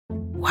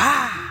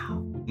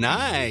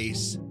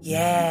Nice.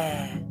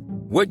 Yeah.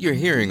 What you're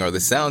hearing are the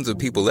sounds of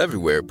people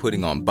everywhere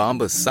putting on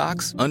Bombas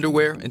socks,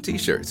 underwear, and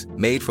T-shirts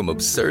made from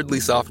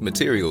absurdly soft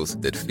materials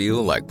that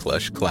feel like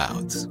plush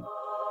clouds.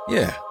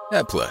 Yeah,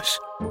 that plush.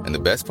 And the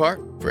best part?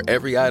 For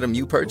every item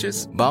you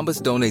purchase,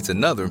 Bombas donates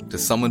another to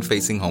someone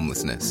facing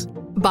homelessness.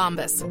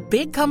 Bombas.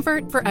 Big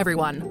comfort for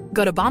everyone.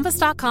 Go to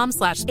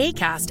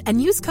bombas.com/ACAST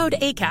and use code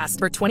ACAST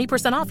for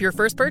 20% off your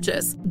first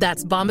purchase.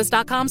 That's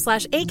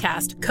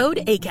bombas.com/ACAST.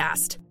 Code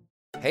ACAST.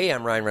 Hey,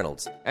 I'm Ryan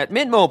Reynolds. At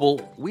Mint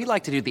Mobile, we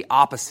like to do the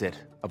opposite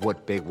of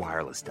what Big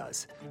Wireless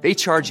does. They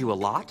charge you a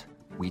lot,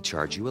 we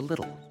charge you a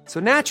little. So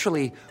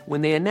naturally,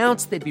 when they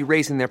announced they'd be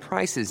raising their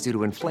prices due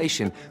to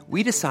inflation,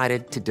 we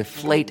decided to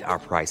deflate our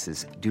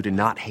prices due to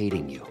not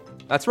hating you.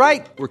 That's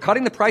right. We're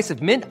cutting the price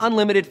of Mint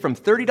Unlimited from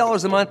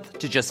 $30 a month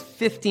to just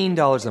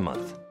 $15 a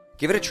month.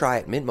 Give it a try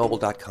at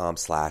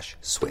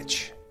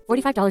mintmobile.com/switch.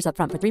 $45 up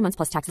front for 3 months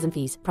plus taxes and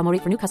fees. Promo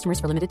rate for new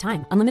customers for limited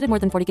time. Unlimited more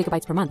than 40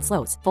 gigabytes per month.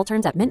 Slows full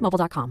terms at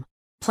mintmobile.com.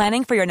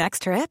 Planning for your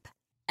next trip?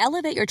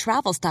 Elevate your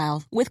travel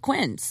style with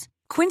Quince.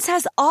 Quince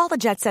has all the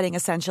jet-setting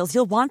essentials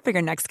you'll want for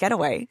your next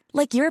getaway,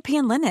 like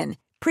European linen,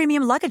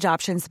 premium luggage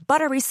options,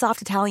 buttery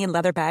soft Italian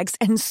leather bags,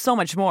 and so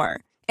much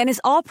more. And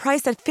is all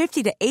priced at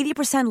 50 to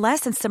 80% less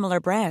than similar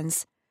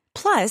brands.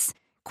 Plus,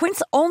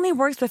 Quince only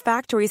works with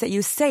factories that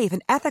use safe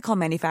and ethical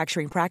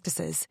manufacturing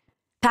practices.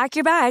 Pack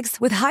your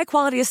bags with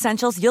high-quality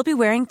essentials you'll be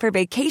wearing for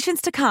vacations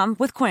to come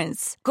with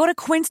Quince. Go to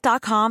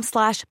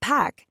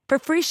quince.com/pack for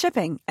free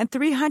shipping and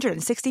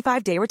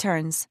 365-day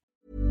returns.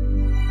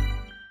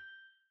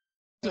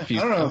 I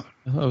don't know.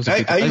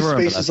 I use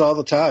spaces all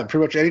the time.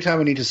 Pretty much anytime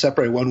I need to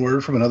separate one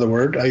word from another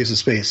word, I use a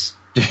space.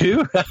 Do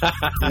you? Yeah.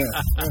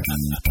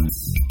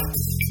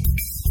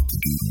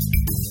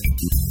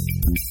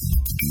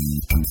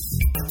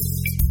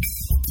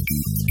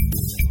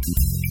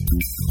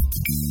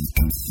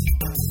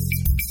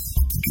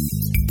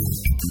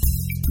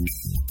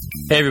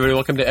 Hey everybody,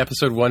 welcome to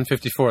episode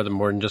 154 of the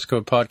More Than Just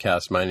Code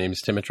podcast. My name is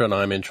Timothy and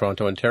I'm in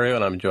Toronto, Ontario,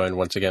 and I'm joined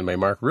once again by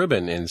Mark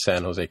Rubin in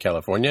San Jose,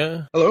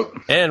 California. Hello.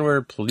 And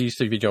we're pleased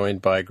to be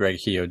joined by Greg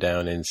Heo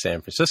down in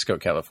San Francisco,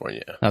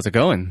 California. How's it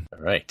going?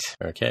 All right.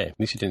 Okay. At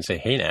least you didn't say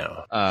hey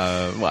now.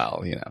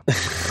 Well, you know,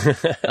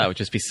 that would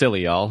just be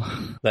silly, y'all.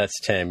 That's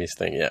Tammy's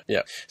thing. Yeah.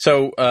 Yeah.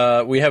 So,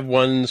 we have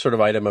one sort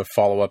of item of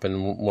follow-up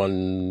and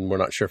one, we're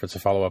not sure if it's a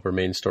follow-up or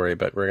main story,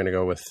 but we're going to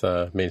go with,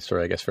 main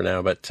story, I guess, for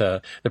now. But,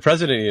 the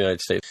President of the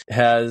United States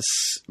has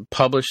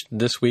published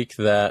this week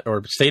that,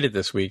 or stated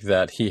this week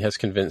that he has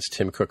convinced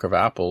Tim Cook of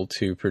Apple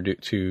to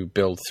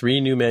build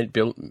 3 new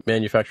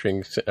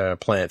manufacturing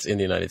plants in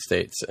the United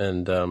States.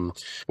 And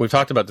we've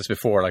talked about this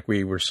before. Like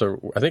I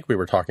think we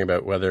were talking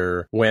about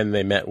whether when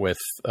they met with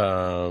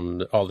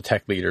all the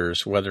tech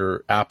leaders,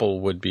 whether Apple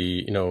would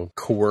be,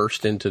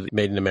 coerced into the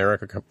Made in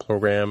America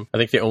program. I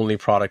think the only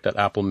product that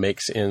Apple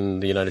makes in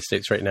the United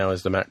States right now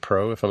is the Mac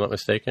Pro, if I'm not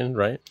mistaken,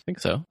 right? I think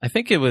so. I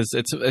think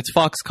it's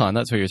Foxconn.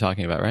 That's what you're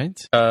talking about, right?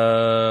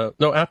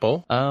 No,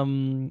 Apple.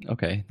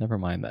 Okay, never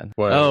mind then.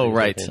 What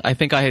right. I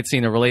think I had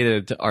seen a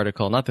related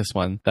article, not this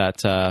one, that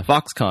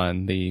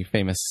Foxconn, the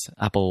famous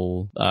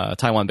Apple,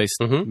 Taiwan-based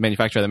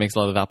manufacturer that makes a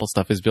lot of Apple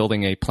stuff, is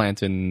building a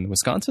plant in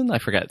Wisconsin. I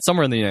forget,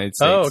 somewhere in the United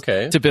States. Oh,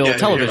 okay. To build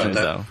televisions,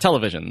 though.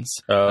 Televisions.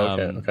 Oh,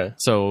 okay.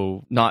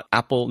 So not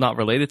Apple, not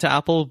related to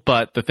Apple,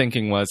 but the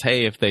thinking was,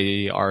 hey, if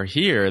they are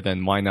here,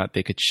 then why not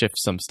they could shift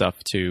some stuff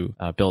to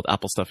build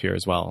Apple stuff here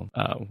as well.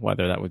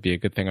 Whether that would be a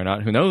good thing or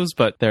not, who knows?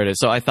 But there it is.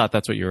 So I thought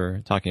that's what you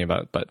were talking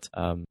about, but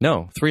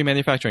no, 3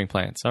 manufacturing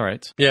plants. All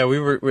right. Yeah,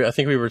 I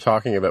think we were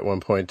talking about one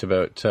point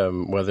about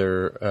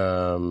whether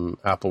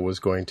Apple was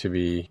going to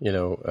be,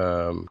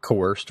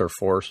 coerced or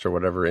forced or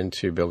whatever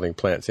into building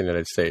plants in the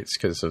United States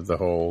because of the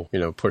whole,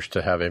 push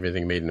to have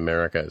everything made in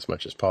America as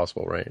much as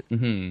possible, right?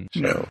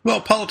 Mm-hmm. So.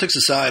 Well, politics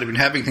aside,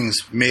 having things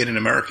made in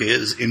America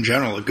is, in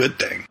general, a good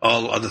thing,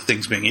 all other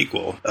things being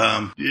equal.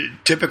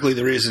 Typically,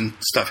 the reason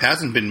stuff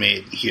hasn't been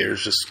made here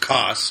is just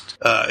cost.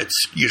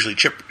 It's usually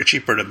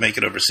cheaper to make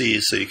it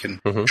overseas so you can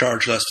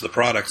charge less for the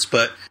products.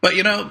 But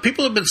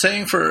people have been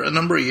saying for a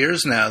number of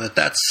years now that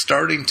that's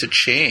starting to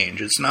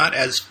change. It's not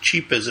as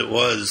cheap as it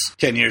was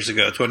 10 years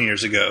ago, 20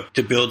 years ago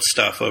to build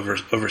stuff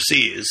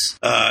overseas.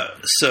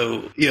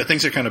 So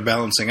things are kind of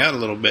balancing out a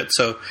little bit.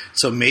 So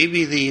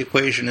maybe the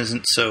equation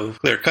isn't so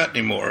clear cut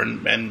anymore,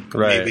 and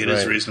maybe it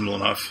is reasonable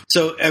enough.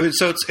 So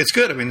it's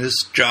good.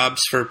 There's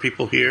jobs for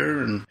people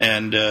here,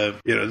 and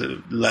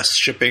less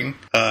shipping.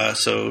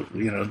 Less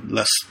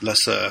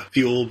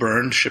fuel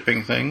burned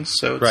shipping things.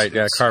 So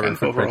it's carbon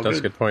footprint. That's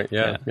a good point.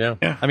 Yeah.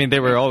 They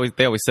always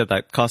said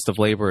that cost of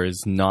labor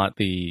is not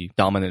the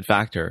dominant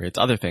factor. It's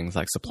other things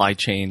like supply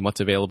chain, what's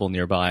available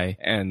nearby,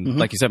 and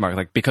like you said,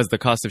 Mark, because the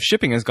cost of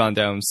shipping has gone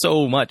down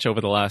so much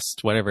over the last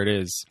whatever it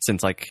is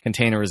since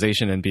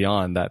containerization and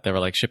beyond, that they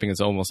were shipping is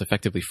almost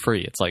effectively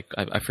free. It's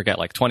I forget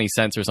 20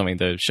 cents or something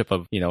to ship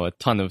a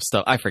ton of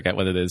stuff. I forget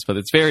what it is, but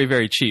it's very,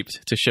 very cheap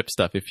to ship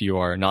stuff if you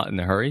are not in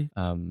a hurry.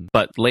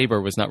 But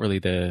labor was not really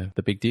the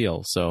big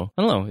deal. So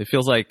I don't know. It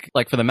feels like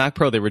for the Mac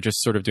Pro, they were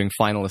just sort of doing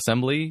final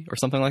assembly or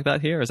something like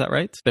that here. Is that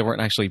right? They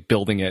weren't actually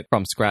building it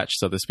from scratch,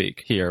 so to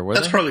speak, here, were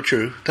That's they? probably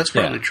true. That's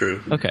probably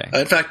true. Okay.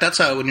 In fact, that's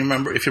how, if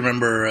you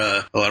remember,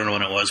 I don't know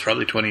when it was,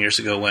 probably 20 years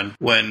ago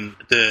when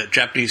the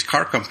Japanese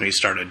car companies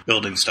started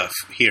building stuff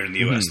here in the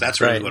U.S.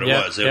 That's really what it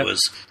was. It was,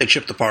 they'd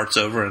ship the parts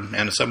over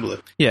and assemble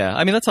it. Yeah,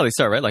 I mean, that's how they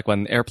start, right? Like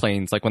when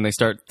airplanes, like when they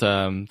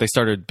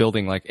started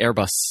building like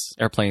Airbus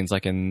airplanes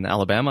like in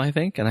Alabama, I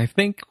think. And I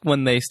think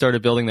when they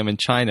started building them in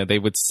China, they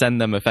would send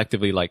them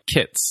effectively like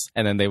kits,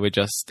 and then they would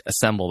just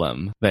assemble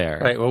them there.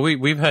 Right. Well,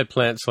 we've had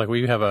plants, like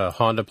we have a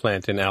Honda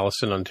plant in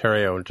Alliston,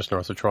 Ontario, just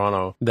north of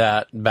Toronto,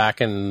 that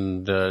back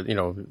in the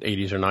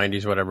 80s or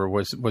 90s, whatever,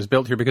 was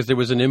built here because there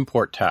was an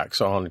import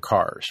tax on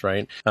cars,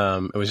 right?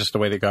 It was just the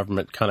way the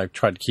government kind of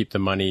tried to keep the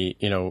money,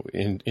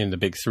 in the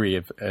big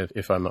three,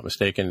 if I'm not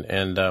mistaken,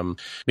 and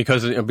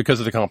because of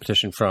the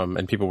competition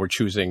and people were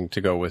choosing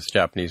to go with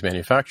Japanese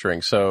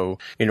manufacturing. So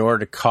in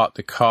order to cut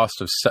the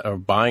cost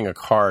of buying a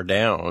car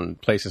down,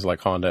 places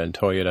like Honda and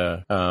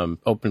Toyota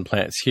opened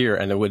plants here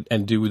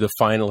and do the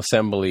final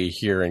assembly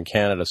here in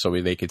Canada, so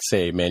they could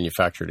say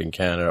manufactured in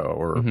Canada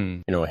or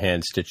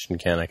hand stitched in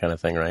Canada kind of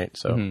thing, right?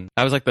 So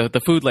I was like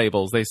the food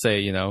labels, they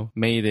say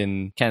made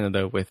in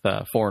Canada with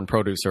foreign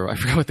produce, or I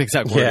forget what the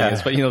exact wording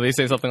is, but they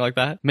say something like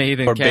that, made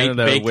in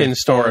Canada baked with in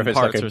store if it's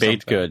like parts a or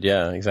baked something. good.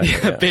 Yeah, exactly.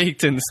 Yeah,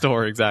 baked in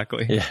store,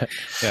 exactly.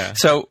 Yeah.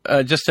 So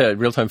just a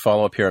real-time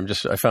follow-up here.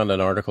 I found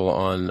an article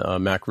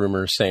on Mac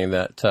Rumors saying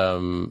that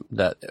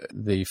that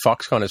the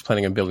Foxconn is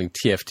planning on building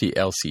TFT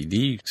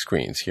LCD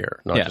screens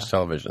here, not just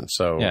television.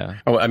 So,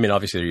 I mean,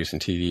 obviously they're using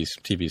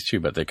TVs too,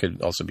 but they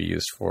could also be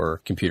used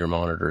for computer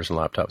monitors and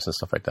laptops and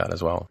stuff like that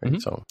as well.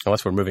 Right? So,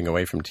 unless we're moving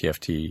away from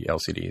TFT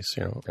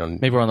LCDs,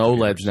 maybe we're on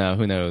OLEDs now.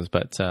 Who knows?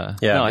 But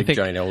I think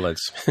giant OLEDs.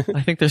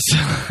 I think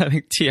I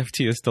think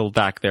TFT is still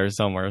back there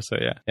somewhere. So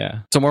yeah.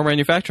 So more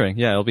manufacturing.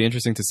 Yeah, it'll be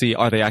interesting to see.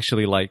 Are they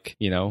actually like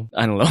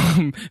I don't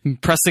know,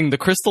 pressing the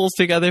crystals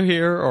together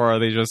here, or are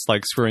they just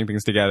like screwing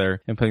things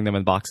together and putting them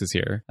in boxes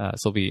here?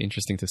 So it'll be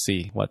interesting to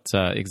see what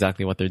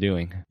exactly what they're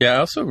doing. Yeah, I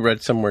also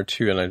read somewhere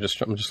too, and I'm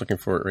just looking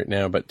for it right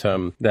now. But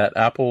that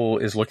Apple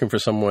is looking for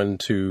someone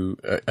to.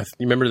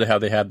 You remember how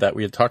they had that?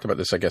 We had talked about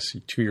this, I guess,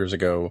 2 years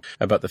ago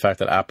about the fact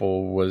that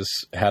Apple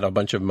had a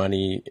bunch of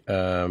money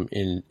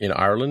in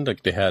Ireland.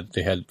 Like they had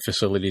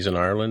facilities in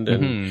Ireland,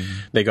 and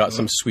they got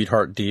some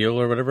sweetheart deal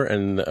or whatever.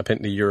 And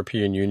apparently the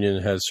European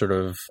Union has sort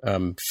of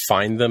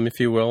fined them, if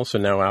you will. So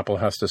now Apple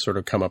has to sort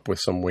of come up with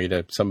some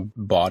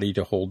body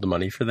to hold the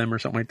money for them or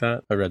something like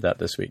that. I read that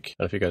this week.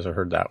 I don't know if you guys have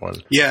heard that one.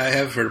 Yeah, I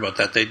have heard about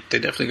that. They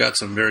definitely got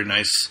some very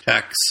nice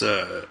tax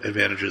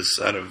advantages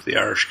out of the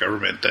Irish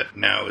government that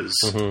now is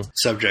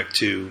subject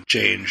to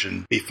change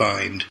and be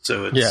fined.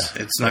 So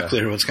it's not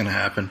clear what's going to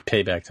happen.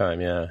 Payback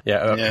time, yeah.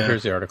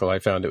 Here's the article I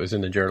found. It was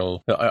in the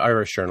journal, the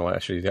Irish Journal,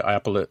 actually.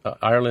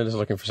 Ireland is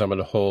looking for someone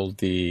to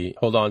hold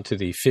on to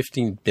the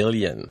 $15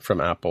 billion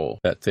from Apple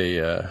that they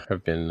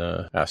have been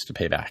asked to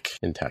pay back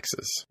in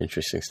taxes.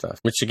 Interesting stuff.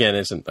 Which again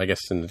isn't, I guess,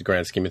 in the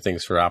grand scheme of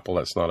things for Apple,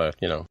 that's not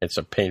it's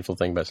a painful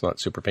thing, but it's not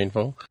super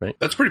painful, right?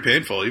 That's pretty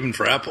painful, even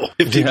for Apple.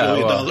 $15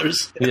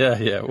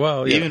 billion. Yeah.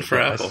 Well, even for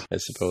Apple, I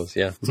suppose.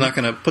 Yeah, it's not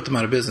going to put them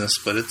out of business,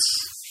 but it's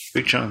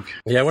big chunk.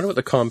 Yeah, I wonder what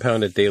the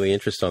compounded daily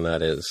interest on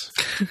that is.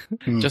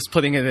 Just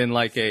putting it in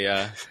like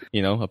a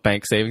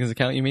bank savings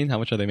account, you mean? How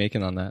much are they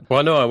making on that?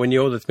 Well, no, when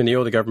you owe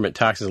the government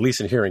taxes, at least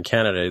in here in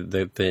Canada,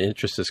 the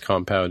interest is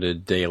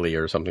compounded daily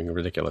or something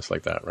ridiculous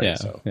like that, right? Yeah,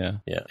 so, yeah.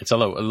 It's a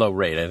low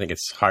rate. I think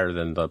it's higher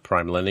than the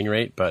prime lending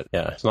rate, but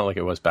yeah, it's not like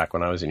it was back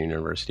when I was in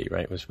university,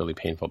 right? It was really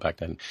painful back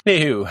then.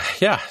 Anywho,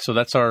 yeah, so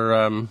that's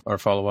our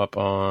follow-up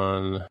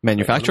on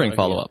manufacturing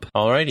follow-up.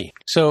 Alrighty.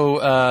 So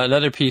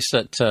another piece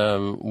that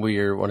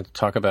we wanted to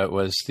talk about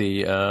was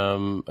the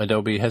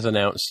Adobe has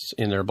announced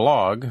in their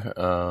blog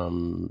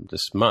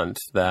this month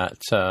that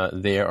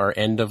they are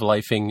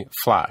end-of-lifing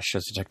Flash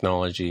as a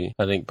technology.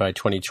 I think by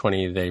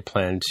 2020 they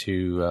plan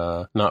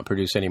to not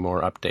produce any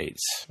more updates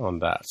on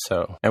that.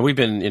 So, and we've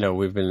been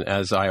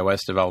as iOS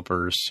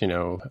developers,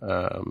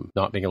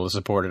 not being able to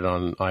support it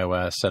on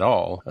iOS at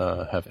all,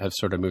 have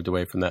sort of moved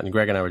away from that. And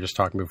Greg and I were just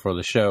talking before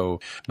the show.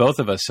 Both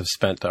of us have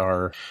spent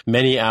our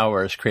many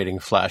hours creating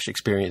Flash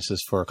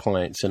experiences for our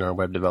clients in our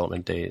web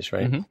development days.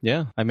 Right? Mm-hmm.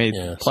 Yeah. I made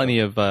plenty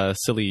of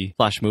silly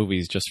Flash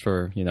movies just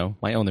for,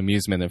 my own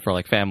amusement and for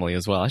like family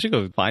as well. I should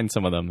go find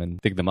some of them and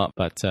dig them up.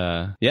 But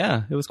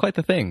it was quite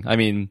the thing. I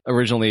mean,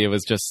 originally it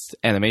was just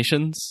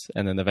animations,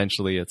 and then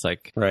eventually it's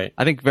like, right.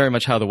 I think very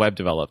much how the web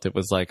developed. It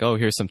was like, oh,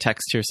 here's some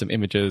text, here's some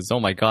images. Oh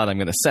my God, I'm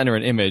going to center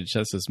an image.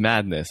 This is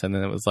madness. And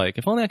then it was like,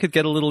 if only I could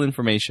get a little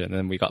information. And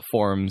then we got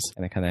forums,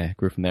 and it kind of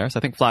grew from there. So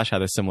I think Flash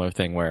had a similar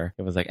thing where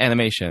it was like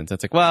animations.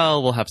 It's like,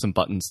 well, we'll have some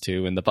buttons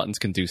too, and the buttons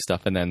can do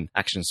stuff, and then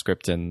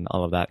ActionScript and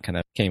all of that kind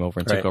of came over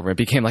and took over. It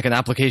became like an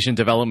application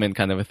development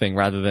kind of a thing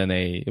rather than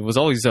it was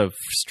always a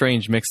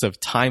strange mix of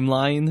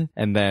timeline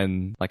and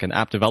then like an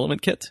app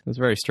development kit. It was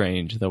very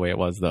strange the way it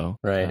was though.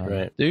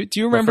 Right. Do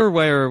you remember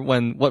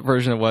what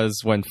version it was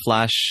when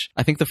Flash,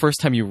 I think the first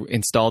time you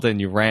installed it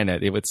and you ran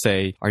it, it would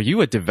say, are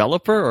you a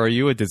developer or are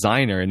you a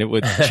designer? And it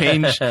would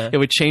change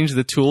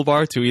the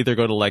toolbar to either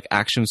go to like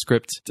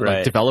ActionScript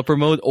like developer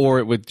mode, or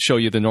it would show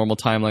you the normal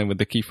timeline with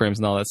the keyframes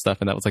and all that stuff,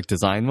 and that was like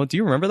design mode. Do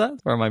you remember that?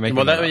 Or am I making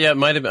that up? Yeah, it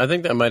might have. I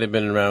think that might have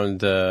been about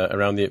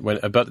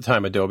the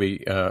time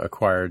Adobe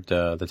acquired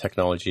the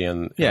technology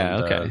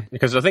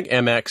because I think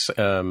MX.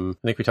 I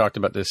think we talked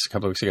about this a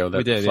couple of weeks ago.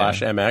 That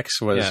Flash MX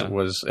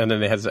was, and then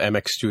they had the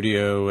MX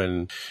Studio,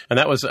 and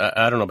that was.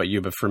 I don't know about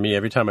you, but for me,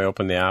 every time I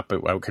opened the app,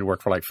 I could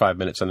work for like 5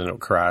 minutes and then it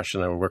would crash,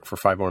 and I would work for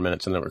 5 more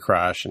minutes and then it would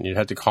crash, and you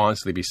had to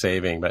constantly be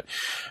saving.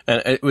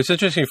 And what's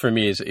interesting for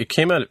me is it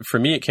came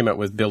out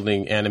with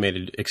building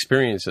animated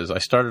experiences. I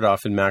started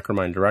off in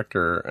Macromind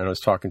Director, and I was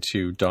talking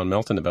to Don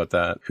Melton about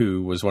that,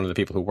 who was one of the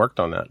people who worked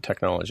on that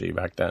technology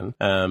back then.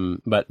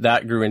 But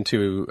that grew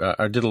into,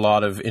 I did a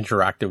lot of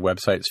interactive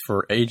websites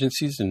for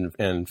agencies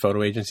and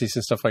photo agencies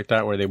and stuff like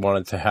that, where they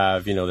wanted to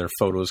have, their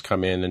photos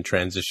come in and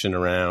transition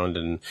around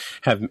and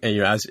have,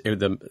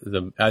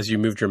 as you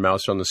moved your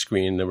mouse on the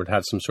screen, there would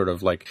have some sort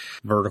of like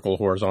vertical,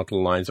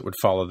 horizontal lines that would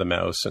follow the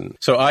mouse. And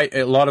so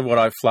a lot of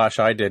what Flash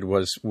I did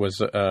was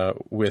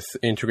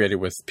integrated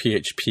with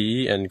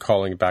PHP and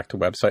calling it back to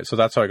websites. So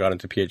that's how I got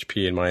into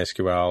PHP and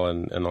MySQL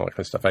and all that kind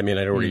of stuff. I mean,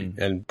 I'd already,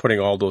 and putting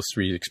all those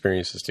three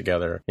experiences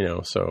together,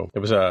 so it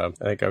was I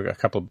think a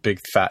couple of big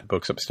fat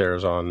books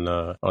upstairs on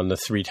the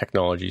three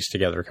technologies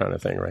together kind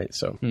of thing. Right.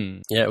 So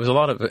yeah, it was a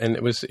lot of, and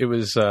it was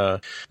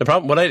the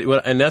problem,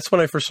 and that's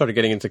when I first started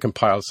getting into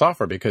compiled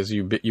software, because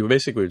you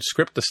basically would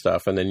script the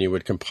stuff and then you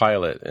would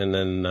compile it. And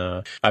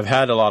then I've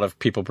had a lot of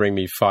people bring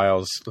me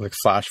files, like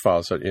Flash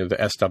files, the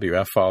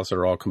SWF files that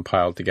are all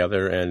compiled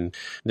together, and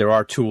there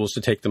are tools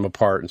to take them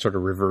apart and sort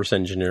of reverse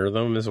engineer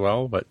them as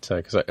well. But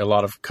because a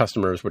lot of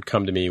customers would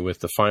come to me with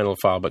the final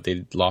file, but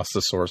they lost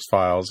the source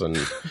files, and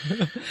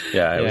it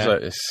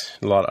was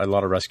a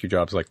lot of rescue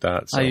jobs like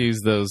that. So. I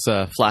used those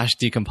Flash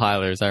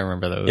decompilers. I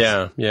remember those.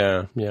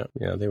 Yeah.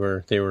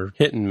 They were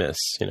hit and miss.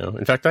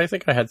 In fact, I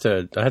think I had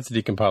to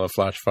decompile a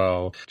Flash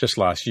file just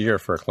last year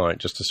for a client,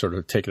 just to sort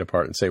of take it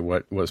apart and say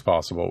what was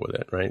possible with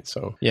it. Right.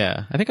 So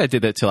yeah, I think I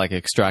did that to like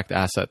extract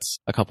assets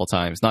a couple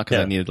times, not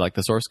because I needed like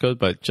the source code,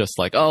 but just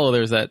like,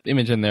 there's that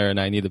image in there and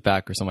I need it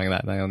back or something like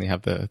that, and I only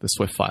have the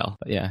Swift file.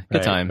 But yeah,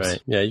 good times.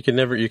 Right. Yeah, you can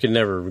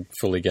never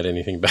fully get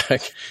anything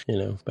back.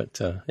 But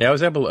there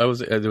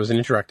was an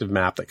interactive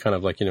map that kind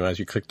of like, as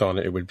you clicked on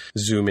it, it would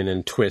zoom in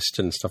and twist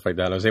and stuff like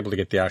that. I was able to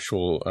get the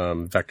actual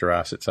vector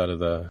assets out of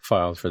the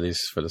files for this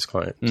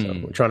client. So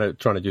we're trying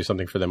to do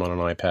something for them on an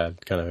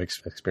iPad kind of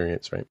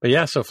experience, right? But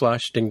yeah, so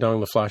Flash, ding dong,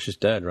 the Flash is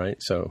dead, right?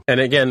 So, and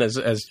again, as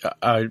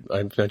I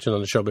mentioned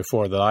on the show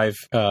before, that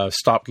I've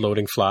stopped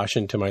loading Flash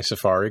into my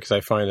Safari, because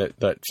I find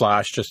that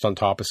Flash just on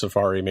top of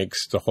Safari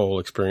makes the whole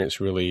experience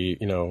really,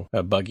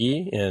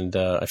 buggy. And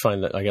I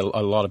find that I get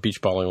a lot of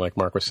beach balling, like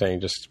Mark was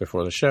saying just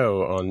before the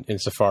show, in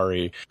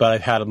Safari. But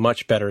I've had a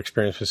much better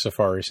experience with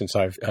Safari since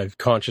I've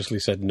consciously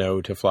said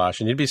no to Flash.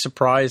 And you'd be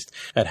surprised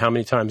at how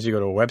many times you go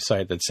to a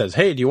website that says,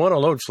 "Hey, do you want to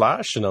load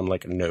Flash?" And I'm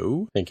like,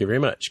 "No, thank you very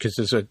much," because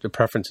there's a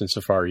preference in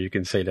Safari. You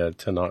can say to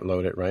not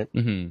load it, right?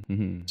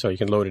 So you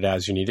can load it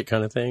as you need it,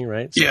 kind of thing,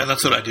 right? So, yeah,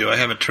 that's what I do. I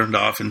have it turned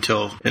off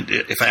until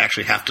if I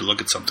actually have to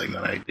look at something,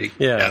 then I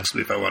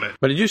absolutely if I want it.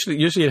 But it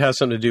usually it has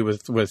something to do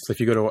with if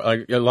you go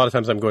to a lot of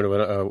times I'm going to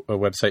a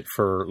website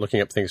for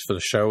looking up things for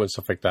the show and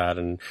stuff like that,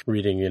 and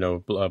reading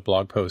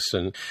blog posts,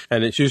 and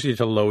it's usually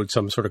to load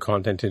some sort of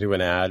content into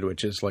an ad,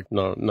 which is like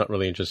not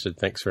really interested.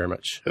 Thanks very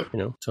much.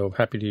 So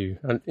happy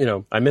to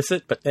I miss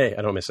it, but hey,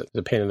 I don't miss it. It's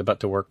a pain in the butt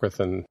to work with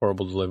and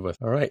horrible to live with.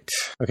 All right.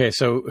 Okay,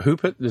 so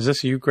is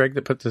this you, Greg,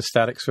 that put the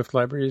static Swift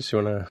libraries?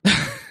 You want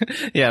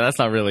to? Yeah, that's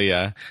not really.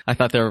 I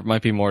thought there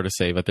might be more to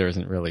say, but there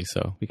isn't really.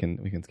 So we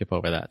can skip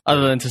over that.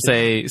 Other than to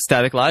say,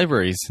 static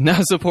libraries now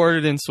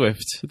supported in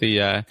Swift.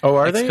 The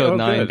are they? Xcode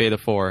 9 Beta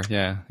 4.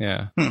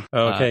 Yeah.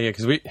 Okay,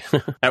 because we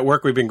at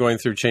work we've been going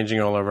through changing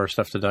all of our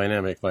stuff to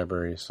dynamic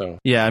libraries. So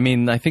yeah, I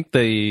mean, I think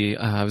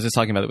I was just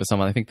talking about it with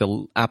someone. I think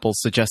the Apple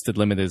suggested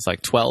limit is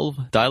like 12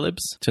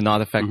 dilibs to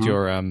not affect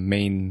your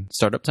main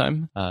startup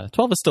time.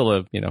 12 is still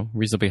a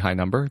reasonably high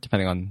number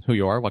depending on who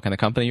you are, what kind of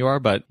company you are.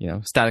 But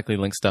statically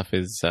linked stuff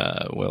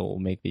will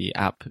make the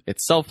app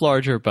itself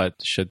larger, but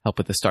should help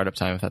with the startup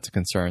time if that's a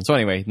concern. So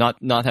anyway,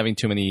 not having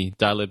too many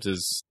dilibs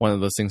is one of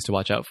those things to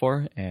watch out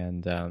for.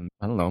 And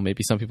I don't know,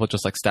 maybe some people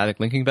just like static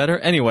linking better.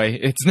 Anyway,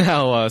 it's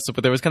now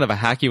but there was kind of a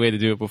hacky way to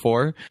do it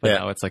before, but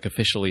now it's like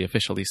officially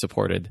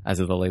supported as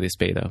of the latest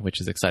beta,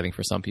 which is exciting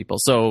for some people.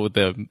 So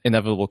the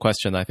inevitable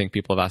question I think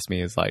people have asked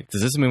me is like,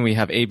 does this mean we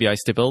have ABI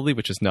stability,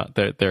 which is not,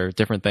 they're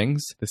different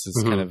things? This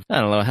is kind of,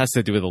 I don't know, it has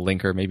to do with a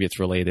linker. Maybe it's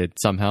related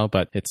somehow,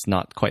 but it's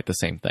not quite the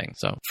same thing.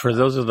 So for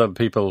those of the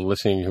people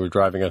listening who are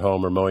driving at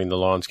home or mowing the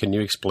lawns, can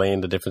you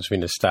explain the difference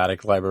between a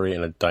static library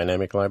and a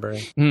dynamic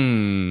library?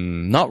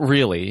 Not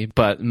really,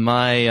 but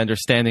my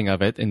understanding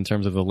of it in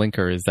terms of the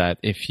linker is that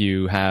if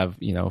you have,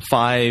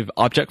 5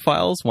 object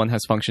files, one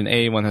has function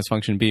A, one has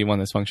function B, one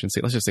has function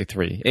C. Let's just say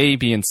 3. A,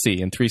 B, and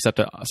C in 3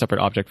 separate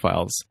object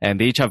files. And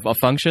they each have a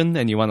function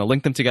and you want to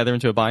link them together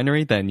into a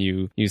binary, then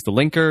you use the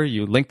linker,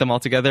 you link them all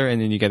together,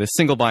 and then you get a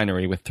single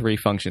binary with 3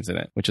 functions in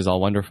it, which is all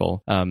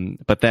wonderful.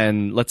 But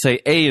then let's say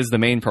A is the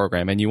main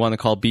program and you want to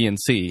call B and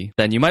C,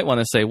 then you might want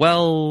to say,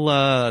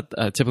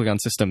 typically on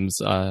systems,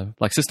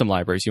 like system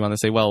libraries, you want to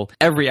say,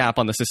 every app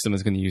on the system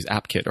is going to use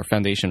AppKit or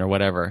Foundation or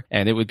whatever.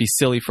 And it would be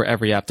silly for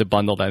every app to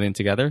bundle that in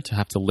together to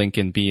have to link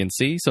in B and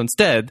C. So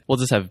instead, we'll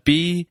just have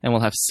B and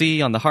we'll have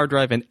C on the hard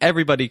drive, and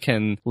everybody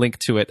can link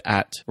to it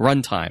at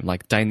runtime,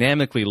 like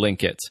dynamically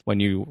link it when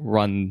you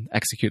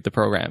execute the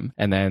program.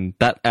 And then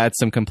that adds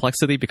some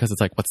complexity because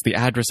it's like, what's the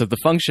address of the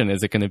function?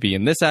 Is it going to be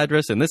in this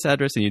address, and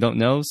you don't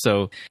know?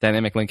 So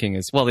dynamic linking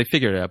is, they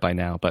figured it out by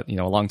now, but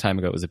a long time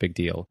ago it was a big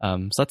deal.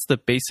 So that's the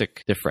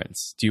basic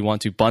difference. Do you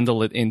want to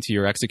bundle it into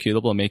your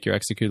executable and make your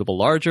executable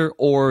larger,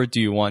 or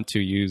do you want to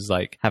use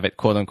have it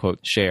quote unquote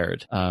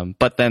shared?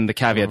 But then the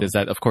caveat is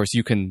that, of course,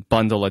 you can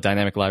bundle a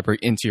dynamic library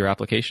into your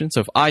application. So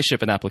if I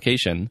ship an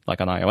application,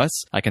 like on iOS,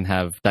 I can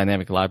have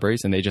dynamic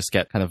libraries and they just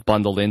get kind of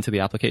bundled into the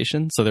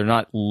application. So they're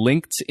not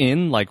linked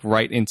in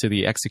right into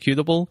the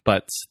executable,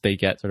 but they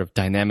get sort of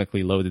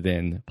dynamically loaded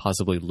in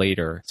possibly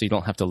later. So you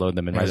don't have to load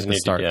them in right at the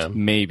start,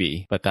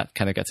 maybe, but that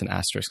kind of gets an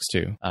asterisk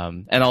too.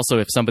 And also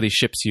if somebody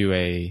ships you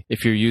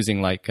if you're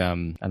using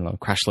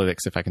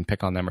Crashlytics, if I can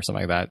pick on them or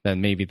something like that,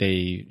 then maybe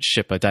they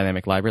ship a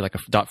dynamic library, like a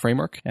dot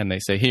framework, and they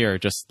say, here,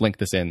 just link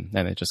this in,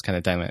 and it just kind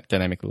of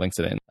dynamically links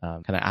it in,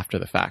 kind of after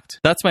the fact.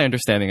 That's my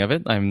understanding of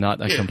it. I'm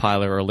not a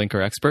compiler or a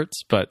linker expert,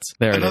 but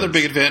Another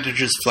big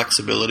advantage is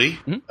flexibility.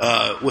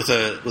 Mm-hmm. With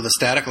a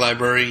static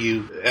library,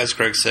 you, as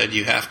Greg said,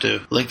 you have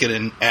to link it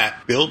in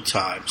at build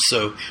time.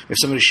 So if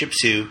somebody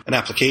ships you an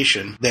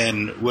application,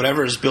 then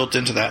whatever is built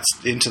into that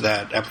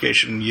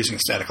application using a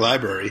static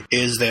library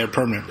is there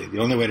permanently. The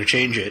only way to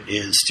change it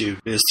is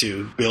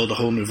to build a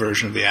whole new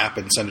version of the app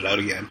and send it out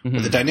again. Mm-hmm.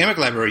 With the dynamic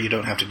library, you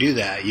don't have to do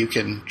that. You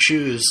can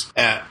choose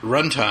at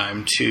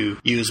runtime to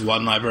use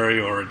one library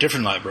or a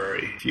different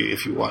library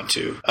if you want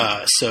to.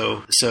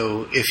 So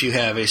if you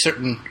have a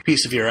certain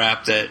piece of your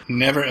app that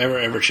never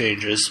ever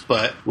changes,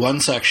 but one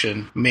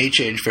section may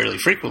change fairly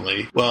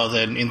frequently, well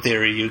then in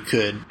theory you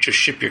could just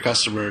ship your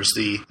customers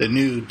the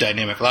new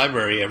dynamic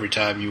library every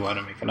time you want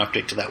to make an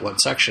update to that one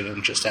section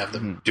and just have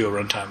them do a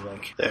runtime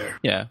link there.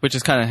 Yeah, which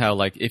is kind of how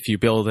if you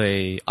build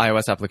a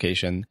iOS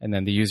application and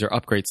then the user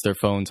upgrades their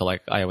phone to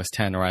iOS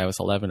 10 or iOS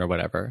 11 or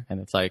whatever, and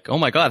it's like, oh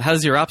my god, how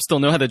does your app still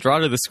know how to draw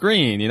to the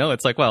screen?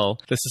 It's like,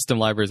 the system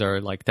libraries are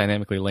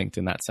dynamically linked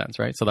in that sense,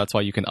 right? So that's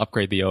why you can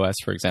upgrade the OS,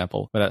 for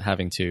example, without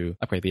having to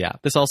upgrade the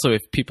app. This also,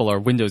 if people are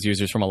Windows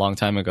users from a long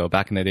time ago,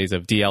 back in the days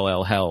of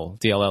DLL hell.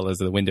 DLL is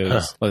the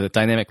Windows, was it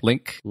Dynamic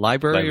Link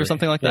Library or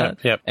something like that?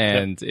 Yep.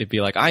 And it'd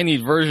be like, I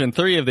need version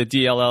 3 of the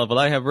DLL, but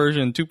I have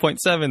version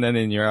 2.7, and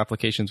then your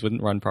applications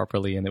wouldn't run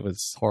properly, and it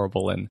was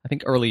horrible. And I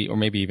think early, or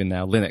maybe even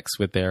now, Linux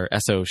with their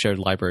SO shared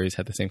libraries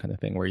had the same kind of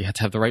thing, where you had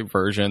to have the right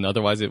version,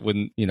 otherwise it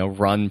wouldn't,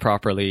 run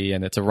properly,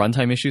 and it's a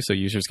runtime issue, so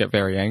users get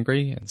very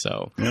angry, and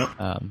so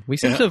we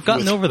seem to have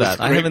gotten over that.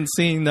 I haven't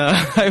seen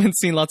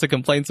lots of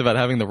complaints about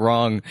having the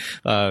wrong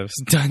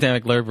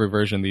dynamic library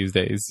version these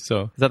days.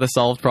 So is that a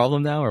solved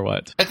problem now, or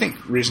what? I think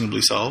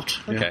reasonably solved.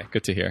 Okay,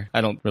 good to hear.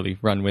 I don't really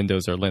run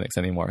Windows or Linux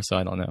anymore, so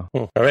I don't know.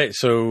 All right,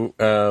 so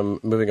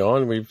moving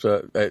on, we've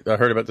I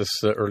heard about this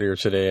earlier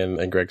today,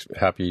 and Greg's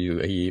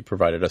happy he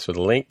provided us with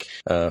a link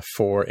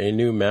for a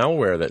new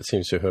malware that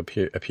seems to have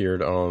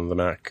appeared on the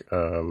Mac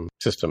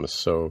systems.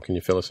 So can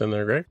you fill us in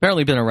there, Greg?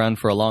 Apparently been around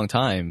for a long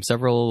time,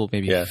 several,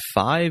 maybe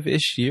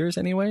 5-ish years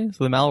anyway.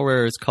 So the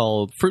malware is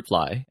called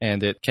Fruitfly,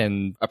 and it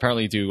can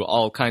apparently do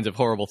all kinds of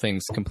horrible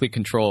things, complete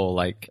control,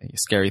 like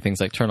scary things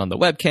like turn on the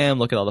webcam,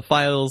 look at all the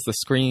files, the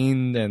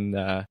screen, and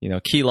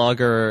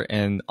keylogger,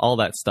 and all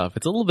that stuff.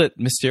 It's a little bit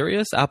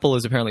mysterious. Apple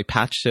has apparently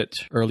patched it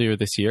earlier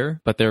this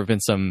year, but there have been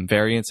some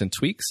variants and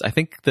tweaks. I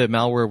think the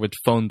malware would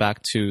phone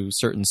back to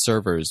certain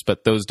servers,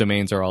 but those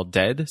domains are all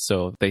dead.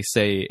 So they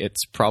say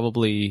it's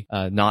probably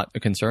not a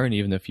concern,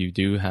 even if you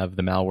do have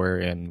the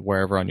malware in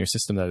wherever on your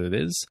system that it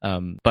is.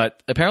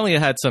 But apparently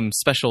it had some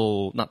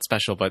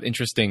but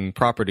interesting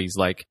properties.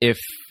 Like if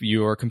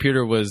your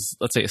computer was,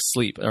 let's say,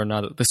 asleep, or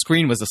not, the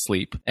screen was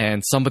asleep,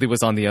 and somebody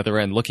was on the other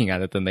end looking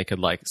at it, then they could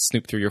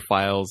snoop through your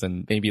files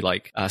and maybe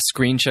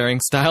screen sharing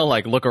style,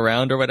 look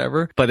around or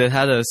whatever. But it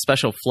had a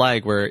special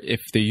flag where if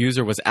the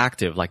user was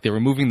active, they were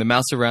moving the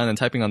mouse around and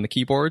typing on the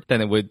keyboard,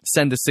 then it would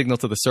send a signal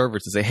to the server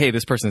to say, hey,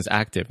 this person is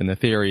active. And the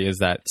theory is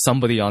that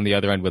somebody on the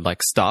other end would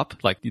stop,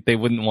 they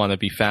wouldn't want to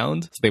be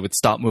found. So they would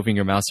stop moving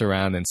your mouse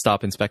around and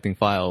stop inspecting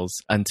files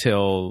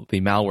until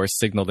the malware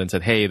signaled and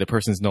said, hey, the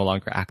person's no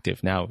longer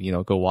active now,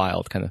 go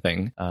wild kind of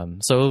thing.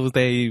 So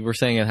they were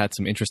saying it had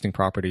some interesting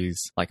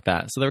properties like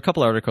that. So there are a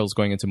couple articles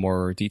going into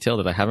more detail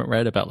that I haven't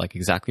read about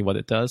exactly what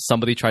it does.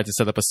 Somebody tried to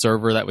set up a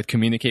server that would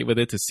communicate with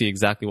it to see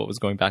exactly what was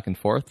going back and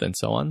forth and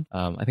so on.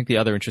 I think the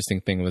other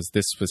interesting thing was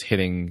this was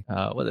hitting,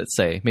 what did it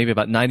say? Maybe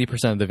about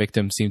 90% of the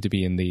victims seem to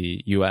be in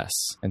the US.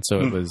 And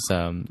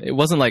So it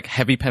wasn't like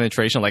heavy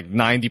penetration, like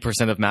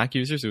 90% of Mac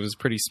users. It was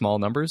pretty small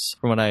numbers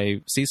from what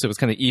I see. So it was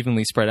kind of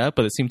evenly spread out,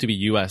 but it seemed to be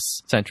US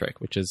centric,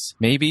 which is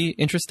maybe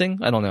interesting.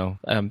 I don't know.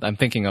 I'm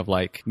thinking of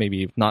like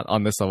maybe not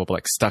on this level, but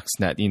like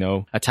Stuxnet, you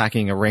know,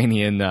 attacking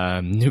Iranian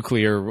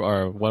nuclear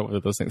or what were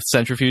those things,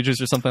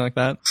 centrifuges or something like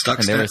that. Stuxnet.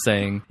 And they were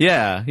saying,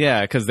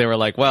 yeah, because they were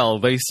like, well,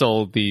 they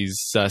sold these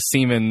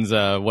Siemens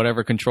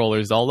whatever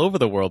controllers all over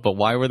the world, but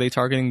why were they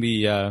targeting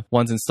the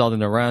ones installed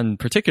in Iran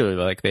particularly?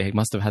 Like they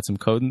must have had some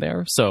code in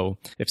there. So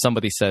if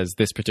somebody says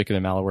this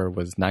particular malware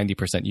was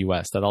 90%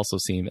 US, that also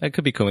seems, it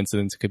could be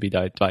coincidence, it could be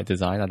by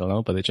design, I don't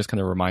know, but it just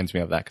kind of reminds me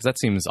of that because that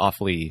seems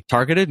awfully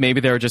targeted.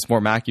 Maybe there are just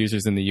more Mac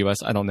users in the US,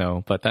 I don't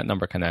know, but that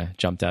number kind of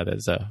jumped out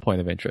as a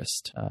point of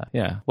interest.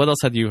 Yeah. What else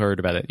had you heard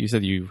about it? You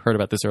said you heard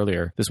about this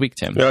earlier this week,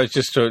 Tim. No, it's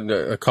just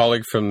a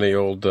colleague from the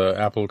old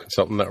Apple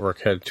Consultant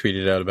Network had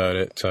tweeted out about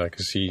it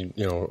because he,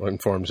 you know,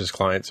 informs his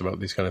clients about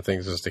these kind of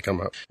things as they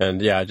come up.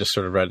 And yeah, I just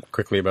sort of read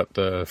quickly about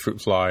the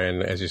fruit fly,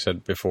 and as you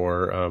said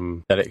before,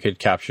 that it could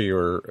capture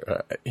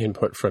your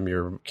input from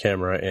your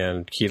camera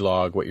and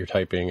keylog what you're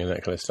typing and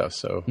that kind of stuff.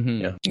 So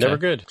yeah, never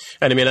good.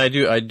 And I mean, I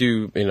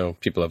do, you know,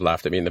 people have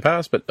laughed at me in the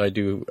past, but I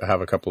do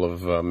have a couple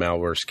of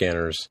malware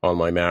scanners on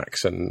my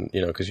Macs, and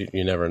you know, because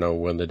you never know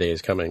when the day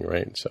is coming,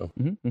 right? So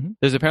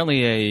there's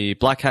apparently a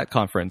Black Hat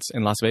conference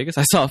in Las Vegas.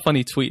 I saw a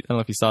funny tweet. I don't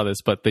know if you saw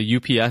this, but the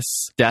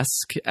UPS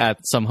desk at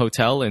some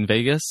hotel in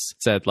Vegas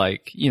said,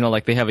 like, you know,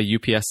 like they have a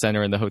UPS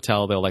center in the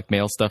hotel. They'll like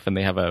mail stuff, and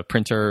they have a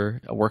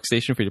printer, a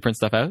workstation for you to print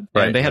stuff out.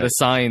 Right, and they had a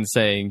sign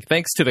saying,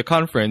 "Thanks to the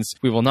conference,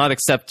 we will not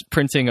accept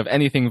printing of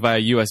anything via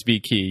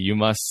USB key. You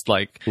must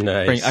like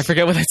bring." I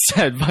forget what it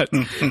said, but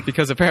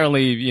because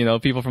apparently, you know,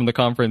 people from the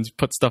conference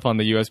put stuff on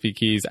the USB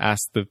keys,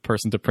 ask the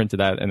person to print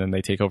it out, and then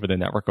they take over the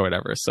network or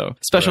whatever. So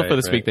special for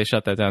this week, they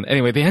shut that down.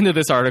 Anyway, the end of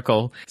this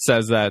article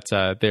says that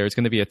there's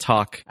going to be a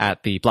talk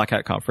at the Black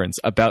Hat conference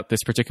about this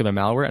particular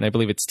malware, and I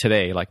believe it's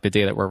today, like the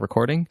day that we're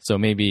recording. So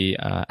maybe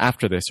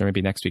after this, or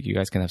maybe next week, you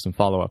guys can have some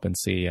follow-up and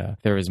see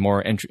there is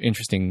more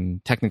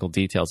interesting technical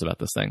details about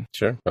this thing.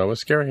 Sure. That was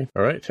scary.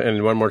 All right.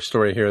 And one more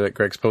story here that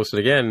Greg's posted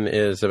again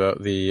is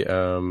about the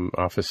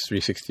Office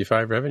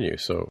 365 revenue.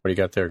 So what do you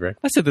got there, Greg?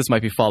 I said this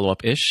might be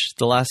follow-up-ish.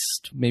 The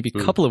last maybe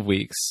couple of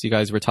weeks, you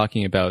guys were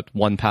talking about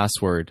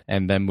 1Password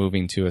and then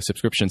moving to a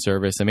subscription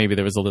service, and maybe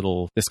there was a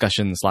little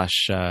discussion /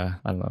 I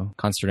don't know,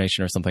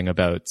 consternation or something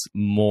about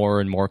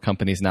more and more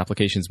companies and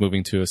applications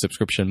moving to a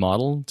subscription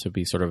model to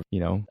be sort of, you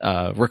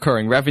know,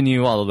 recurring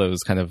revenue, all of those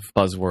kind of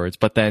buzzwords.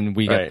 But then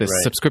we get this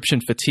subscription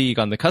fatigue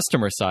on the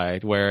customer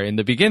side, where in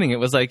the beginning it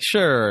was like,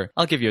 sure,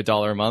 I'll give you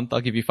 $1 a month,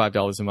 I'll give you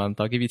 $5 a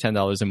month, I'll give you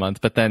 $10 a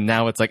month. But then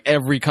now it's like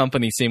every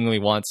company seemingly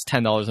wants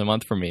 $10 a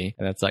month from me.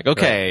 And it's like,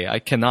 okay, I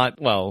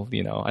cannot, well,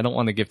 you know, I don't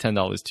want to give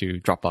 $10 to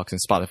Dropbox and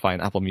Spotify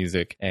and Apple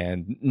Music.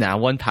 And now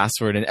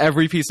 1Password and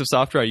every piece of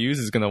software I use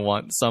is going to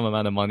want some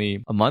amount of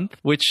money a month,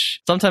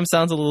 which sometimes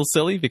sounds a little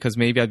silly because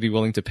maybe I'd be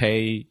willing to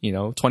pay, you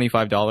know,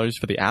 $25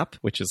 for the app,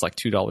 which is like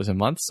 $2 a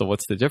month. So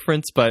what's the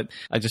difference? But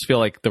I just feel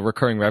like the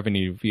recurring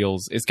revenue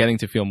is getting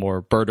to feel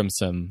more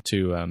burdensome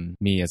to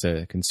me as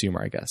a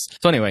consumer, I guess.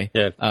 So anyway,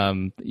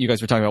 you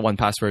guys were talking about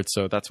 1Password,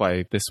 so that's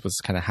why this was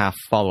kind of half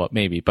follow-up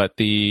maybe. But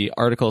the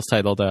article is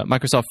titled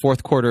Microsoft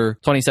Fourth Quarter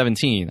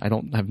 2017. I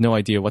have no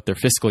idea what their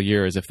fiscal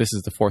year is if this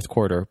is the fourth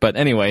quarter. But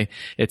anyway,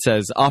 it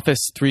says Office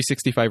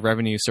 365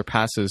 revenue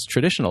surpasses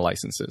traditional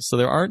licenses. So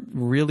there aren't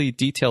really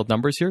detailed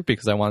numbers here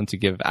because I wanted to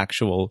give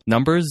actual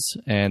numbers,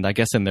 and I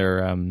guess in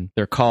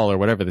their call or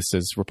whatever this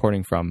is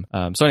reporting from.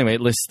 So anyway,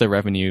 it lists the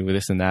revenue,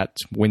 this and that.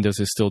 Windows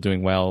is still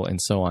doing well and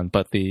so on.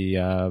 But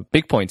the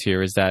big point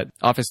here is that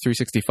Office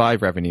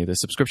 365 revenue, the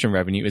subscription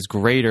revenue, is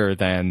greater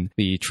than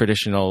the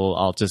traditional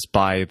I'll just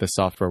buy the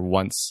software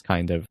once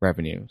kind of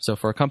revenue. So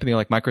for a company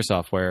like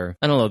Microsoft, where,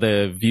 I don't know,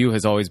 the view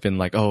has always been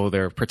like, oh,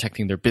 they're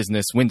protecting their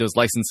business, Windows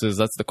licenses,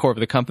 that's the core of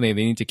the company.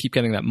 They need to keep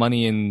getting that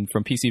money in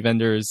from PC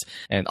vendors,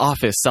 and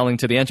Office selling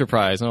to the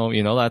enterprise. Oh,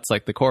 you know, that's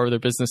like the core of their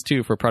business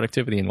too for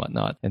productivity and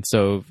whatnot. And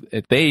so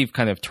they've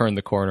kind of turned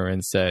the corner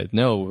and said,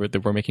 no,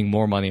 we're making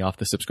more money off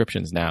the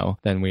subscriptions now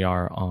than we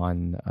are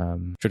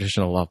on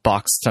traditional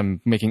boxed,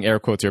 I'm making air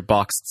quotes here,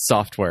 boxed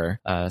software.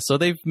 So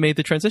they've made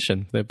the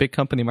transition. The big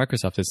company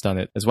Microsoft has done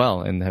it as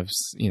well and have,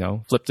 you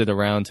know, flipped it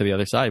around to the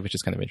other side, which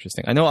is kind of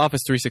interesting. I know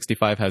Office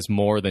 365 has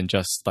more than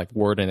just like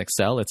Word and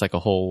Excel. It's like a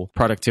whole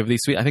productivity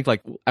suite. I think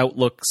like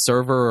Outlook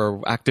Server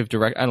or Active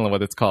Direct, I don't know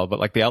what it's called, but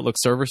like the Outlook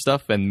Server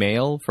stuff and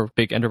Mail for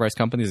big enterprise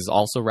companies is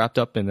also wrapped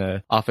up in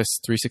the Office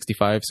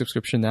 365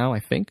 subscription now, I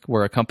think,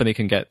 where a company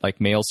can get like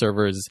mail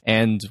servers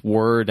and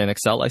Word and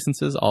Excel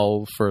licenses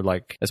all for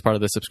like as part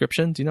of the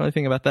subscription. Do you know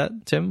anything about that,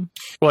 Tim?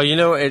 Well, you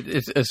know,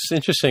 it's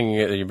interesting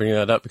that you bring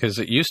that up because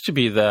it used to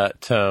be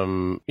that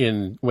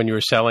when you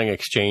were selling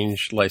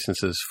Exchange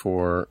licenses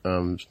for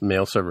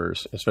mail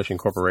servers, especially in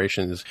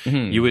corporations,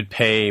 you would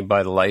pay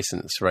by the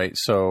license, right?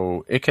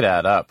 So it could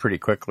add up pretty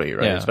quickly,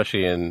 right? Yeah.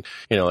 Especially in,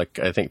 you know, like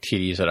I think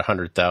TD is at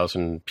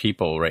 100,000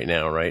 people right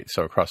now, right?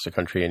 So across the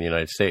country in the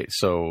United States.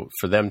 So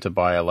for them to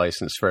buy a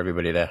license for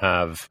everybody to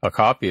have a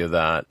copy of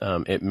that,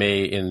 it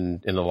may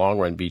in the long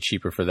run be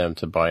cheaper for them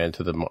to buy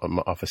into the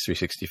Office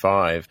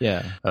 365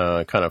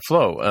 kind of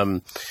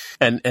flow.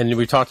 And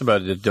we talked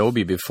about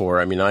Adobe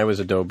before. I mean, I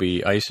used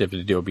to have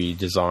Adobe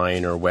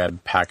Design or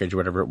Web Package,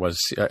 whatever it was.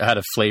 I had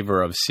a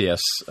flavor of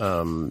CS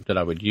that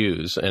I would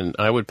use, and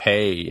I would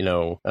pay,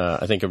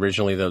 I think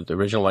originally the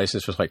original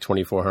license was like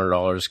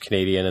 $2,400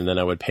 Canadian, and then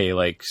I would pay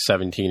like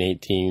 $1,700,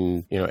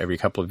 $1,800, every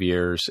couple of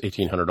years,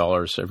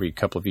 $1,800 every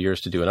couple of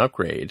years to do an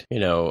upgrade.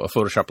 A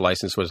Photoshop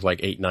license was like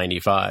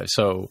 $895.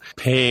 So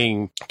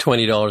paying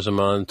 $20 a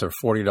month or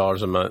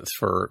 $40 a month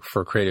for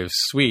Creative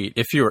Suite,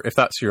 if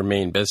that's your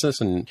main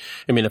business, and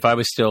I mean, if I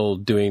was still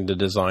doing the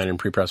design and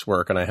pre-press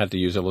work and I had to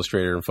use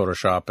Illustrator and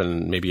Photoshop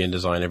and maybe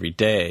InDesign every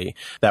day,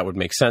 that would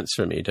make sense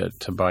for me to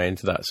buy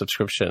into that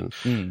subscription.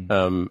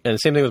 And the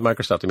same thing with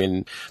Microsoft. I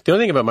mean, the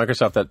only thing about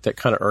Microsoft that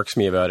kind of irks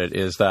me about it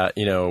is that,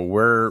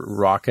 we're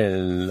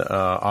rocking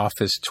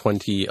Office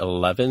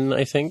 2011,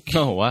 I think.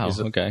 Oh, wow.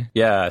 Okay.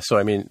 Yeah. So,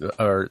 I mean,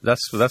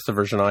 that's the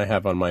version I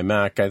have on my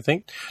Mac. I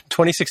think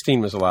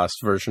 2016 was the last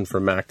version for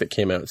Mac that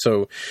came out.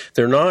 So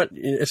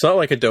it's not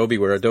like Adobe,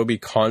 where Adobe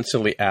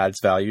constantly adds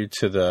value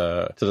to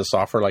the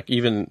software. Like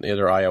even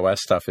their iOS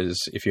stuff is,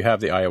 if you have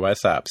the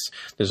iOS apps,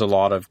 there's a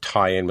lot of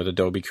tie-in with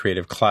Adobe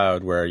Creative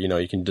Cloud where,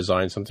 you can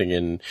design something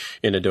in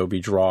Adobe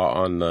Draw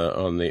on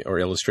the or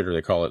Illustrator,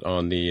 they call it,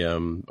 on the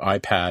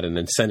iPad, and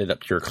then send it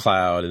up to your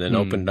cloud, and then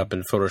open it up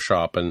in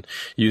Photoshop and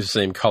use the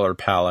same color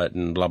palette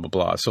and blah, blah,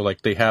 blah. So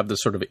like they have this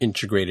sort of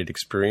integrated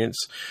experience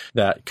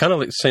that kind of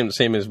like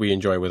same as we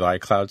enjoy with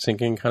iCloud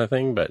syncing kind of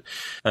thing. But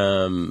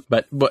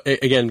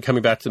again,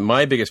 coming back to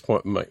my biggest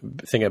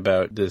thing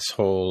about this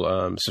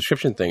whole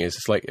subscription thing is,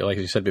 it's like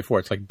you said before,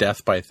 it's like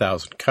death by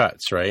 1,000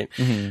 cuts, right?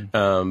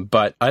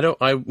 But I don't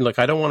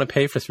want to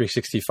pay for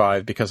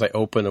 365 because I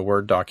open a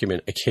Word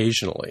document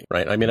occasionally,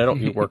 right? I mean, I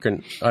don't work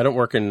on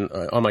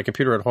my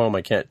computer at home.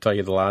 I can't tell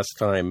you the last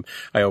time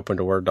I opened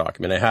a Word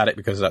document. I had it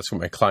because that's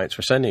what my clients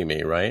were sending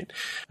me, right?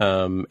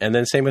 And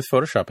then same with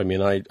Photoshop. I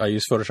mean, I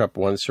use Photoshop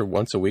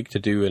once a week to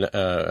do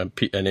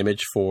an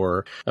image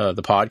for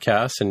the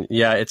podcast, and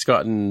yeah, it's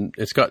gotten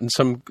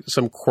some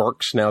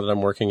quirks now that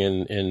I'm working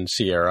in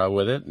Sierra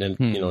with it,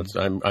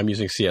 and I'm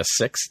using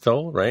CS6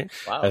 still, right?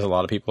 Wow. As a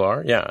lot of people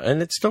are, yeah,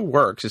 and it still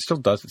works. It still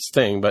does its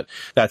thing. But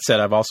that said,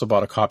 I've also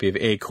bought a copy of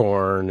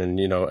Acorn,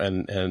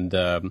 and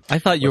I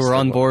thought you were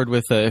on board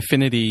with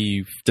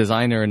Affinity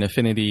Designer and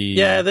Affinity.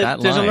 Yeah,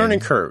 there's a learning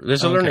curve.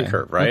 There's a learning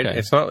curve, right? Okay.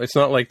 It's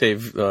not like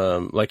they've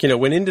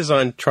when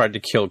InDesign tried to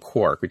kill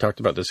Quark. We talked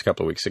about this a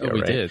couple of weeks ago, right?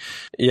 We did.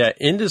 Yeah,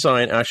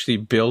 InDesign actually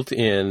built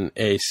in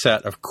a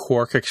set of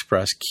Quark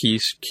Express key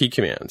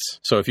commands.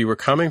 So if you were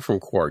coming from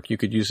Quark, you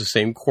could use the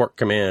same Quark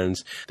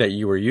commands that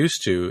you were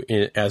used to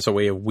as a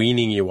way of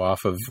weaning you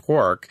off of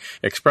Quark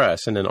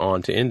Express and then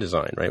on to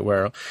InDesign, right?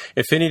 Where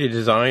Affinity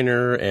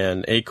Designer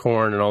and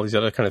Acorn and all these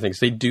other kind of things,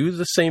 they do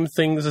the same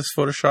things as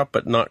Photoshop,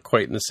 but not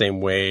quite in the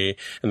same way,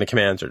 and the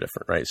commands are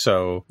different, right?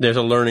 So there's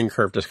a learning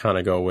curve to kind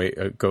of go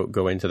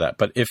into that.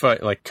 But if I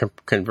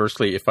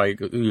conversely, if I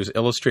use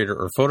Illustrator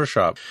or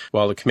Photoshop,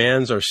 while the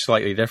commands are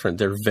slightly different,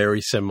 they're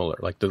very similar.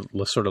 Like the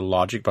sort of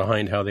logic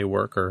behind how they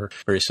work are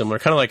very similar.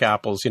 Kind of like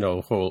Apple's,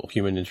 whole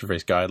human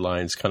interface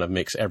guidelines kind of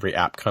makes every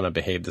app kind of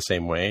behave the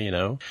same way,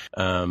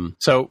 I'm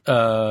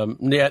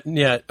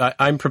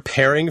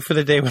preparing for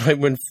the day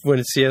when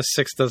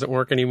CS6 doesn't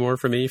work anymore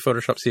for me,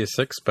 Photoshop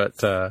CS6,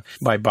 but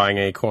by buying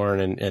Acorn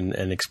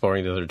and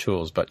exploring the other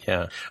tools. But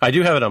yeah, I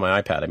do have it on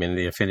my iPad. I mean,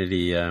 the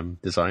Affinity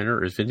Designer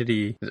or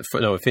Affinity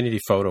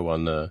Photo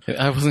on the.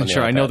 I wasn't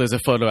sure. iPad. I know there's a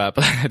photo app,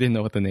 but I didn't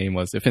know what the name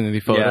was. Affinity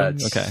Photo. Yeah,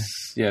 okay.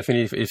 Yeah,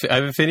 I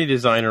have Affinity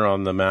Designer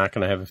on the Mac,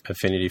 and I have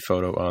Affinity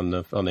Photo on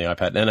the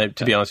iPad. And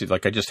to be honest with you,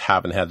 I just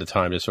haven't had the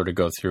time to sort of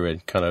go through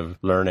and kind of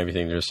learn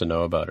everything there is to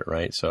know about it,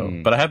 right? So,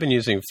 but I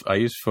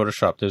use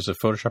Photoshop. There's a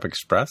Photoshop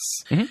Express,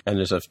 and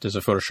there's a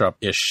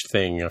Photoshop-ish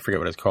thing. I forget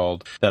what it's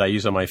called, that I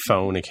use on my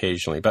phone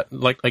occasionally. But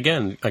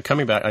again,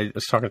 coming back, I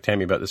was talking to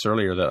Tammy about this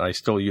earlier, that I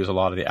still use a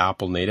lot of the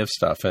Apple native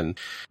stuff. And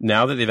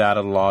now that they've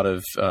added a lot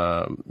of,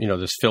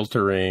 this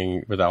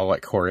filtering with all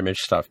that core image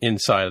stuff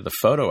inside of the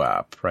Photo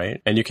app,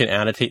 right? And you can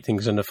annotate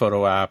things in the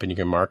Photo app, and you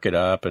can mark it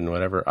up and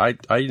whatever. I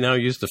now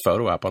use the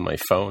Photo app on my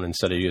phone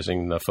instead of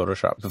using the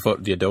Photoshop,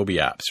 the Adobe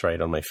apps,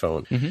 right, on my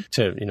phone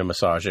to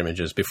massage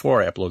images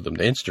before I upload them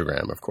to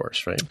Instagram, of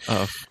course, right?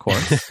 Of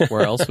course.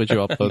 Where else would you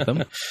upload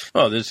them?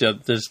 Oh, there's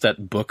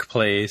that book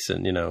place,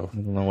 and I don't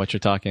know what you're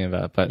talking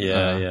about, but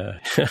yeah.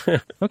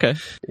 Okay.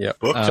 Yeah.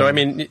 So I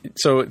mean,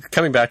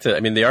 coming back to,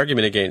 the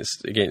argument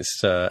against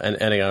and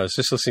I was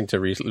just listening to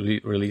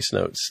release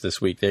notes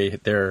this week.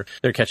 They're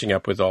catching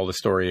up with all the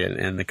story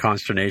and the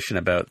consternation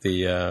about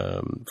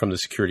from the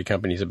security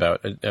companies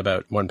about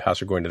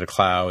 1Password going to the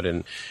cloud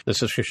and the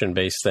subscription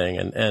based thing,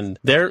 and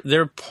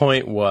their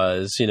point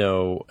was,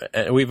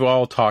 and we've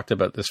all talked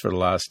about this for the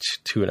last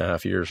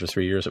 2.5 years or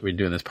 3 years that we've been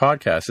doing this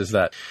podcast, is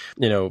that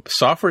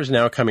software is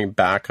now coming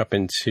back up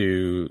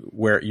into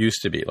where it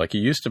used to be. Like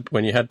you used to,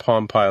 when you had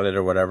Palm Pilot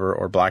or whatever,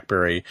 or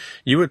BlackBerry,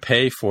 you would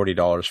pay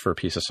 $40 for a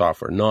piece of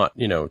software, not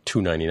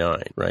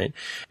 $2.99, right?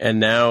 And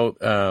now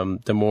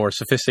the more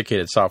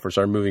sophisticated softwares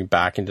are moving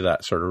back into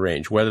that sort of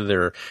range, whether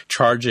they're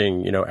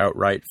charging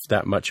outright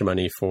that much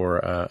money for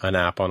an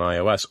app on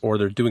iOS, or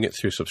they're doing it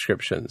through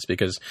subscriptions,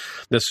 because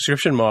the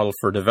subscription model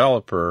for a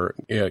developer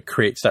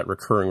creates that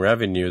recurring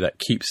revenue that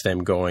keeps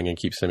them going and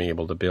keeps them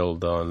able to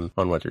build on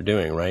what they're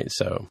doing, right?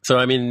 So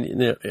I mean,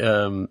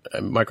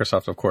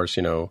 Microsoft, of course,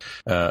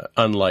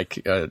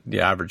 unlike the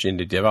average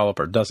indie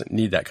developer, doesn't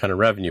need that kind of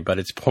revenue, but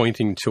it's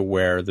pointing to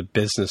where the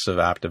business of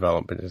app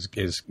development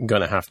is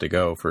going to have to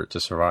go for it to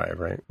survive,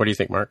 right? What do you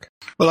think, Mark?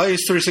 Well, I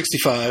use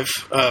 365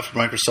 for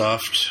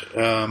Microsoft,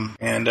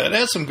 and it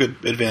has some good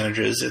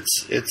advantages.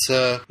 It's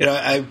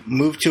I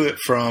moved to it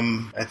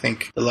from, I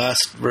think the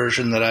last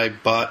version that I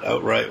bought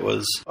outright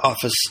was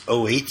Office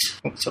 08,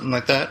 something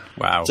like that.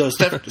 Wow. So it's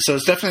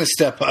definitely a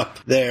step up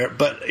there,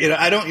 but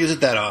I don't use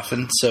it that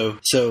often, so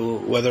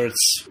whether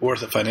it's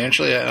worth it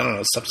financially, I don't know.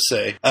 It's tough to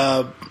say.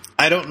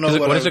 I don't know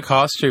what does it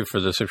cost you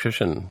for the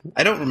subscription?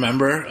 I don't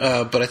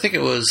remember, but I think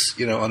it was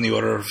on the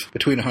order of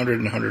between $100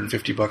 and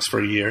 $150 for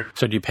a year.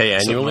 So do you pay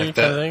annually, like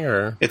that. Kind of thing,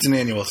 or it's an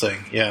annual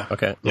thing? Yeah.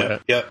 Okay. Yeah. Okay.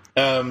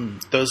 Yeah.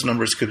 Those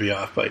numbers could be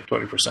off by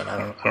 20%.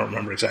 I don't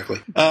remember exactly.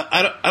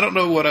 I don't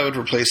know what I would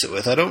replace it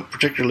with. I don't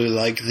particularly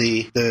like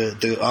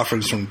the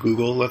offerings from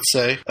Google. Let's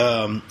say,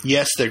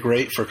 yes, they're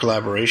great for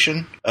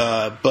collaboration,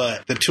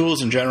 but the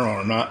tools in general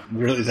are not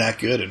really that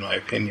good, in my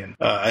opinion.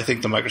 I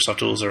think the Microsoft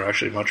tools are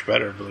actually much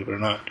better, believe it or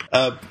not.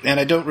 And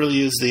I don't really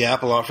use the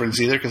Apple offerings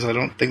either, because I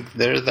don't think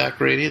they're that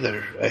great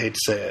either. I hate to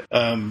say it.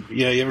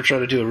 You ever try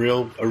to do a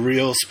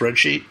real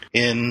spreadsheet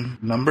in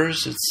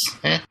numbers? It's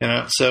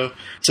So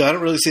I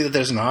don't really see that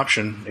there's an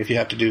option if you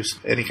have to do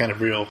any kind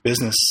of real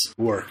business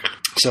work.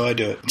 So I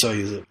do it. So I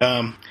use it.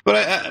 But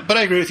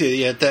I agree with you.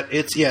 Yeah, that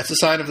it's a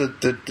sign of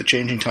the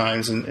changing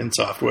times in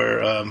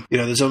software.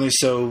 There's only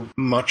so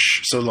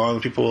long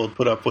people will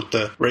put up with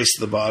the race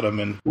to the bottom,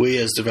 and we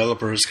as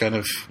developers kind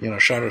of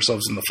shot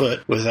ourselves in the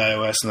foot with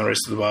iOS and the race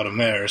to the bottom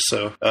there.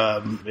 So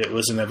it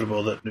was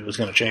inevitable that it was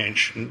going to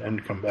change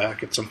and come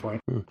back at some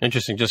point.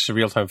 Interesting. Just a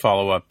real-time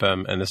follow-up,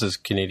 and this is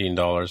Canadian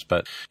dollars,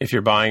 but if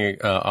you're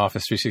buying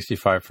Office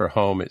 365 for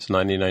home, it's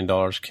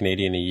 $99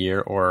 Canadian a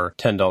year, or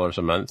 $10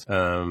 a month.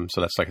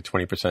 So that's like a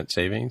 20%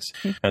 savings.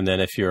 And then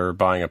if you're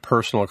buying a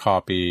personal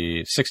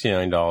copy,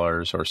 $69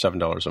 or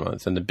 $7 a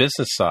month. And the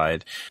business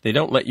side, they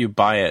don't let you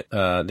buy it.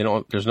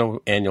 There's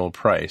no annual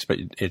price, but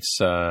it's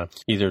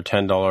either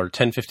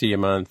 $10.50 a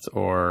month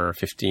or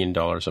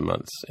 $15 a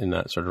month, in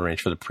that sort of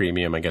range for the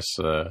premium. I guess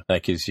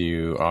that gives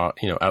you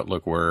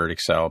Outlook, Word,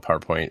 Excel,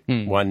 PowerPoint,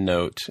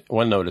 OneNote.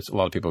 OneNote is a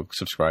lot of people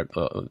subscribe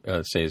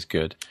say is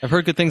good. I've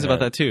heard good things about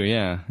that too.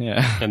 Yeah.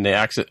 And the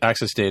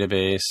Access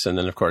database, and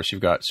then of course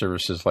you've got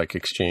services like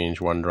Exchange,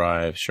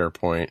 OneDrive,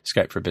 SharePoint,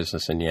 Skype for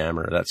Business, and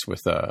Yammer. That's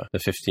with the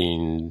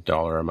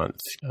 $15 a month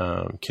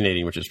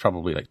Canadian, which is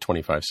probably like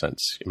 25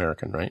 cents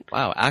American, right?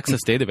 Wow, Access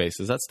database,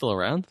 is that still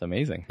around?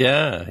 Amazing.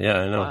 Yeah,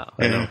 I know. Wow.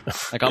 I know.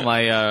 I got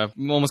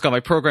almost got my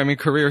programming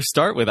career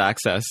start with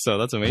Access, so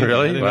that's amazing.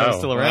 Really? I didn't know it was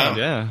still around.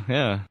 Wow.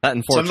 Yeah. That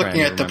and Fortran. So I'm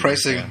looking at the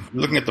pricing. Yeah.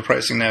 Looking at the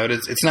pricing now,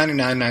 it's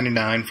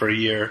 $99.99 for a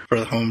year for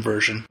the home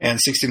version, and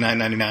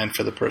 $69.99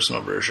 for the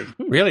personal version.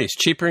 Really, it's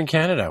cheaper in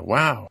Canada.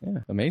 Wow. Yeah,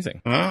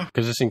 amazing.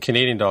 Because it's in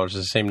Canadian dollars,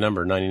 it's the same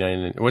number,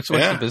 $99. What's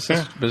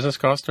the business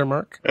cost there,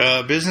 Mark?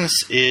 Business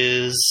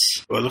is,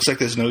 it looks like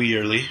there's no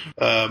yearly,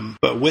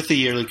 but with the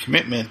yearly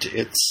commitment,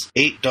 it's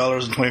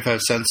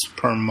 $8.25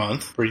 per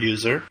month per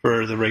user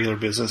for the regular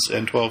business,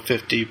 and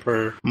 $12.50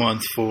 per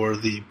month for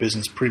the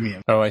business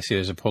premium. Oh, I see.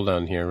 There's a pull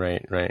down here,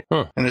 right?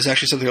 Huh. And there's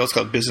actually something else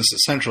called Business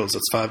Essentials.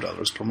 That's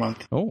 $5 per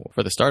month. Oh,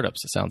 for the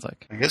startups, it sounds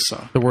like. I guess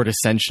so. The word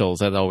essentials,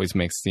 that always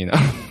makes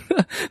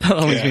that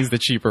always means the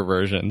cheaper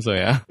version. So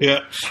yeah.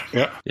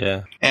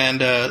 And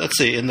let's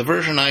see. In the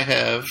version I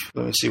have,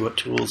 let me see what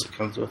tools it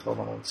comes with. Hold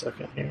on 1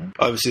 second here.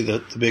 Obviously,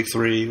 the big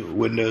three: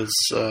 Windows,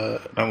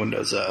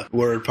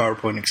 Word,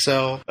 PowerPoint,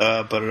 Excel.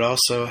 But it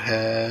also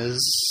has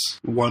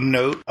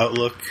OneNote,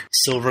 Outlook,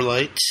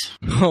 Silverlight.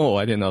 Oh,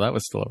 I didn't know that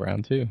was still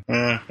around too.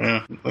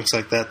 Looks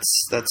like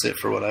that's it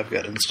for what I've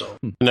got installed.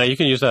 Now you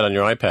can use that on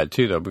your iPad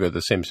too, though, because of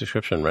the same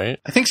subscription, right?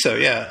 I think so.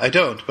 Yeah, I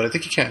don't, but I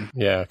think you can.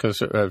 Yeah,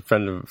 because a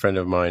friend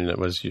of mine that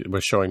was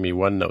showing me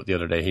OneNote the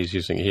other day.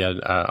 He had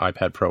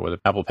iPad Pro with an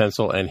Apple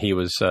Pencil, and he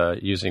was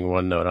using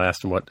OneNote. I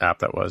asked him what app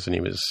that was, and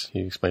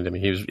he explained to me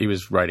he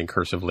was writing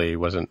cursively. He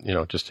wasn't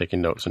just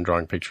taking notes and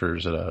drawing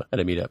pictures at a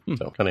meetup.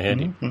 So kind of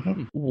handy.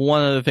 Mm-hmm.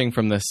 One other thing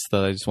from this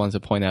that I just wanted to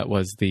point out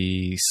was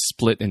the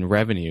split in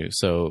revenue.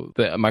 So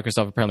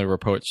Microsoft apparently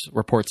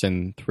reports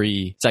in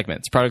 3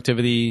 segments: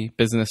 productivity,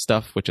 business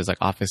stuff, which is like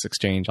Office,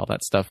 Exchange, all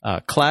that stuff,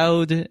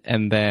 cloud,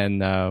 and then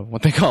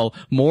what they call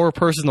more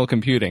personal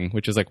computing,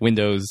 which is like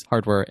Windows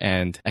hardware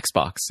and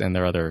Xbox and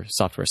their other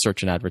software,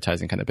 search and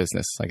advertising kind of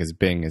business, like is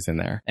Bing is in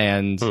there.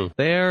 And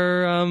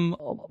they're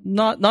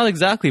not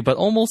exactly, but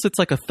almost it's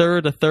like a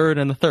third,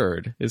 and a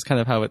third is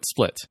kind of how it's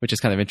split, which is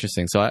kind of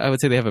interesting. So I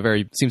would say they have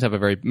seems to have a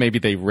very, maybe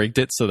they rigged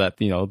it so that,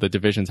 the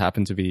divisions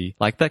happen to be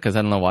like that, because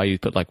I don't know why you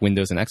put like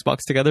Windows and Xbox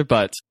together,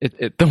 but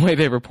the way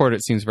they report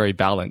it seems very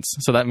balanced.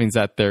 So that means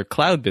that their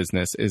cloud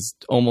business is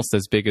almost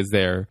as big as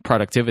their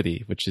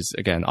productivity, which is,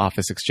 again,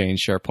 Office, Exchange,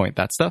 SharePoint,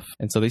 that stuff.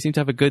 And so they seem to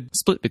have a good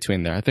split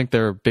between there. I think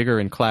they're bigger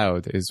in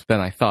cloud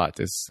than I thought,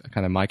 is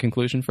kind of my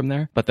conclusion from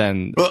there. But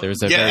then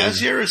there's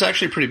Azure is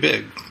actually pretty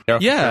big.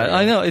 Yeah,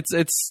 I know.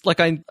 It's like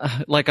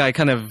I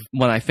kind of,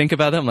 when I think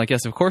about it, I'm like,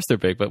 yes, of course they're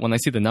big. But when I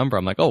see the number,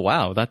 I'm like, oh,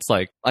 wow, that's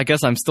like, I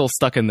guess I'm still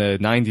stuck in the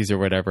 90s or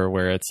whatever,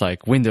 where it's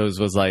like Windows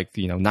was like,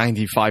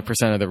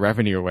 95% of the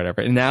revenue or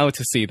whatever. And now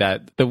to see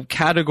that the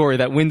category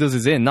that Windows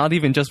is in, not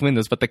even just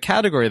Windows, but the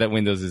category that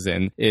Windows is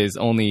in is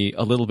only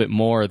a little bit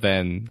more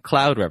than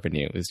cloud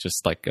revenue is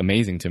just like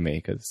amazing to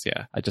me, because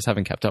I just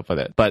haven't kept up with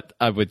it. But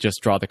I would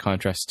just draw the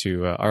contrast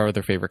to our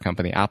other favorite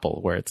company, Apple,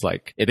 where it's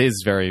like, it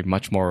is very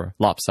much more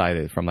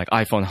lopsided from like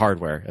iPhone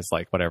hardware. It's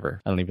like,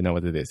 whatever, I don't even know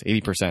what it is,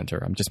 80%,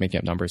 or I'm just making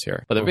up numbers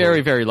here, but a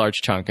very, very large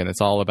chunk, and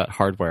it's all about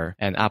hardware.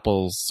 And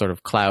Apple's sort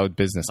of cloud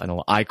business, I don't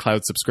know,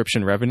 iCloud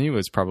subscription revenue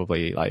is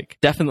probably like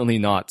definitely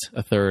not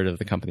a third of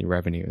the company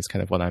revenue is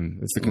kind of what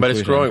it's the conclusion. But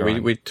it's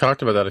growing. We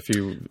talked about that a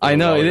few. I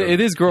know it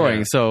is growing.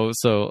 Yeah.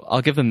 So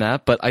I'll give them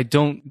that, but I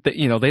don't,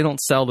 they don't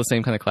sell the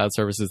same kind of cloud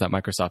services that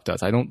Microsoft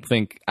does. I don't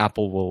think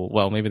Apple will,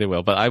 well, maybe they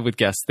will, but I would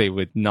guess they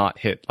would not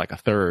hit like a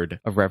third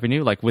of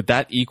revenue. Like, would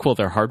that equal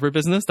their hardware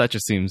business? That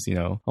just seems,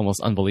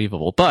 almost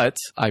unbelievable. But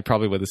I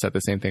probably would have said the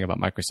same thing about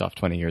Microsoft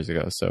 20 years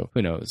ago. So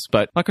who knows?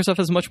 But Microsoft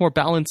has a much more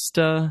balanced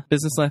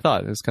business than I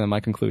thought. It was kind of my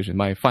conclusion,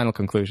 my final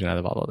conclusion out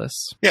of all of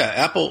this. Yeah,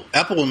 Apple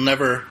will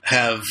never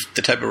have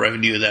the type of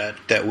revenue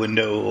that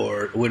Windows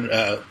or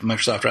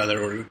Microsoft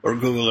rather, or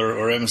Google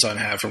or Amazon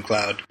have from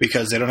cloud,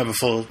 because they don't have a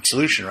full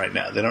solution right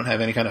now. They don't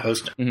have any kind of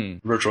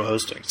hosting, virtual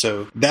hosting.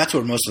 So that's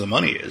where most of the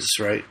money is,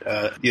 right?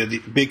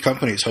 The big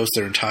companies host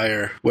their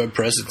entire web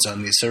presence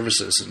on these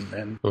services,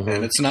 and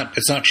it's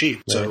not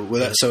cheap.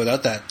 Right. So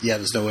without that,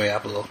 there's no way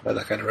Apple will have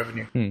that kind of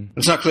revenue.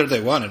 It's not clear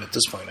they want it at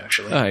this point,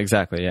 actually.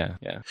 Exactly. Yeah.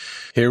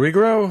 Here we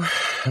grow.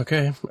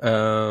 Okay.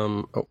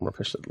 We're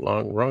pushing the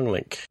wrong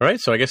link. All right.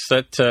 So I guess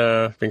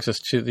that brings us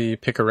to the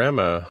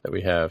Pickorama that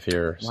we have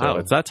here. Wow,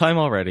 it's that time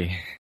already.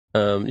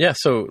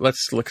 So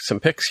let's look at some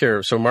picks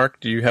here. So Mark,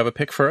 do you have a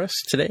pick for us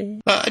today?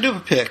 I do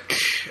have a pick.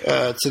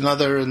 It's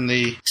another in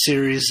the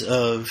series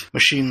of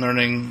machine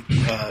learning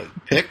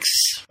picks.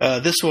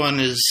 This one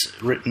is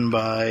written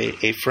by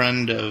a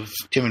friend of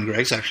Tim and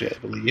Greg's, actually, I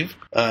believe,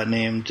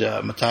 named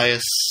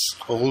Matthias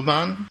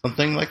Holman,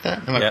 something like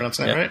that. Am I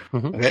pronouncing that right?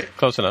 Mm-hmm. Okay.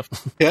 Close enough.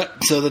 Yeah.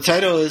 So the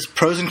title is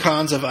Pros and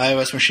Cons of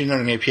iOS Machine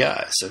Learning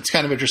APIs. It's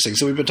kind of interesting.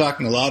 So we've been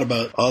talking a lot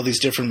about all these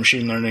different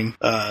machine learning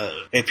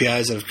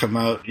APIs that have come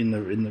out in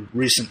the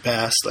recent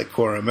past, like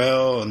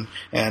CoreML,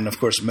 and of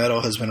course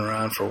Metal has been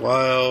around for a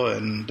while,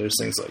 and there's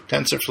things like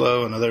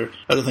TensorFlow and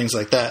other things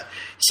like that.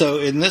 So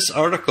in this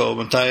article,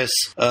 Matthias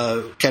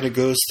kind of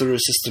goes through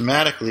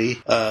systematically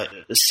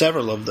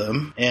several of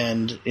them,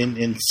 and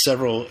in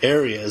several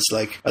areas,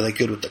 like, are they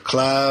good with the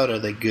cloud? Are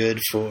they good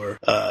for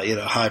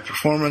high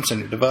performance on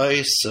your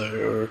device,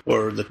 or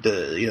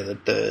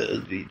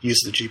the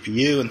use of the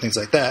GPU and things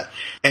like that,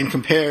 and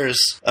compares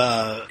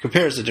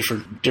the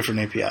different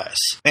APIs.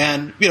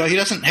 And he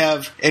doesn't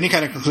have any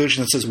kind of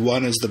conclusion that says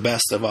one is the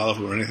best of all of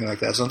them or anything like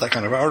that. It's not that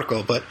kind of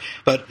article. But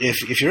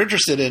if you're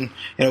interested in,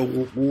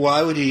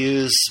 why would you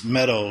use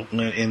Metal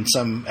in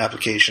some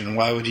application?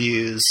 Why would you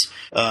use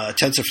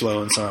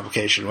TensorFlow in some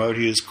application? Why would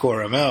you use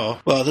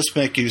CoreML? Well, this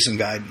may give you some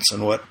guidance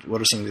on what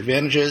are some of the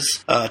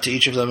advantages to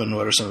each of them, and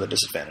what are some of the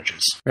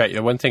disadvantages.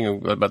 Right. One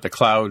thing about the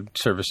cloud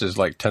services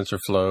like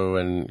TensorFlow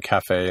and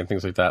Caffe and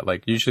things like that,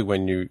 like usually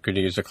when you're going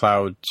to use the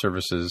cloud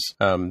services,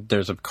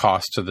 there's a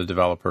cost to the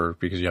developer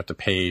because you have to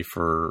pay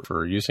for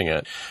using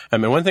it. I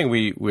mean, one thing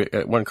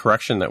one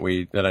correction that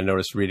I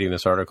noticed reading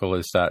this article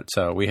is that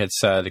we had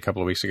said a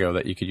couple of weeks ago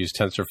that you could use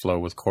TensorFlow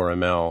with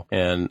CoreML,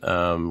 and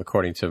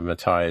according to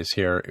Matthias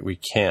here, we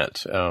can't.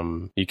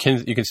 You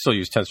can still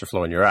use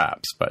TensorFlow in your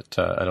apps, but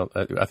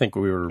I think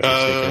we were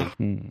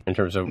mistaken in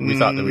terms of we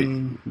thought that we.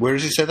 Where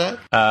does he say that?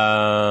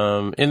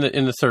 In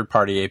the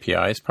third-party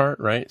APIs part,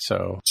 right?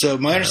 So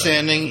my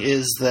understanding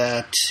is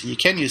that you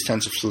can use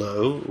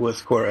TensorFlow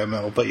with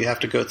CoreML, but you have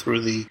to go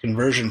through the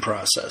conversion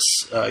process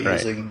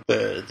using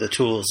the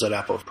tools that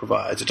Apple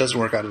provides. It doesn't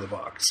work out of the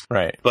box,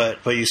 right?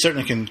 But you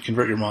certainly can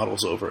convert your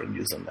models over and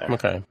use them there.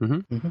 Okay.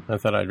 I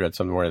thought I'd read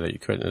somewhere that you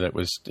could. That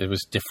it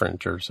was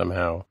different or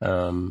somehow.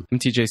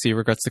 MTJC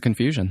regrets the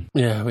confusion.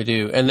 Yeah, we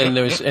do. And then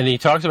and he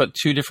talks about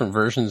two different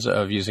versions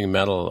of using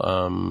Metal.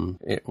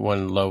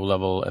 One low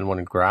level and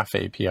one Graph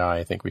API.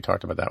 I think we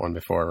talked about that one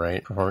before,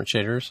 right? Performance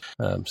shaders.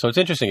 So it's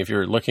interesting if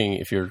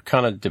you're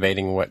kind of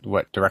debating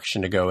what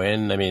direction to go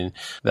in. I mean,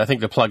 I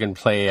think the plug and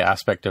play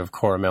aspect of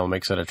CoreML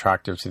makes it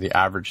attractive to the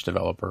average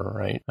developer,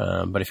 right?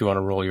 But if you want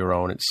to roll your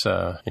own, it's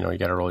you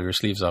got to roll your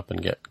sleeves up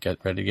and get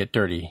ready to get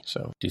dirty.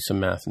 So do some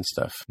math and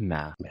stuff.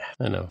 Math.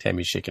 I know.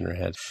 Tammy's shaking her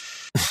head.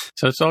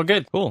 So it's all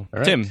good. Cool. All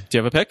right. Tim, do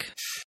you have a pick?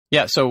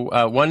 Yeah,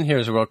 so one here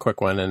is a real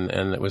quick one,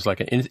 and it was like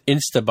an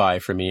insta-buy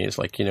for me. It's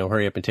like,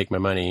 hurry up and take my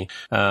money.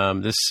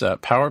 This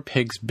Power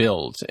Pigs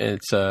Build.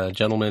 It's a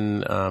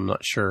gentleman, I'm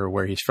not sure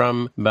where he's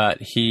from, but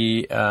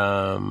he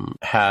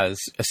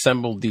has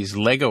assembled these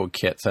Lego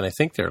kits, and I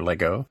think they're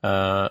Lego,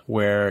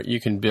 where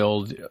you can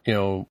build,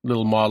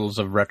 little models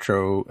of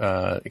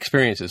retro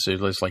experiences. So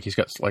it's like he's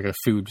got like a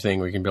food thing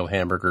where you can build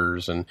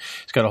hamburgers, and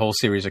he's got a whole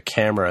series of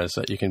cameras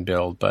that you can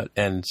build,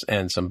 and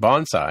some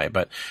bonsai.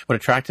 But what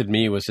attracted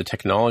me was the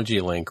technology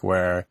link,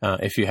 where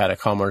if you had a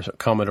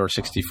Commodore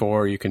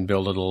 64, you can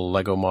build a little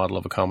Lego model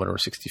of a Commodore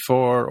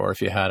 64, or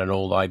if you had an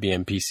old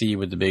IBM PC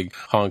with the big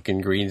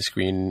honking green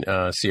screen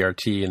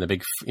CRT and the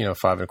big 5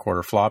 1/4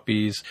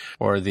 floppies,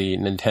 or the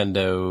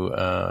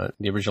Nintendo,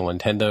 the original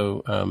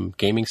Nintendo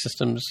gaming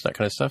systems, that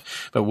kind of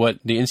stuff. But what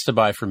the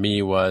insta-buy for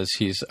me was,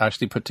 he's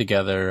actually put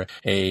together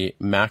a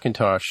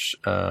Macintosh,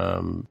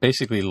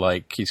 basically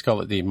like, he's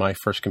called it the My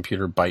First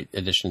Computer Byte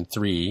Edition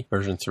 3,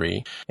 version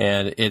 3,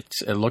 and it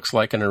looks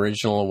like an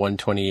original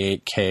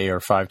 128K or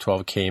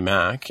 512K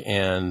Mac,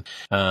 and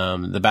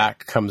the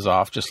back comes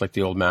off just like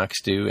the old Macs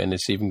do, and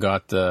it's even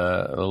got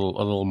a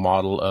little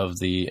model of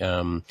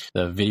the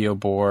video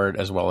board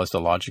as well as the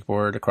logic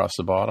board across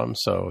the bottom,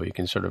 so you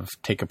can sort of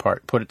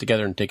put it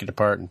together and take it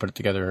apart and put it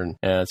together, and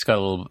it's got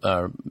a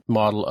little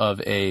model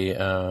of a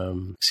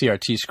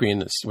CRT screen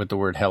that's with the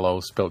word hello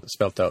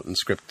spelt out in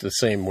script, the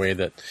same way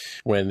that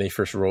when they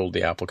first rolled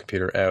the Apple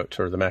computer out,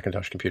 or the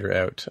Macintosh computer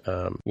out,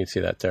 you can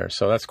see that there.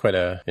 So that's quite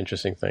a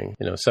interesting thing.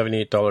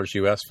 $78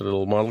 US for the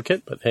little model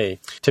kit, but hey,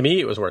 to me,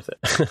 it was worth it.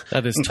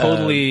 That is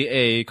totally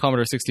a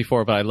Commodore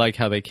 64, but I like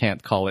how they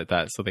can't call it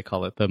that, so they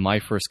call it the My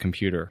First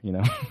Computer,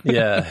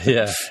 Yeah.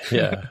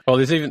 Well,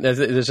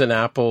 there's an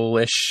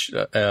Apple-ish,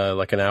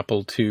 like an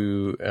Apple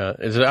II.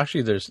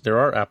 There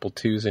are Apple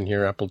IIs in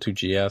here, Apple II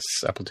GS,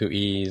 Apple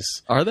IIes.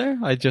 Are there?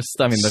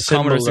 The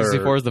Commodore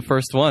 64 is the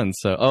first one,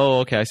 so,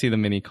 okay, I see the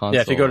mini console.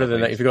 Yeah, if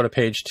you go to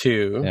page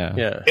 2,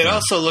 yeah. It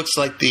also looks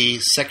like the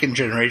second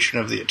generation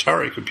of the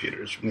Atari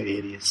computers from the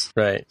 80s.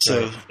 Right.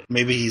 So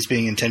maybe he's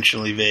being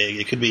intentionally vague.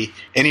 It could be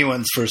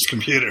anyone's first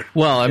computer.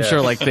 Well, I'm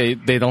sure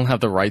they don't have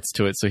the rights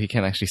to it, so he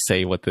can't actually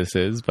say what this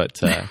is. But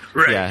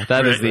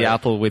that is the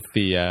Apple with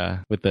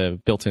the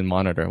built-in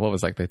monitor. What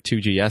was the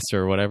 2GS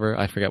or whatever?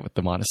 I forget what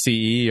the monitor,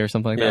 CE or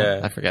something like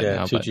that. I forget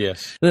now.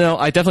 2GS. But, no,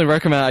 I definitely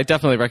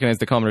recognize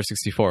the Commodore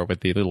 64 with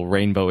the little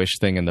rainbowish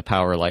thing and the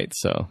power light.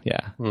 So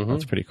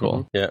that's pretty cool.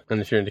 Mm-hmm. Yeah, and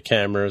if you're into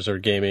cameras or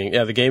gaming,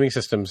 the gaming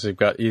systems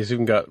you've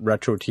even got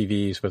retro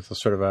TVs with a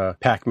sort of a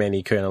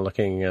Pac-Man-y kind of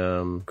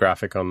looking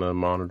graphic on the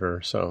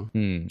monitor. So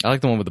I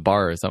like the one with the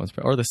bars. That one's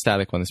or the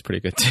static one is pretty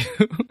good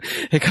too.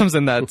 It comes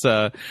in that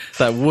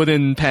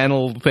wooden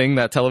panel thing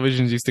that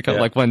televisions used to come,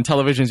 like when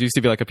televisions used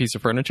to be like a piece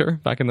of furniture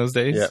back in those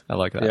days. I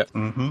like that. Yeah.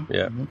 Mm-hmm.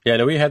 Yeah.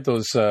 No, we had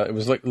those. It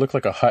was looked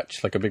like a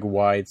hutch, like a big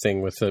wide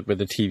thing with the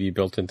TV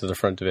built into the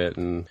front of it,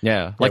 and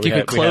you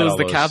could close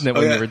the cabinet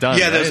when you were done.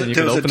 Yeah, right?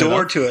 there was a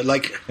door to it,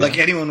 like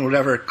anyone would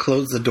ever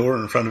close the door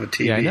in front of a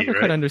TV. Yeah, I never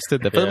quite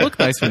understood that, but it looked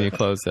nice when you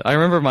closed it. I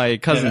remember my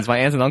cousins, my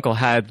aunt and uncle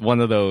had one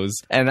of those,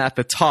 and at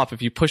the top,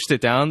 if you pushed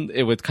it down,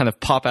 it would kind of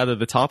pop out of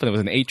the top, and it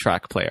was an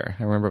 8-track player.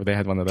 I remember they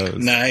had one of those.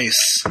 Nice.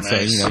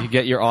 So you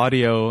get your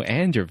audio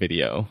and your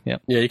video. Yeah,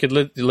 you could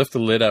lift the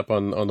lid up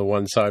on the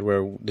one side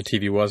where the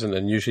TV wasn't,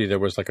 and usually there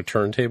was like a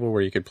turntable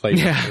where you could play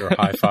your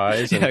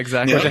hi-fis. Yeah,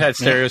 exactly. It had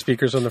stereo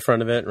speakers on the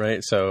front of it,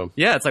 right? So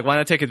yeah, it's like, why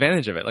not take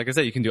advantage of it? Like I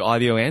said, you can do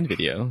audio and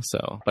video.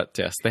 So, but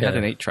yes, they had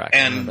an 8-track,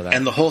 and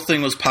the whole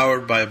thing was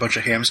powered by a bunch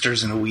of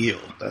hamsters and a wheel.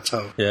 That's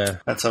how. Yeah,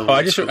 that's how.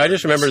 I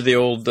just remember the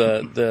old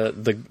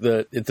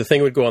the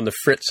thing would go on the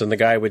fritz, and the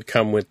guy would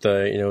come with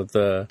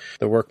the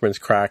workman's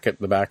crack at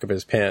the back of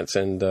his pants,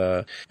 and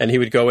he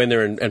would go in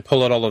there and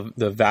pull out all of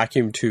the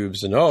vacuum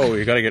tubes, and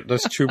you got to get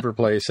this tube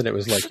replaced, and it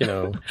was like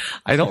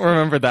I don't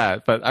remember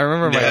that, but I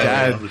remember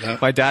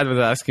my dad was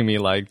asking me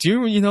like,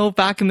 do you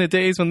back in the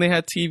days when they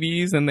had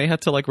TVs and they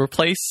had to like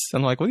replace?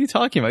 I'm like, what are you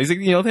talking about? He's like,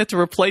 they had to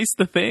replace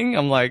the thing.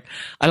 I'm like,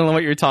 I don't know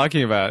what you're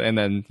talking about. And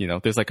then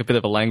there's like a bit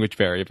of a language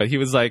barrier, but he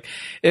was like,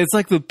 it's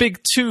like the big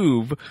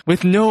tube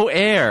with no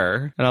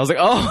air, and I was like,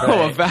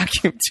 a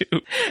vacuum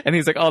tube. And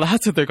he's like,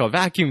 that's what they're called,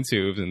 vacuum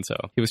tubes. And so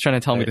he was trying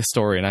to tell me the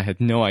story, and I had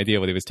no idea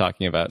what he was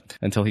talking about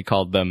until he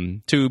called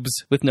them tubes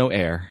with no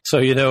air. So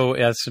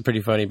that's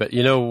pretty funny. But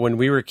when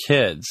we were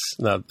kids,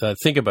 now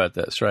think about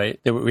this, right?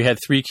 We had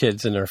 3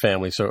 kids in our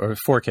family, or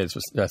 4 kids,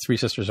 3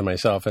 sisters and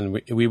myself,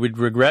 and we would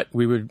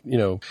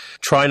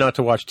try not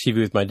to watch TV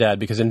with my dad,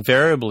 because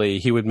invariably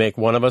he would make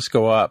one of us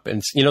go up,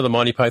 and the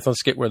Monty Python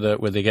skit where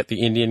they get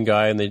the Indian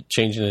guy and they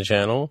change in the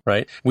channel,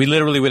 right? We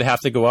literally would have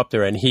to go up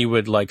there and he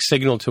would like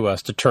signal to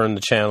us to turn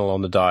the channel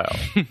on the dial.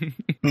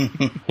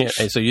 Yeah,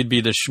 and so you'd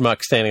be the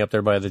schmuck standing up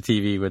there by the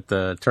TV with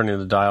the turning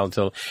the dial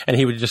and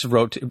he would just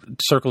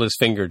circle his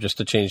finger just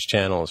to change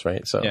channels,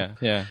 right? So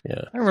yeah.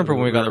 I remember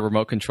when we got a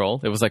remote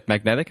control, it was like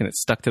magnetic and it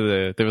stuck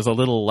to there was a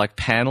little like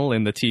panel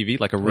in the TV,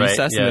 like a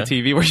recess in the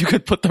TV where you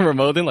could put the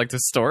remote in, like to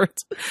store it.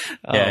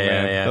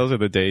 Yeah. Those are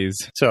the days.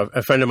 So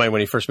a friend of mine,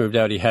 when he first moved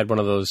out, he had one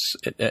of those.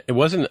 It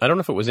wasn't. I don't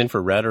know if it was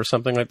infrared or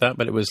something like that,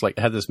 but it was like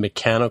had this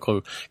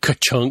mechanical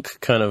ka-chunk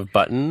kind of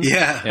button.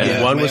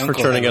 Yeah. One was for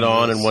turning it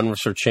on, and one was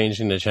for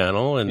changing the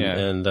channel.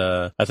 And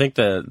I think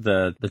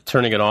the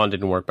turning it on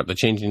didn't work, but the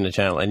changing the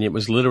channel, and it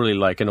was literally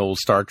like an old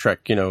Star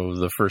Trek,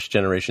 the first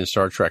generation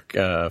Star Trek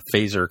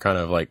phaser kind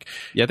of like.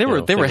 Yeah, they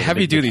were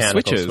heavy duty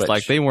switches,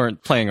 like they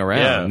weren't playing around.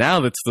 Yeah.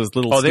 Now it's those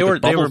little. Oh, they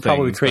were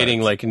probably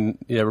creating like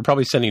they were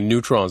probably sending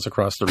neutrons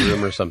across the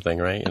room or something,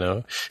 right?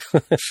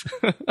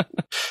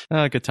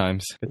 Good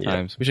times. Good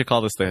times. We should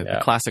call this the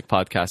classic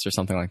podcast or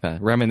something like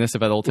that. Reminisce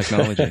about old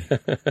technology.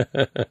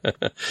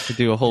 We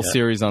do a whole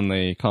series on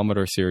the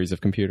Commodore series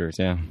of computers.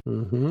 Yeah.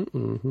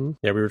 Mm-hmm.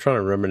 Yeah, we were trying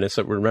to reminisce.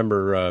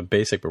 Remember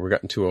BASIC, but we're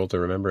getting too old to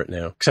remember it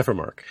now. Except for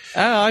Mark.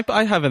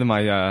 I have it in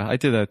my. I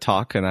did a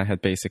talk and I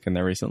had BASIC in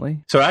there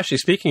recently. So actually,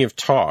 speaking of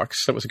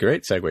talks, that was a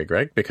great segue,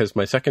 Greg, because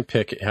my second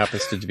pick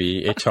happens to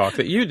be a talk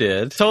that you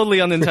did.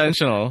 Totally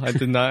unintentional. I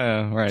did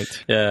not. Right.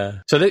 Yeah.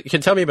 So you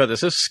can tell me about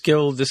this.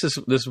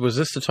 Was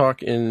this the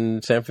talk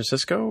in San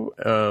Francisco?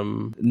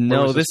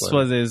 No, this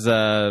was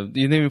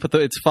you didn't even put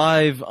it's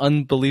 5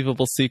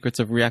 unbelievable secrets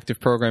of reactive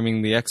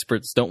programming the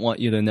experts don't want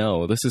you to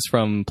know. This is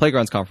from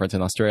Playgrounds Conference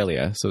in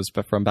Australia. So it's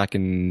from back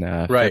in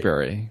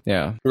February.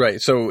 Yeah. Right.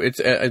 So it's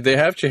they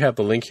actually have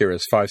the link here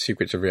as 5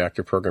 secrets of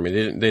reactive programming.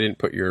 They didn't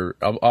put your.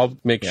 I'll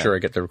make sure I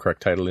get the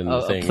correct title in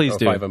the thing. Please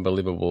do. 5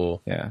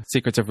 unbelievable. Yeah.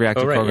 Secrets of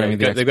reactive programming.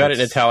 They've got it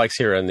in italics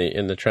here in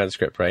the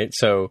transcript, right?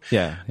 So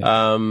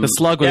the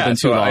slug would have been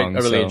too long.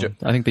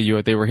 I think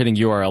they were hitting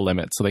URL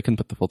limits, so they couldn't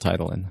put the full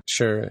title in.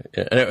 Sure.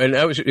 Yeah. And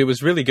it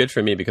was really good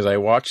for me because I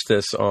watched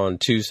this on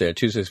Tuesday.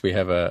 Tuesdays we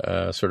have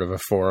a sort of a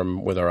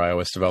forum with our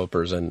iOS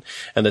developers, and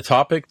the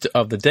topic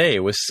of the day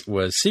was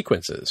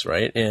sequences,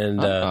 right?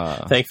 And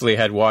thankfully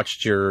I had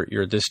watched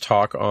this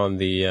talk on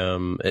the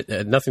it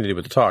had nothing to do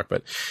with the talk,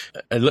 but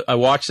I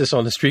watched this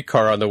on the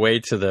streetcar on the way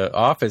to the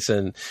office,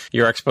 and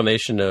your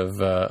explanation of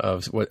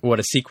what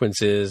a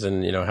sequence is,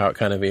 and how it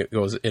kind of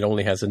goes. It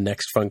only has a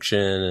next function,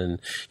 and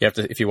you have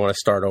to, if you want to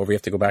start over, you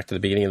have to go back to the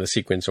beginning of the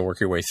sequence and work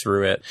your way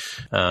through it.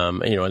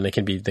 And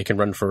they can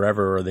run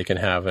forever, or they can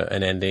have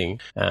an ending.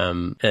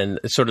 And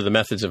sort of the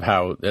methods of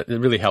how it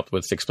really helped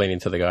with explaining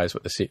to the guys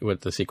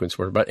what the sequence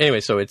were. But anyway,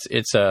 so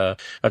it's a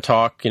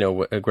talk.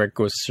 Greg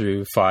goes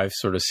through 5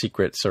 sort of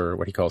secrets, or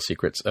what he calls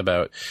secrets,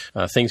 about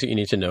things that you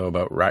need to know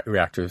about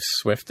Reactive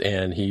Swift,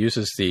 and he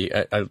uses the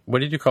what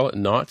did you call it?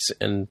 Knots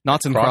and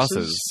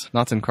crosses.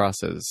 Knots and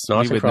crosses.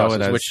 Knots we and would crosses.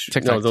 know it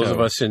as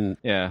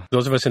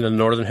those of us in the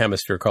northern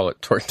hemisphere call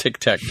it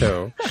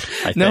tic-tac-toe.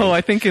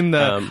 I think in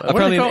the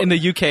apparently in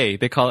the UK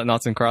they call it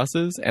knots and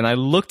crosses, and I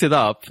looked it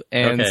up,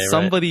 and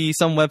some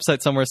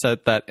website somewhere said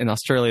that in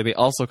Australia they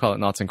also call it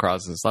knots and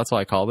crosses. That's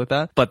why I called it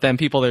that. But then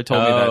people there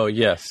told me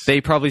that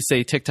they probably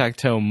say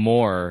tic-tac-toe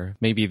more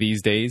maybe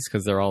these days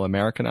because they're all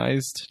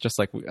Americanized, just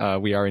like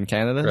we are in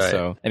Canada. Right.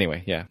 So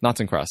anyway, knots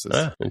and crosses.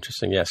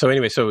 Interesting. Yeah. So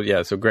anyway, so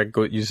Greg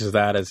uses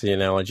that as the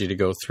analogy to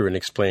go through and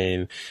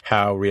explain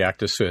how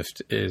Reactive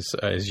Swift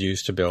is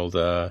used to build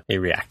a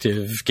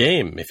reactive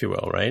game, if you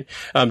will, right?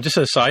 Just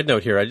a side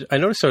note here, I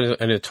noticed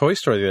in a toy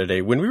store the other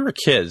day, when we were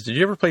kids, did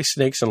you ever play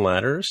Snakes and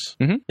Ladders?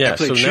 Mm-hmm. Yeah, I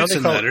played Chutes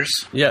and Ladders.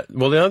 Yeah,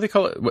 well, now they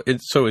call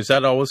it. So is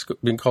that always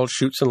been called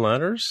Chutes and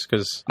Ladders?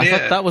 Because I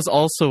thought that was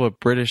also a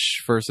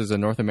British versus a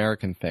North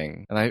American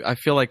thing, and I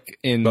feel like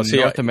in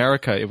North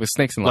America it was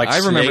Snakes and Ladders.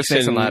 I remember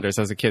Snakes and Ladders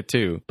as a kid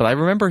too, but I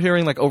remember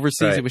hearing like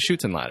overseas it was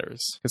Chutes and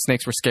Ladders because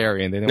snakes were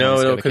scary and they didn't want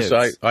to scare the kids. No,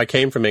 because I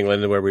came from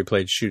England where we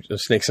played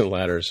Snakes and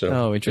Ladders. So,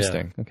 oh,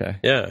 interesting. Yeah. Okay.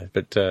 Yeah,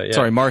 but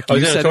sorry, Mark.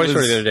 You said a toy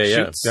store the other day.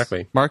 Chutes? Yeah,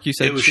 exactly. Mark, you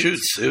said it was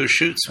Chutes. It was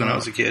Chutes when I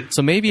was a kid.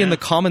 So maybe in the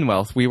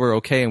Commonwealth we were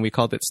okay and we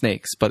called it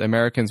Snakes, but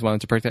Americans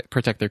wanted to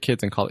protect their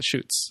kids and call it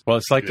Chutes. Well,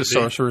 it's like the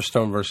Sorcerer's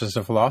Stone versus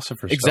the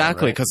Philosopher's Stone.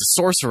 Exactly, because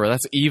the sorcerer,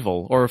 that's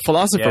evil, or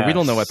philosopher, we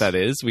don't know what that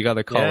is. We got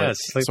to call it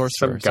like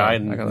sorcerer. Some guy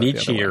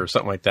Nietzsche or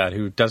something like that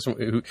who doesn't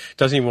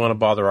even want to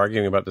bother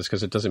arguing about this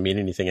because it doesn't mean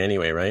anything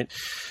anyway, right?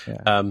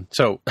 Yeah.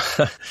 So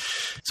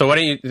why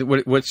don't you?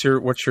 What's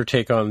your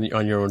take on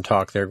your own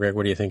talk there, Greg?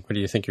 What do you think? What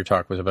do you think your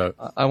talk was about?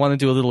 I want to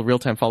do a little real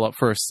time follow up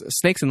first.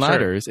 Snakes and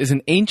Ladders is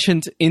an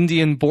ancient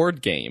Indian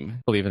board game.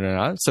 Believe it or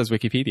not, it says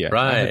Wikipedia.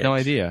 Right. I had no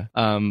idea.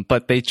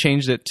 But they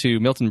changed it to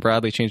Milton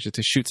Bradley changed it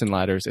to Chutes and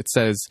Ladders. It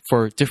says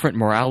for different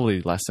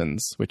morality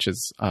lessons, which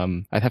is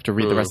I'd have to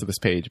read the rest of this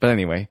page. But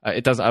anyway,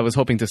 it does. I was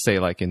hoping to say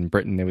like in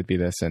Britain it would be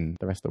this and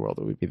the rest of the world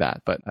it would be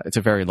that. But it's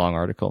a very long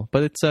article.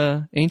 But it's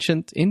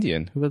ancient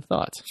Indian. Who would have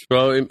thought?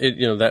 Well,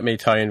 that may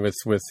tie in with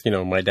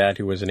my dad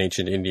who was an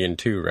ancient Indian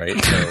too, right?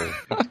 So.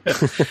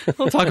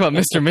 Don't talk about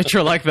Mr.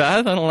 Mitra like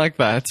that. I don't like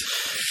that.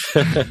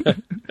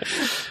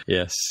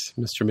 Yes,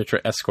 Mr.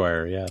 Mitra Esq.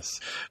 Esquire, yes.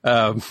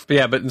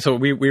 But so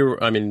we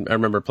were. I mean, I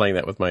remember playing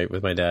that with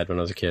my dad when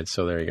I was a kid.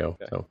 So there you go.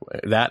 So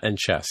that and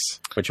chess,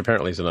 which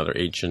apparently is another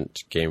ancient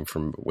game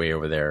from way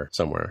over there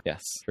somewhere.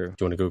 Yes, true. Do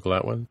you want to Google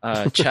that one?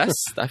 Chess.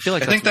 I feel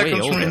like I think that way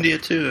comes older. from India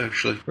too,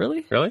 actually.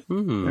 Really?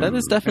 Mm. That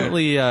is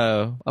definitely.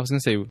 I was going to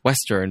say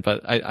Western,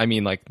 but I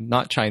mean like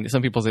not Chinese.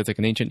 Some people say it's like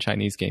an ancient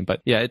Chinese game,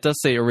 but yeah, it does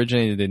say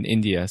originated in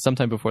India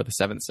sometime before the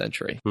 7th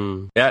century.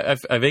 Yeah,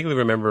 I vaguely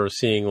remember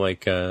seeing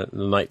like the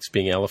knights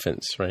being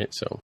elephants, right?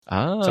 So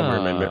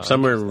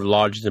somewhere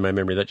lodged in my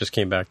memory that just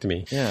came back to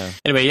me. Yeah.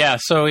 Anyway, yeah.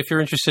 So if you're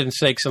interested in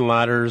Snakes and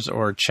Ladders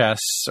or chess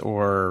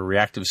or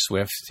Reactive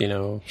Swift,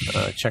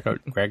 check out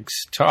Greg's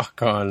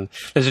talk on.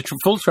 There's a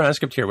full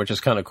transcript here, which is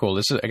kind of cool.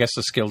 This is, I guess,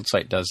 the Skilled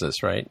site does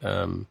this, right?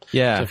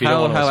 Yeah. So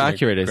how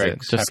accurate is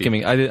Greg's it? Just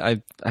skimming.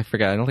 I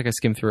forget. I don't think I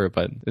skimmed through it,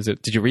 but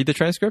did you read the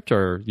transcript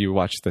or you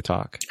watched the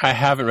talk? I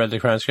haven't read the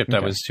transcript.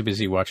 Okay. I was too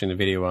busy watching the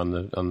video on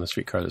the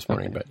streetcar this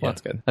morning. Okay. But yeah, well,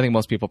 that's good. I think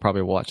most people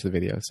probably watch the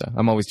video, so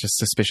I'm always just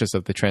suspicious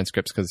of the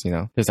transcripts because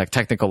there's like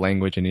technical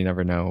language and you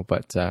never know.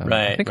 But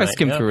I think I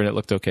skimmed through and it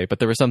looked okay. But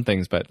there were some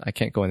things, but I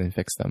can't go in and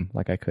fix them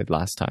like I could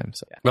last time.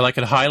 So yeah. Well, I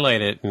could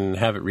highlight it and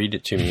have it read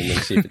it to me and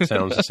then see if it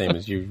sounds the same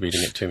as you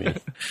reading it to me.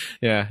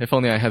 Yeah, if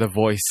only I had a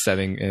voice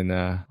setting in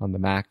on the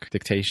Mac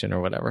dictation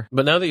or whatever.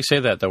 But now that you say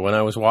that, though, when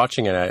I was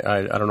watching it,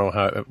 I don't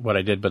know what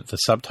I did, but the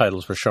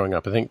subtitles were showing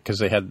up. I think because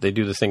they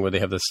do this thing where they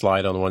have the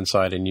slide on one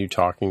side and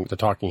the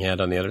talking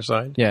head on the other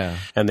side. Yeah,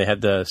 and they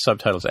had the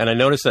subtitles, and I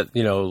noticed that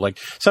like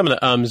some of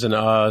the ums and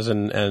ahs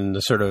and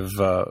the sort of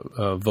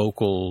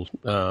vocal.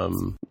 I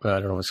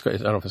don't know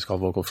if it's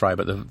called vocal fry,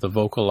 but the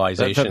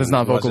vocalization that is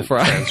not vocal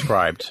fry.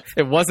 Transcribed.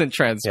 It wasn't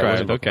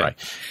transcribed. Yeah, okay.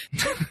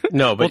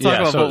 No, but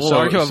we'll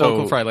argue about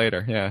vocal fry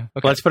later. Yeah.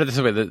 Okay. Let's put it this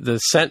way: the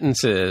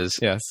sentences,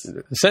 yes,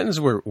 the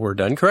sentences were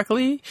done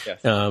correctly,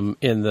 yes.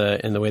 In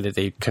the way that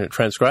they kind of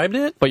transcribed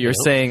it. But you're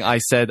saying I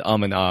said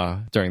and ah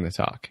during the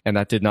talk, and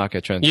that did not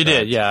get transcribed. You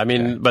did, yeah. I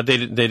mean, but they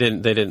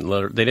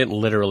didn't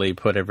literally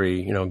put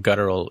every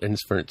guttural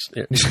inference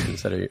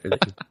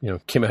that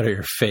came out of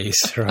your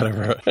face or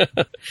whatever.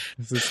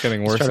 This is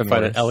getting worse. Trying to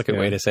find worse. an elegant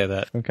way to say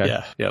that. Okay.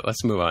 Yeah.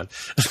 Let's move on.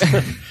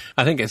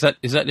 I think is that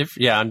if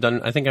I'm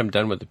done. I think I'm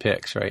done with the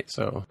picks, right?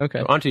 So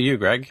okay. On to you,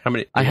 Greg. How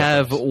many? I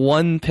have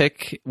one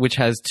pick which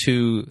has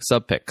two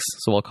sub picks,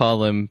 so we'll call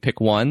them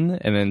pick 1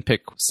 and then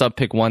sub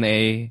pick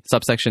 1A,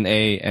 subsection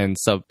A, and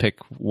sub pick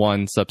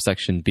 1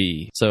 subsection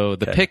B. So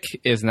the pick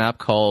is an app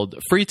called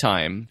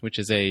FreeTime, which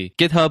is a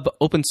GitHub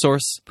open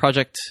source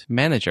project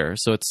manager.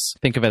 So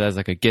think of it as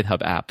like a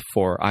GitHub app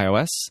for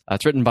iOS.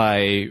 It's written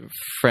by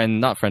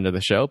not friend of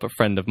the show, but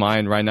friend of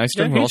mine, Ryan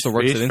Nystrom, who also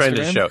works at Instagram. Friend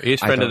of the show. He's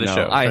friend of the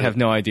show. I have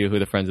no idea who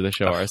the friends of the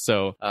show are.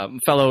 So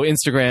fellow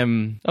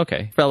Instagram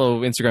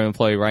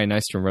employee Ryan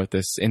Nystrom wrote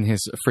this in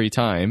his free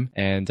time,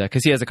 and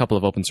because he has a couple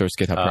of open source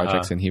GitHub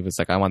projects, and he was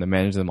like, I want to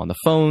manage them on the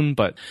phone,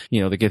 but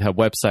the GitHub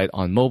website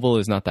on mobile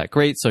is not that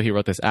great. So he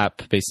wrote this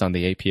app based on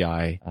the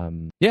API,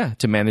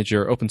 to manage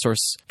your open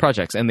source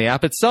projects. And the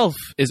app itself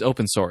is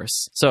open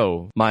source.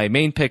 So my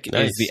main pick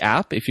is the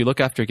app. If you look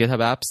after GitHub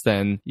apps,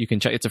 then you can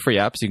check. It's a free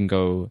app, so you can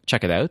go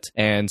check it out.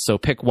 And so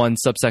pick 1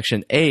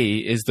 subsection A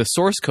is the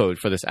source code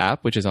for this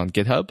app, which is on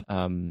GitHub,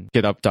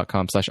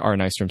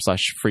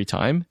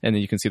 github.com/rnystrom/freetime. And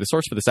then you can see the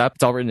source for this app.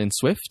 It's all written in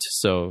Swift,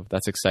 so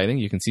that's exciting.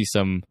 You can see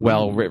some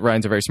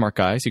Ryan's a very smart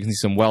guy, so you can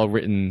see some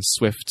well-written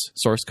Swift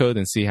source code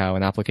and see how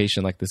an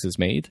application like this is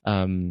made.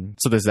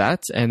 So there's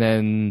that. And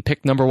then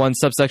pick number 1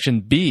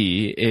 subsection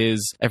B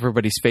is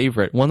everybody's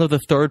favorite, one of the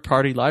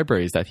third-party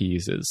libraries that he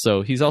uses.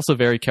 So he's also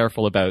very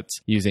careful about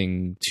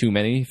using too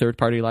many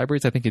third-party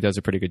libraries. I think he does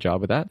a pretty good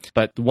job with that.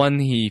 But one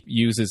he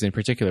uses in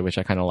particular, which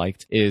I kind of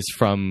liked, is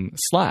from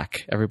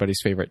Slack, everybody's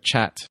favorite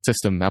chat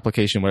system,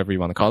 application, whatever you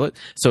want to call it.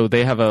 So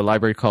they have a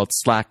library called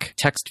Slack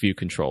Text View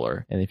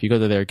Controller. And if you go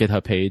to their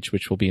GitHub page,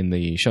 which will be in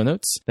the show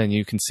notes, then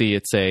you can see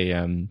it's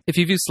if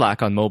you've used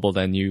Slack on mobile,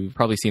 then you've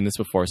probably seen this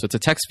before. So it's a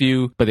text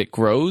view, but it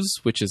grows,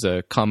 which is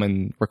a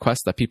common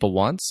request that people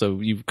want. So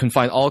you can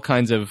find all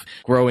kinds of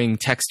growing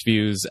text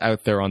views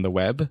out there on the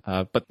web.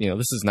 But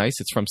this is nice.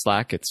 It's from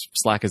Slack.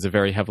 Slack is a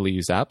very heavily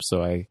used app,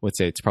 so I would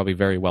say it's probably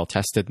very well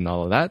tested and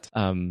all of that.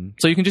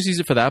 So you can just use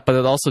it for that, but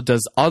it also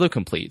does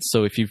autocomplete.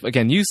 So if you've,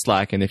 again, used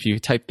Slack and if you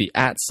type the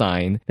 @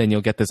 sign, then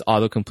you'll get this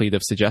autocomplete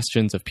of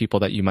suggestions of people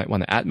that you might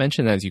want to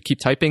mention. And as you keep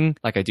typing,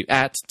 like I do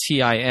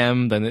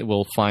 @TIM, then it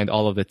will find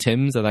all of the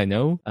Tims that I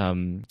know.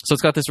 So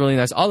it's got this really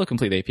nice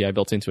autocomplete API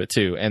built into it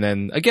too. And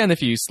then again,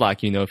 if you use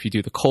Slack, if you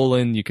do the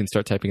colon, you can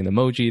start typing an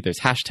emoji. There's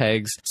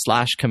hashtags,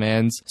 /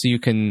 commands. So you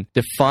can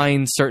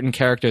define certain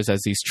characters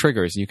as these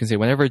triggers. You can say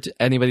whenever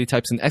anybody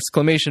types an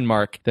exclamation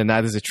mark, then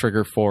that is a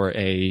trigger for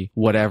a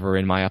whatever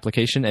in my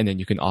application. And then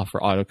you can offer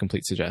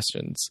autocomplete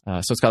suggestions. So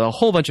it's got a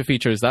whole bunch of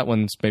features. That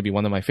one's maybe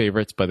one of my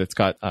favorites, but it's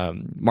got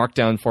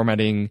markdown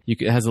formatting.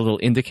 It has a little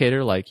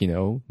indicator like,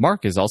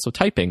 Mark is also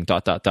typing ...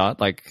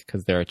 like,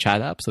 because they're a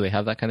chat app. So they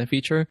have that kind of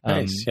feature.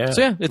 Nice, yeah.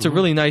 So yeah, it's a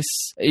really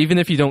nice, even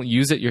if you don't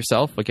use it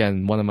yourself,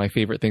 again, one of my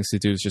favorite things to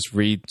do is just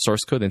read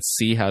source code and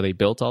see how they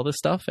built all this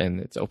stuff. And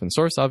it's open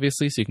source,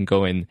 obviously. So you can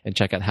go in and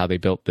check out how they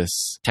built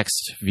this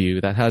text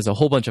view that has a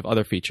whole bunch of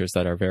other features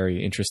that are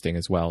very interesting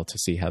as well to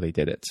see how they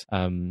did it.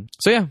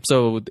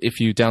 So if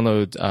you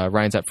download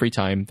Ryan's app Free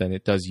Time, then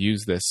it does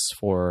use this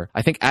for,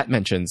 I think,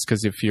 @mentions,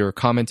 because if you're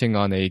commenting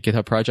on a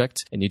GitHub project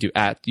and you do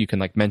you can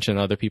like mention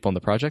other people in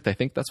the project. I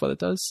think that's what it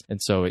does.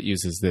 And so it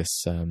uses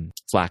this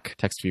Slack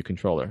text view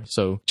controller.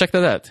 So check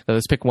that out. That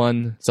is pick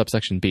 1,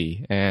 subsection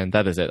B. And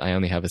that is it. I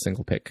only have a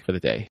single pick for the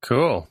day.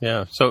 Cool.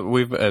 Yeah. So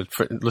we've,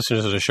 for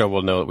listeners of the show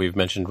will know that we've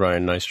mentioned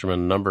Ryan Nystrom on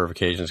a number of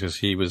occasions because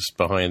he was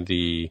behind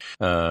the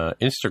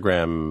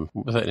Instagram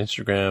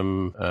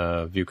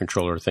view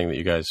controller thing that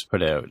you guys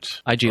put out.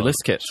 IG List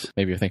Kit,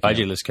 maybe you're thinking.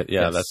 IG List Kit.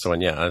 Yeah, Yes. that's the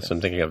one. Yeah, that's what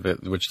I'm thinking of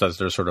it, which does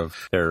their sort of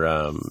their,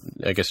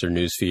 I guess their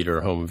news feed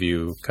or home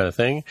view kind of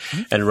thing.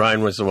 Mm-hmm. And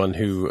Ryan was the one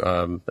who,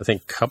 I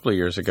think a couple of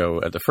years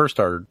ago at the first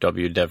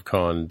RW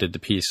DevCon did the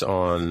piece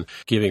on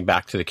giving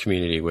back to the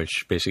community,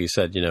 which basically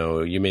said,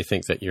 you may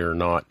think that you're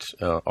not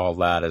all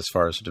that as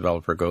far as a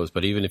developer goes,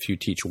 but even if you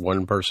teach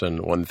one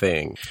person one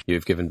thing,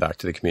 you've given back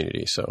to the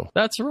community. So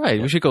that's right.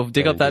 Yeah. We should go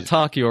dig up that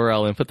talk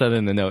URL and put that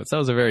in the notes. That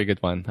was a very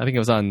good one. I think it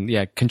was on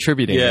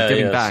contributing,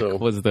 giving back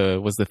was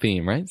the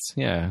theme, right?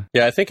 Yeah.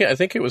 Yeah, I think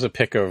it was a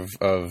pick of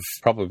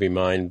probably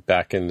mine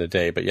back in the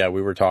day, but yeah,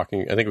 we were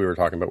talking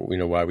about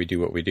why we do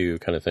what we do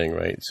kind of thing,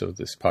 right? So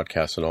this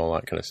podcast and all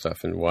that kind of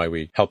stuff and why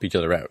we help each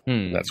other out.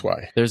 That's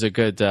why. There's a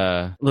good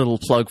little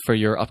plug for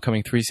your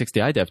upcoming 360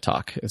 iDev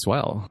talk as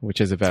well,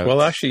 which is about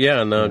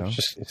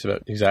it's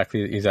about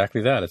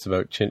exactly that. It's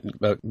about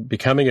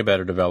becoming a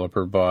better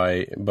developer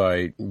by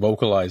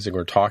vocalizing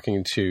or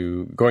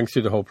going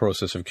through the whole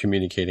process of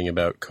communicating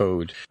about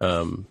code.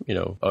 Jaime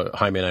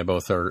and I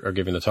both are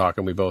giving the talk,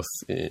 and we both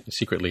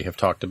secretly have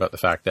talked about the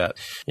fact that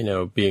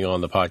being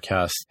on the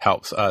podcast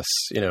helps us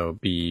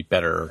be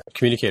better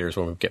communicators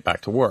when we get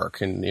back to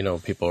work. And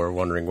people are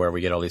wondering where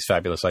we get all these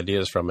fabulous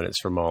ideas from, and it's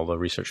from all the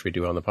research we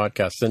do on the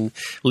podcast and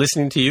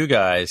listening to you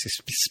guys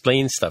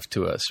explain stuff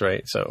to us,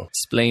 right? So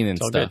explaining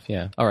stuff, good.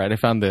 Yeah. All right, I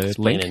found the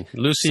link.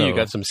 Lucy, you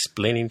got some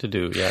explaining to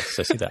do. Yes,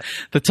 I see that.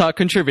 The talk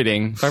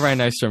contributing by Ryan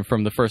Nystrom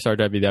from the first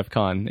RW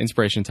DevCon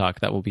inspiration talk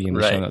that will be in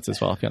the show notes as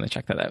well if you want to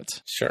check that out.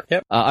 Sure.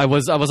 Yep. I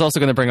was also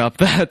going to bring up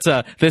that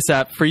this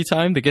app Free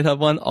Time, the GitHub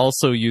one,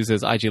 also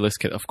uses IG List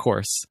Kit, of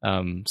course.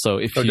 So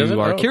if you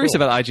are curious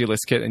about IG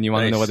List Kit and you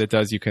want to know what it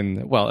does, you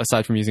can,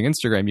 aside from using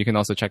Instagram, you can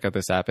also check out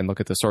this app and look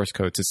at the source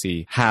code to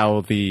see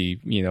how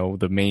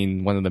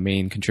one of the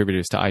main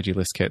contributors to IG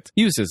List Kit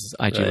uses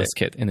IG List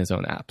Kit in his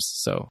own apps.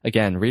 So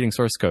again, reading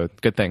source code,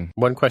 good thing.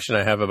 One question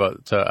I have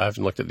about, I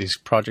haven't looked at these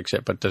projects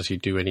yet, but does he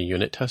do any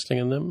unit testing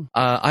in them?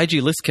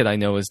 IG List Kit I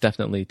know is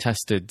definitely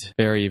tested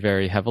very,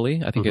 very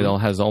heavily. I think it all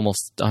has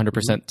almost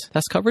 100%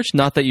 test coverage.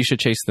 Not that you should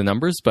chase the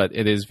numbers, but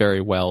it is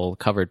very well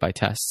covered by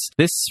tests.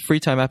 This Free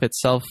Time app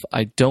itself,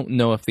 I don't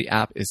know if the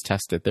app is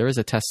tested. There is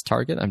a test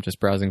target. I'm just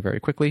browsing very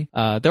quickly.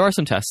 There are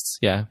some tests.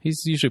 Yeah,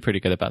 he's usually pretty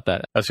good about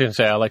that. I was going to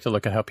say, I like to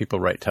look at how people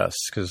write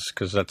tests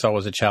because that's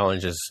always a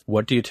challenge is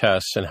what do you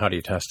test and how do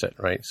you test it,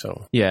 right?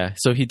 So yeah,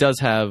 so he does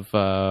have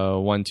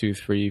 1, 2,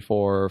 3,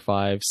 4,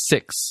 5,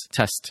 6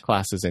 test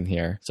classes in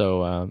here.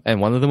 So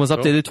and one of them was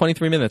updated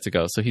 23 minutes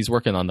ago. So he's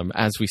working on them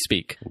as we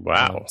speak.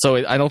 Wow. So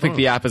I don't think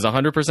the app is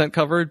 100%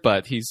 covered,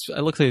 but it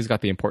looks like he's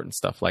got the important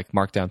stuff like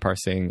markdown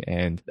parsing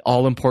and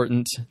all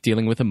important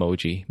dealing with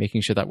emoji,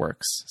 making sure that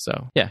works.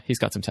 So yeah, he's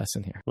got some tests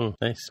in here.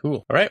 Nice.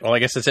 Cool. All right. Well, I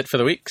guess that's it for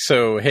the week.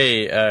 So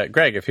hey,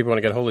 Greg, if people want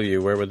to get a hold of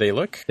you, where would they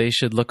look? They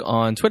should look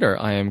on Twitter.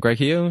 I am Greg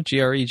Heo,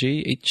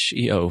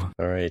 GREGHEO.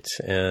 All right.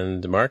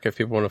 And Mark, if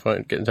people want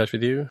to get in touch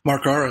with you?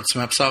 Mark R at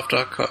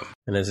smapsoft.com.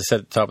 And as I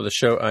said at the top of the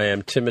show, I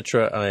am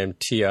Timitra. I am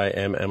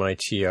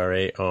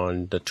TIMMITRA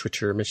on the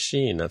Twitter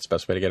machine. That's the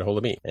best way to get a hold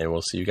of me. And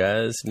we'll see you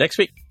guys next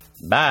week.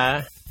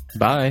 Bye.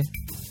 Bye.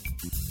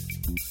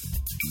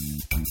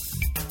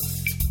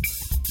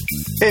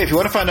 Hey, if you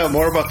want to find out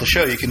more about the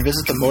show, you can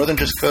visit the More Than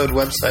Just Code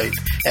website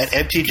at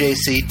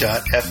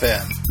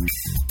mtjc.fm.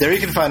 There you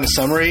can find a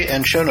summary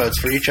and show notes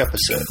for each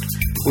episode.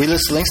 We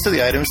list links to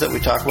the items that we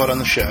talk about on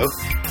the show,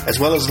 as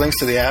well as links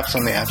to the apps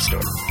on the App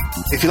Store.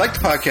 If you like the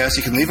podcast,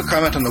 you can leave a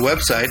comment on the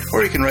website,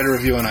 or you can write a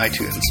review on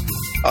iTunes.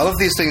 All of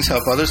these things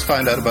help others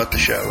find out about the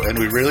show, and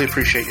we really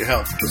appreciate your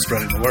help with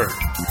spreading the word.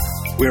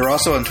 We are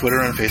also on Twitter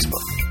and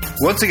Facebook.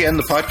 Once again,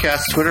 the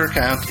podcast's Twitter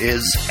account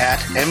is at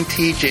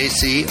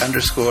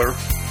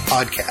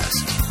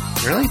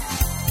MTJC_podcast. Really?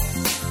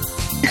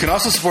 You can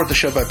also support the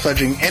show by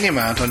pledging any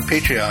amount on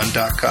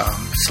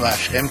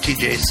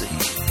patreon.com/MTJC.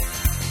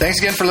 Thanks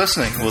again for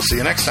listening. We'll see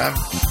you next time.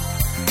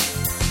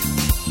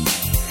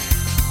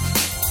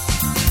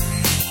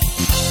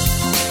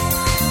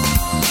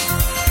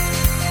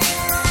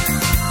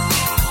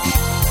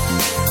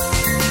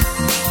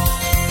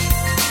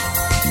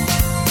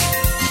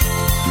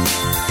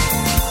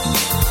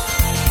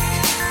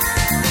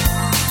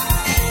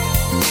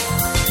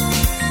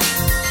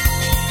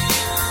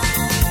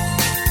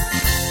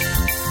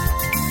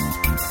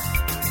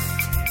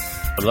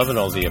 I'm loving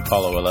all the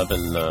Apollo 11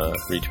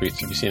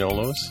 retweets. Have you seen all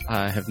those?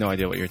 I have no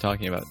idea what you're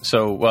talking about.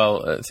 So,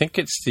 well, I think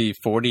it's the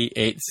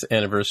 48th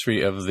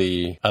anniversary of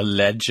the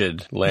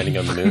alleged landing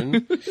on the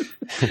moon.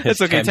 It's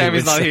okay.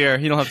 Tammy's not here.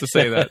 You don't have to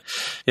say that.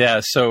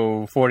 Yeah.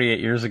 So 48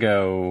 years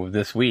ago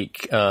this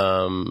week,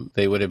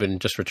 they would have been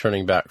just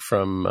returning back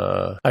from,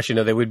 actually,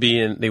 no, they would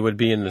be in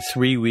the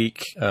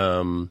 3-week,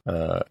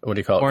 what do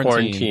you call it?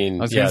 Quarantine.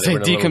 I was going to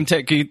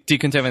say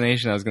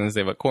decontamination. I was going to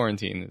say, but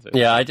quarantine.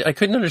 Yeah. I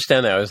couldn't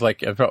understand that. I was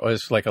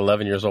like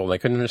 11 years old. I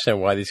couldn't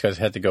understand why these guys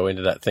had to go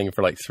into that thing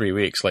for like 3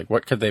 weeks. Like,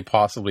 what could they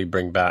possibly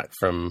bring back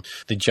from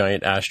the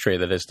giant ashtray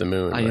that is the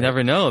moon? You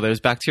never know. There's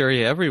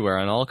bacteria everywhere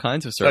on all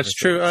kinds of surfaces. That's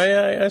true.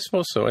 I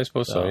suppose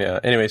so. Yeah.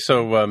 Anyway,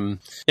 so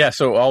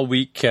so all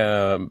week,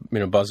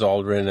 Buzz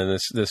Aldrin and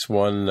this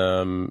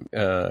one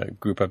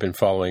group I've been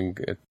following,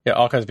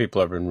 all kinds of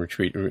people have been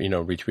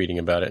retweeting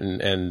about it,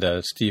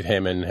 and Steve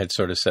Hammond had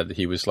sort of said that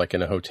he was like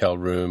in a hotel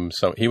room.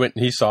 So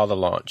he saw the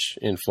launch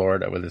in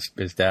Florida with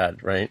his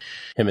dad, right?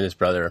 Him and his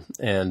brother,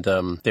 and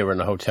they were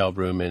in a hotel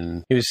room,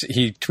 and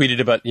he tweeted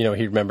about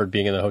he remembered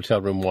being in the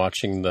hotel room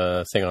watching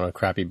the thing on a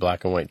crappy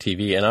black and white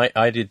TV, and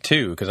I did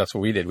too, because that's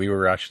what we did. We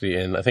were actually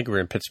I think we were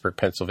in Pittsburgh,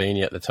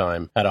 Pennsylvania at the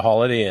time, at a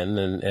Holiday Inn,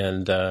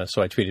 and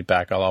so I tweeted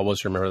back, I'll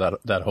always remember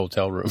that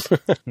hotel room.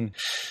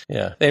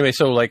 Yeah. Anyway,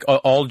 so like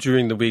all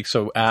during the week,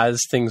 so as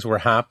things were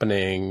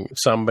happening,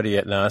 somebody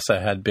at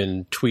NASA had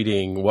been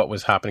tweeting what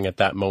was happening at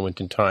that moment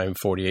in time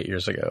 48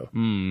 years ago.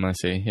 I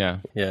see. Yeah.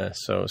 Yeah.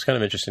 So it's kind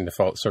of interesting to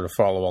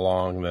follow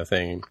along the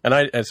thing.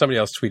 And somebody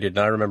else tweeted, and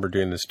I remember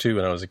doing this too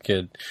when I was a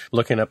kid,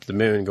 looking up the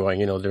moon, going,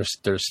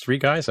 there's 3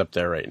 guys up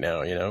there right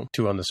now,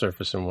 2 on the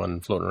surface and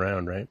 1 floating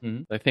around, right?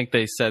 I think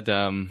they said,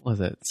 was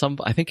it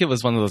I think it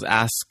was one of those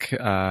Ask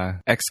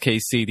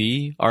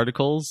XKCD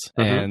articles,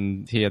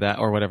 and he had that,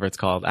 or whatever it's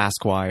called,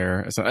 Ask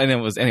Wire. So, and it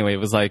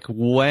was like,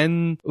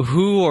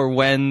 who or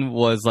when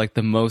was like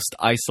the most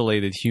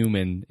isolated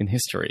human in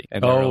history?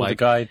 And they were like,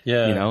 the guy,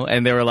 yeah.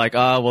 And they were like,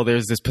 well,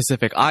 there's this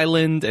Pacific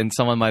island, and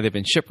someone might have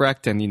been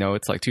shipwrecked, and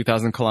it's like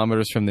 2,000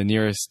 kilometers from the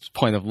nearest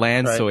point of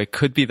land, so it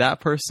could be that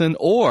person.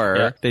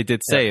 Or they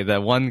did say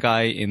that one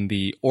guy in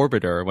the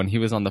orbiter, when he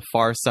was on the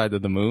far side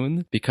of the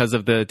moon, because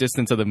of the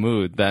distance of the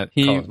moon, that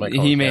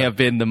he may have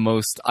been the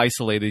most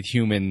isolated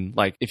human,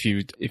 like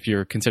if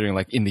you're considering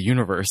like in the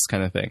universe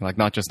kind of thing, like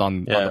not just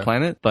on the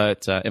planet,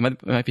 but it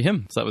might be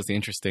him. So that was the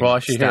interesting. Well,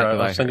 actually, here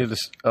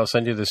I'll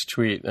send you this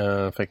tweet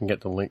if I can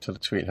get the link to the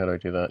tweet. How do I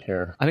do that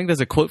here? I think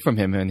there's a quote from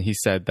him, and he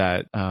said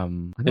that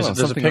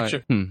there's a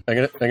picture. I'm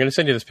gonna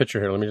send you this picture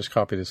here. Let me just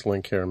copy this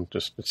link here.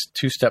 It's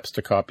 2 steps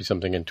to copy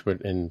something in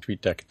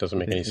TweetDeck. It doesn't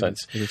make any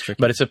sense.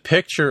 But it's a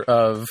picture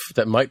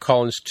that Mike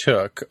Collins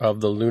took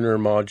of the lunar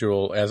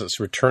module as it's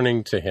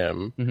returning to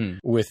him,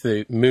 with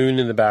the moon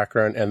in the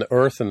background and the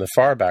Earth in the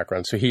far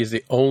background. So he's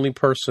the only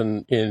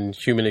person in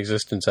human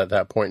existence at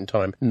that point in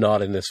time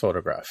not in this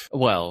photograph.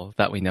 Well,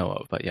 that we know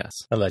of, but yes.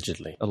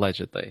 Allegedly.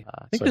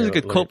 I think there's a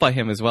good quote by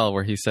him as well,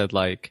 where he said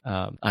like,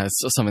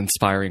 some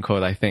inspiring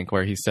quote, I think,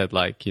 where he said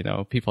like,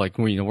 people like,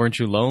 weren't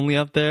you lonely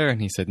up there?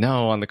 And he said,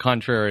 no, on the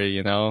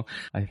contrary,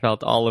 I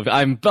felt all of,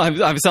 I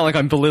sound like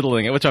I'm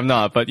belittling it, which I'm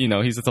not, but he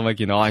said something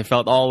like, I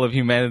felt all of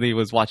humanity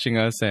was watching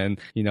us, and,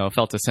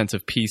 felt a sense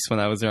of peace when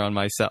I was there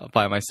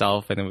by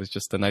myself, and it was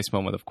just a nice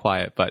moment of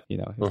quiet. But, it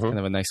was kind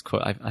of a nice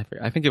quote.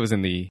 I think it was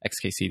in the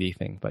XKCD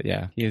thing, but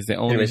yeah, he is the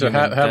only. Anyway, so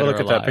have a look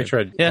at that picture.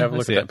 Have a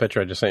look at that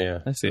picture I just sent you.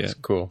 I see it.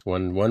 Cool.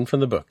 One from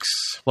the books.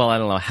 Well, I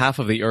don't know. Half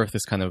of the Earth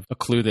is kind of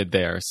occluded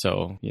there,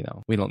 so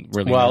we don't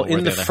really. Well, know where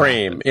in the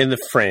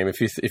frame,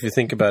 if you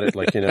think about it,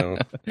 like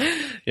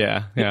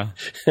yeah.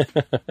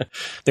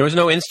 There was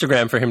no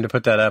Instagram for him to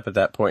put that up at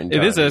that point in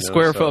time. It is a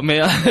square photo.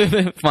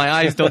 If my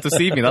eyes don't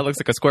deceive me, that looks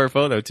like a square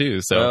photo too.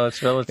 So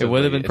it's relatively. It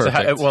would have been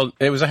perfect.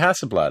 It was a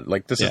Hasselblad.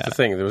 Like this is the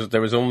thing.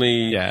 There was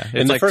only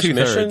in the first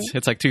mission.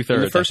 It's like 2/3.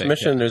 In the first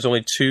mission, there was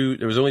only two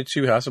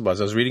Hasselblads.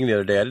 I was reading the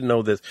other day. I didn't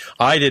know this.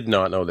 I did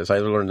not know this. I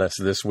learned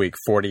this week,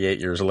 48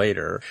 years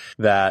later,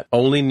 that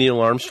only Neil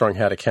Armstrong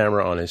had a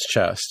camera on his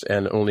chest,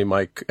 and only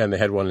Mike, and they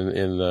had one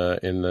in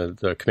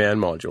the command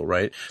module.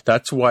 Right.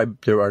 That's why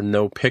there are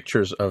no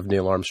pictures of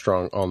Neil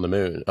Armstrong on the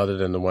moon, other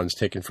than the ones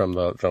taken from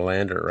the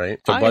lander. Right.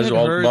 So Buzz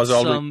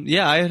Aldrin.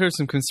 I had heard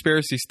some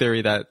conspiracy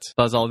theory that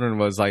Buzz Aldrin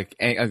was like.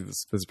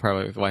 This is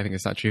probably why I think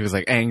it's not true. He was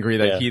like angry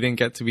that he didn't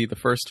get to be the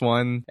first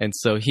one, and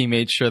so he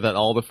made sure that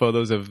all the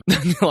photos of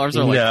Neil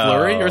Armstrong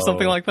blurry or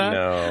something like that.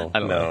 No, I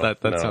don't know.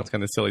 That sounds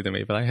kind of silly to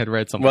me, but I had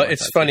read something. Well, like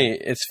it's funny.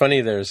 It's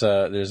funny. There's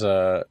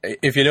a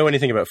if you know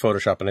anything about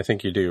Photoshop, and I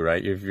think you do,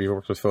 right? You've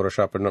worked with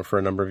Photoshop for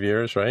a number of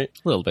years, right?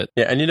 A little bit.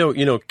 Yeah, and you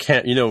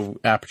know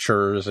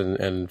apertures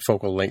and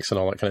focal lengths and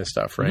all that kind of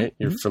stuff, right?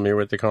 Mm-hmm. You're familiar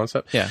with the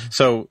concept. Yeah.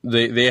 So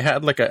they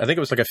had I think it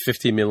was like a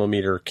 50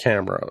 millimeter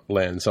camera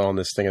lens on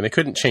this thing, and they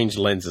couldn't change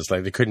lenses,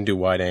 like they couldn't do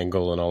wide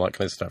angle and all that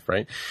kind of stuff,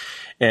 right?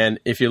 And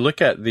if you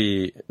look at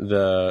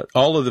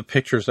all of the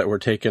pictures that were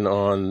taken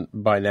on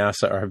by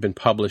NASA have been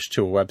published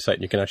to a website,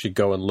 and you can actually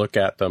go and look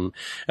at them,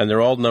 and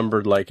they're all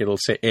numbered, like it'll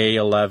say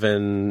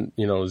A11,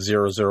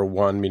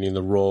 001, meaning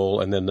the roll,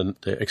 and then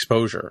the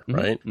exposure,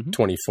 right? Mm-hmm.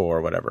 24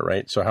 or whatever,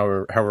 right? So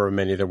however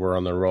many there were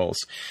on the rolls.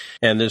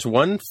 And there's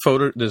one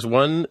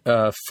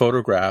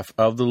photograph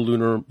of the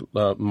lunar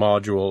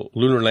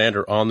lunar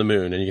lander on the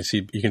moon, and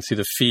you can see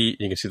the feet,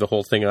 you can see the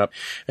whole thing up,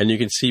 and you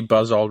can see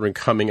Buzz Aldrin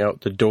coming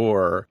out the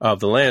door of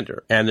the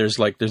lander. And there's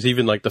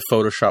even like the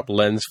Photoshop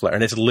lens flare,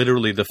 and it's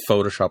literally the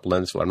Photoshop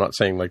lens flare. I'm not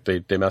saying like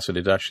they mess with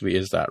it. It actually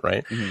is that,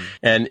 right? Mm-hmm.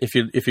 And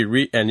if you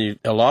read,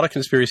 a lot of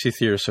conspiracy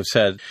theorists have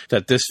said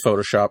that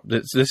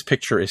this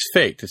picture is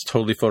faked. It's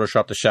totally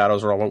photoshopped. The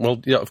shadows are all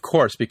well, yeah, of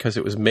course, because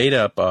it was made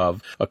up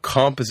of a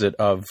composite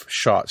of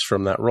shots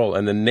from that roll.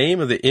 And the name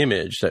of the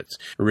image that's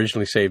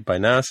originally saved by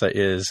NASA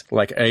is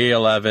like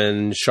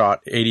A11 shot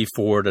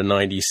 84 to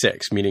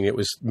 96, meaning it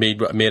was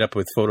made up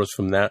with photos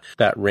from that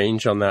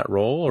range on that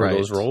roll or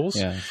those rolls.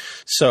 Yeah.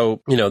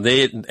 So,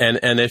 they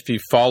if you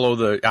follow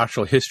the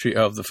actual history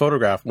of the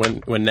photograph,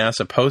 when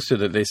NASA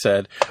posted it, they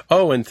said,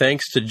 "Oh, and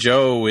thanks to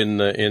Joe in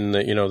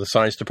the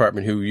science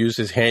department who used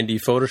his handy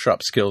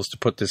Photoshop skills to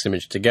put this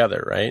image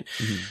together," right?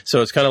 Mm-hmm.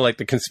 So it's kind of like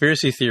the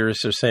conspiracy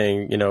theorists are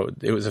saying,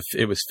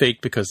 it was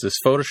fake because this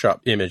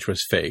Photoshop image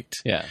was faked.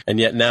 Yeah. And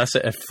yet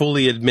NASA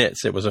fully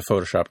admits it was a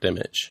Photoshopped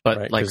image.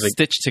 But right?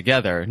 Stitched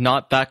together,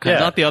 not that kind,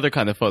 not the other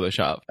kind of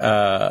Photoshop.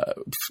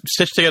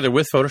 Stitched together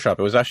with Photoshop.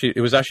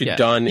 It was actually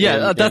done.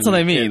 Yeah, that's what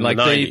I mean. Like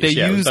they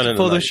used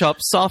Photoshop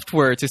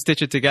software to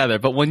stitch it together,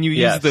 but when you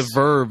use the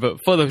verb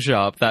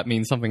Photoshop, that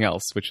means something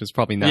else, which is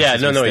probably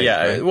NASA's mistake,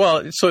 right?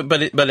 Well,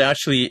 but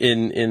actually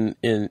in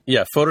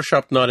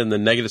Photoshop, not in the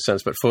negative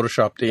sense, but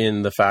Photoshopped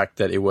in the fact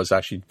that it was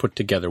actually put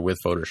together with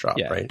Photoshop,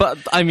 right? But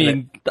I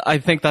mean, I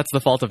think that's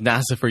the fault of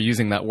NASA for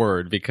using that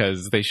word,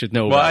 because they should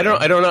know. Well, I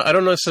don't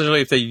know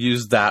necessarily if they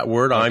use that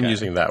word. Okay. I'm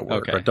using that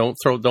word, but don't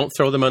throw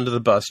them under the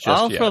bus just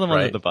I'll yet. I'll throw them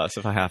right? under the bus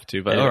if I have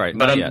to, but all right.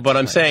 But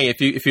I'm saying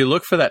if you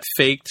look for that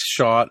faked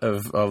shot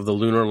of the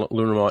lunar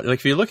module, like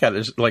if you look at it,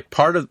 it's like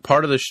part of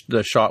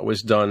the shot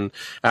was done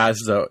as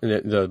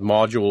the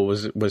module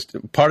was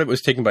part of it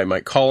was taken by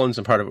Mike Collins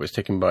and part of it was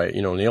taken by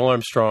Neil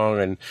Armstrong,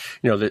 and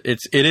it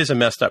is a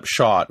messed up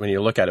shot when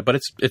you look at it, but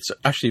it's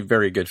actually a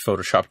very good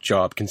Photoshop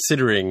job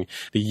considering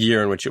the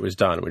year in which it was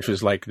done, which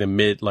was like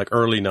the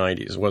early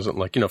 90s. It wasn't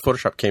like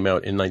Photoshop came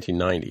out in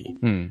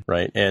 1990,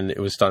 right? And it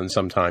was done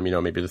sometime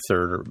maybe the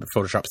third or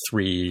Photoshop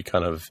 3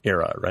 kind of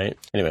era, right?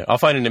 Anyway, I'll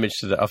find an image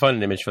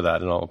for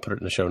that and I'll put it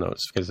in the show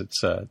notes, because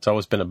it's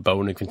always been a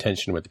bone of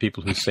contention with the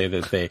people who say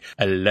that they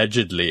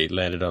allegedly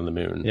landed on the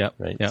moon. Yeah,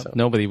 right. Yeah. So.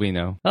 Nobody we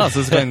know. Oh, so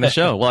this is going in the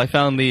show. Well, I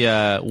found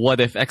the what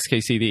if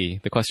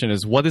XKCD. The question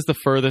is, what is the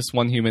furthest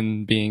one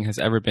human being has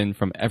ever been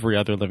from every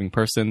other living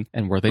person,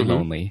 and were they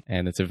lonely?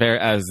 And it's a very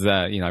I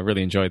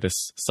really enjoyed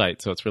this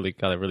site, so it's really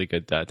got a really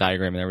good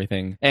diagram and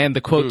everything. And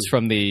the quotes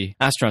from the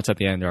astronauts at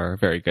the end are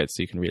very good,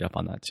 so you can read up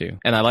on that too.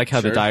 And I like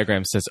how the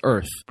diagram says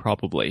Earth,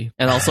 probably,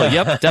 and also,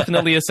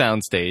 definitely a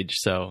soundstage.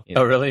 So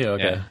oh, really?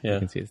 Okay, yeah. You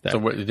can see it's there. So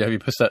have you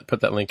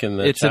put that link in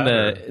the? It's chat,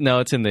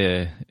 it's in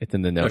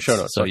the notes. Show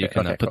notes. So you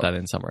can put that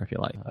in somewhere if you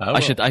like.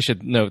 I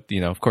should note,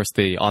 of course,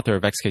 the author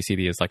of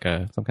XKCD is like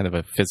some kind of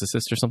a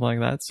physicist or something like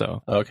that.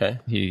 So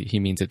he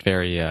means it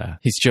very.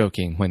 He's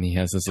joking when he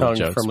has his little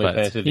jokes,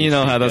 but you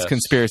know how those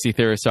conspiracy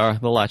theorists are.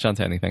 They'll latch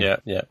onto anything.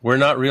 Yeah. We're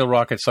not real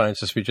rocket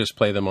scientists. We just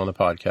play them on the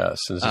podcast.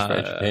 And this is for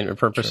entertainment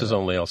purposes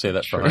only. I'll say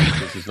that for him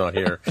because he's not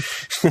here.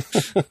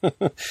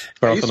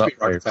 I used to be a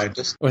rocket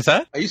scientist. What's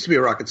that? I used to be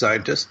a rocket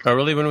scientist. Oh,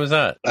 really? When was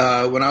that?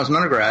 When I was an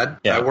undergrad,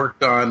 I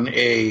worked on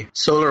a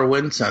solar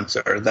wind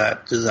sensor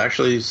that is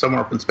actually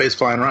somewhere up in space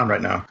flying around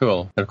right now.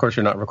 Cool. And of course,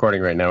 you're not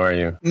recording right now, are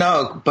you?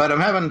 No, but I'm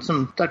having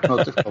some technical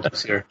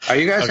difficulties here. Are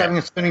you guys having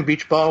a spinning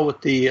beach ball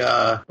with the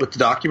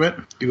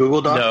document, the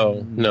Google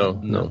Doc?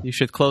 No. You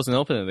should close and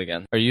open it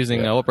again. Are you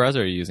using what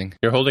browser are you using?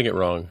 You're holding it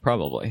wrong.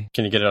 Probably.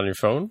 Can you get it on your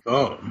phone?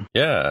 Phone.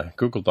 Yeah,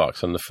 Google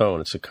Docs on the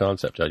phone. It's a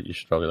concept. You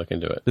should probably look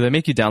into it. Do they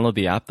make you download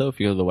the app though if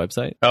you go to the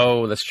website?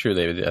 Oh, that's true. I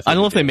don't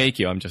know if they make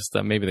you. I'm just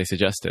maybe they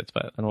suggest it,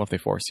 but I don't know if they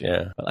force you.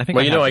 Yeah. But I think.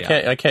 Well,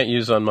 I can't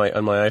use on my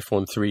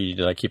iPhone 3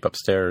 that I keep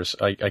upstairs.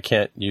 I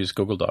can't use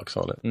Google Docs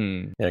on it.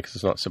 Yeah, because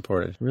it's not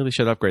supported. Really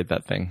should upgrade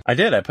that thing. I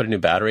did. I put a new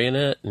battery in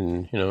it,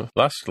 and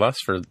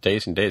lasts for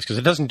days and days because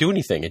it doesn't do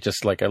anything. It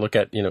just I look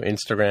at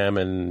Instagram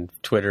and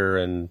Twitter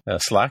and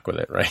Slack with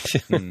it, right?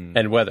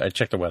 And weather. I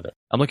check the weather.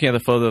 I'm looking at the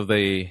photo of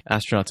the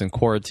astronauts in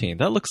quarantine.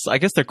 That looks. I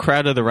guess they're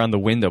crowded around the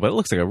window, but it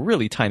looks like a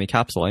really tiny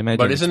capsule. I imagine.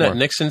 But isn't that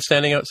Nixon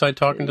standing outside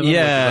talking to them?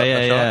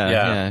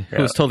 Yeah.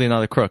 He was totally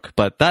not a crook.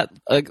 But that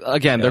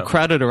again, they're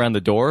crowded around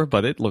the door,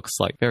 but it looks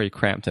like very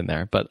cramped in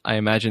there. But I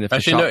imagine if the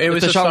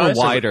shot were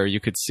wider, you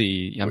could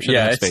see. I'm sure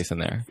there's space in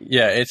there.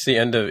 Yeah, it's the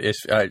end of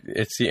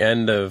it's the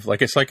end of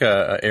it's like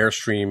a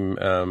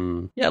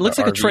Airstream. It looks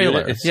like a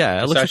trailer. It looks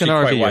like an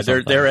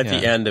RV. They're at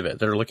the end of it.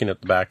 They're looking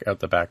at the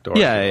back door.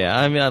 Yeah.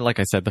 I mean, like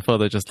I said, the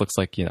photo just looks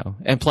like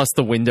and plus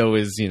the window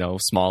is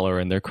smaller,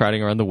 and they're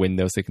crowding around the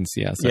window so they can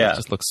see us. So it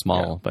just looks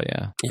small, but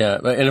yeah.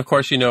 And of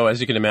course,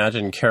 as you can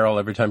imagine, Carol,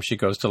 every time she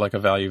goes to like a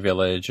Value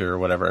Village or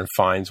whatever and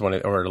finds one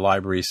or a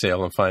library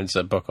sale and finds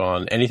a book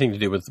on anything to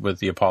do with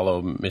the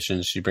Apollo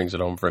missions, she brings it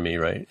home for me,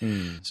 right?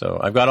 So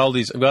I've got all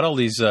these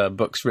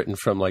books written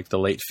from like the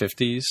late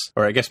 50s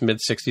or I guess mid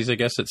 60s, I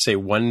guess, that say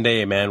one day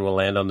day man will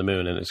land on the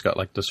moon, and it's got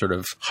like the sort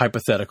of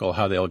hypothetical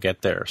how they'll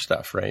get there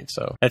stuff, right?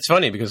 So it's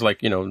funny because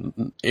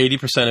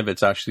 80% of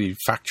it's actually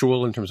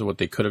factual in terms of what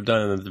they could have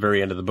done, and at the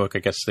very end of the book, I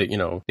guess that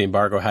the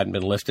embargo hadn't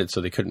been lifted,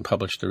 so they couldn't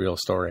publish the real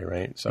story,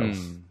 right? So.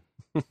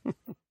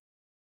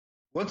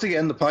 Once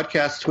again, the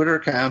podcast Twitter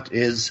account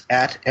is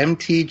at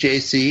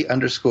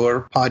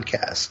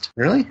MTJC_podcast.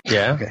 Really?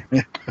 Yeah. Okay.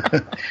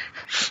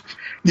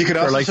 You could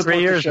also for like 3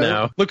 years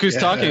now. Look who's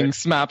talking.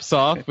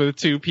 Smapsoft with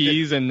 2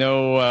 P's and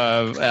no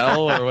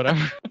L or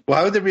whatever.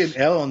 Why would there be an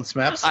L on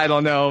Smapsoft? I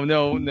don't know.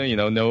 No,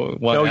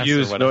 no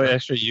U's, no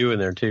extra U in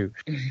there too.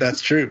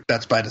 That's true.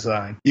 That's by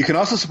design. You can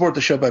also support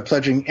the show by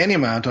pledging any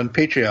amount on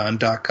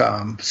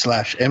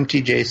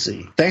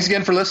patreon.com/MTJC. Thanks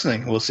again for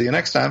listening. We'll see you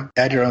next time.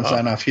 Add your own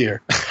sign off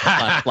here. //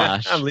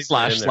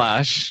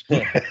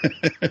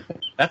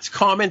 That's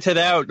commented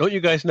out. Don't you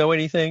guys know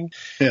anything?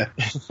 Yeah.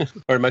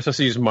 Or am I supposed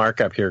to use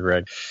Mark up here,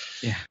 Greg?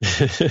 Yeah.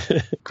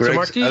 So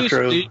Mark, do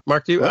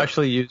you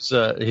actually use?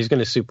 He's going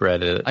to super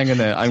edit it. I'm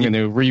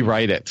gonna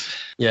rewrite it.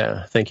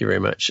 Yeah. Thank you very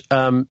much.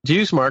 Do you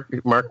use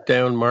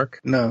Markdown, Mark?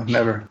 No,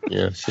 never.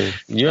 Yeah. See,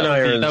 you and I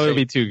are. That would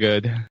be too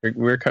good.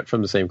 We're cut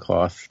from the same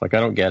cloth. Like, I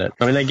don't get it.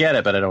 I mean, I get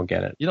it, but I don't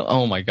get it.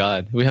 Oh my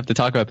God. We have to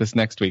talk about this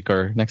next week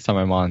or next time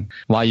I'm on.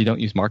 Why you don't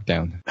use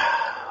Markdown?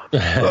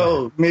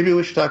 Oh, maybe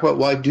we should talk about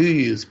why do you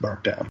use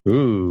Markdown?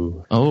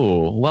 Ooh.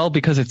 Oh, well,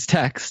 because it's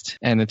text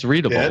and it's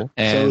readable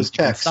and so is you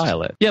can text.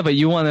 style it. Yeah, but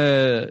you want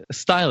to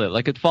style it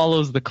like it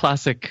follows the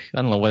classic,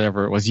 I don't know,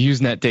 whatever it was,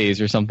 Usenet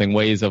days or something,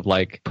 ways of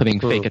like putting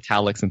fake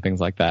italics and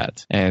things like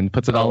that, and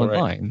puts it all in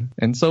line.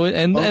 And so,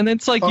 and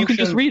it's like you can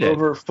just read it.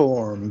 Over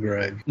form,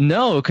 Greg.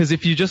 No, because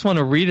if you just want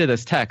to read it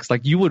as text,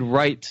 like you would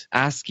write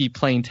ASCII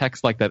plain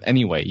text like that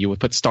anyway. You would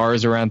put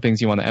stars around things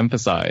you want to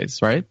emphasize,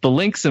 right? The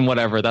links and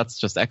whatever, that's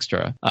just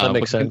extra. That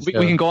makes sense. We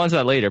can go on to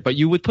that later, but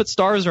you would put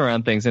stars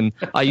around things, and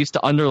I used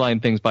to underline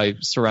things by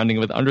surrounding it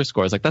with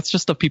underscores. Like, that's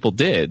just stuff people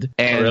did.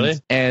 And, really?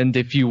 And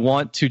if you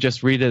want to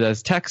just read it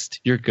as text,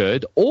 you're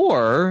good.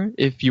 Or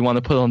if you want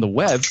to put it on the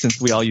web,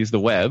 since we all use the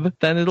web,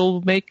 then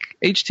it'll make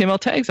HTML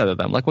tags out of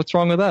them. Like, what's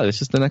wrong with that? It's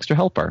just an extra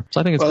helper.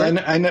 So I think it's great.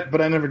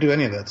 But I never do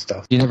any of that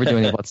stuff. You never do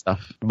any of that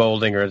stuff?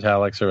 Bolding or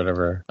italics or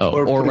whatever. Oh,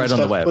 or right on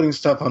the web. Putting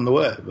stuff on the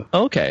web.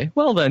 Okay.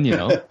 Well, then,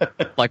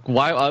 like,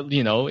 why,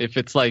 if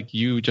it's like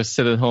you just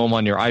sit at home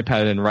on your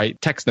iPad and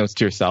write text notes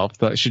to yourself,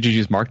 should you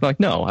use Markdown? Like,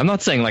 no, I'm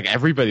not saying like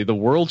everybody, the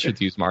world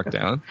should use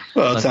Markdown.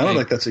 Well, it sounded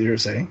like that's what you were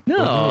saying. No,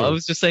 I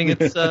was just saying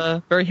it's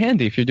very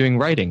handy if you're doing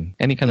writing,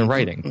 any kind of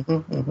writing.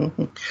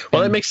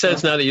 Well, that makes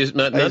sense now that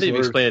you've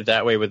explained it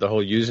that way with the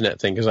whole Usenet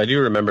thing, because I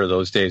do remember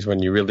those days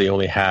when you really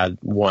only had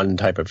one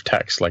type of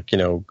text, like,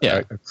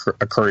 a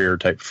courier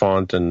type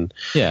font and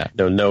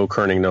no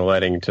kerning, no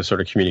letting to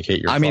sort of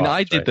communicate your thoughts.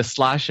 I did the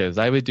slashes.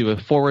 I would do a /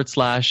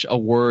 a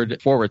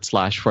word / for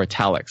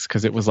italics,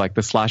 because it was like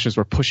the slashes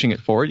were pushing it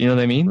forward. You know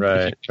what I mean?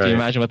 Right. Can you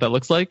imagine what that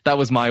looks like? That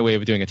was my way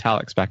of doing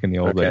italics back in the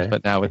old days,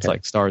 but now it's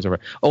like stars over.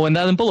 Oh, and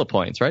that in bullet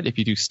points, right? If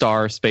you do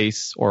star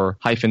space or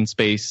hyphen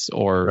space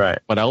or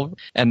whatever,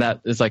 and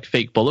that is like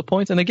fake bullet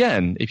points. And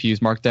again, if you use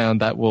Markdown,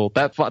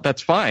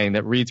 that's fine.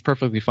 That reads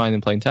perfectly fine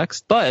in plain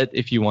text. But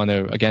if you want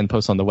to again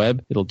post on the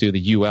web, it'll do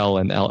the UL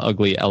and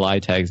ugly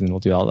LI tags, and it'll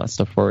do all that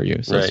stuff for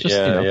you. So it's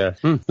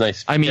just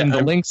nice. I mean,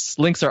 the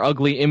links are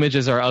ugly,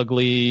 images are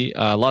ugly,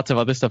 lots of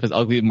other stuff is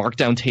ugly.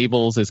 Markdown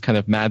tables is kind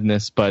of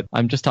madness, but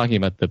I'm just talking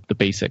about the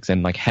basics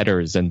and like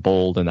headers and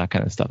bold and that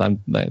kind of stuff.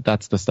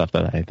 That's the stuff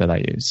that I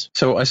use.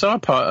 So I saw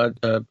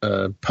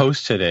a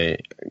post today,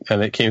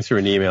 and it came through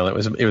an email.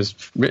 It was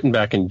written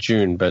back in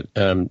June, but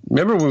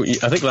remember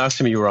I think last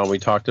time you were on, we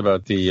talked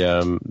about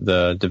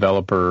the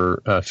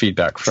developer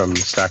feedback from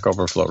Stack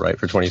Overflow, right,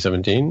 for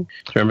 2017. Do you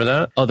remember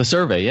that? Oh, the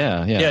survey,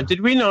 yeah.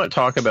 Did we not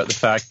talk about the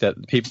fact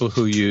that people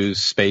who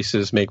use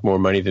spaces make more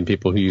money than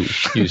people who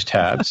use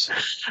tabs?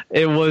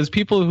 It was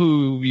people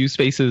who use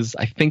spaces,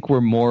 I think,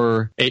 were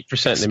more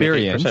 8%,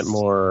 experienced. 8%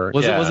 more.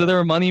 Was it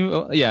there money?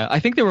 Yeah, I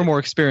think they were more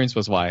experienced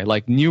was why.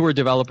 Like, newer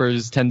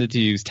developers tended to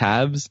use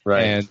tabs,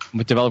 and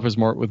developers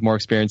with more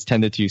experience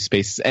tended to use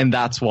spaces, and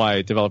that's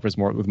why developers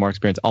with more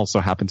experience also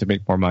happen to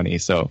make more money.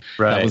 So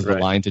that was the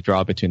line to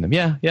draw between them.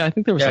 Yeah, I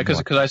think there was. Yeah,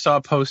 because I saw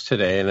a post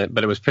today,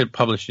 but it was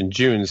published in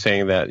June,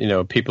 saying that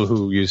people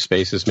who use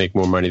spaces make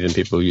more money than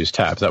people who use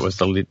tabs. That was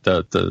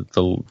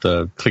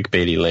the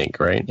clickbaity link,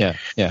 right? Yeah.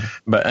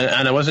 But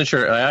and I wasn't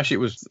sure. I actually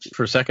was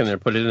for a second there,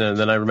 put it in, and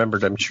then I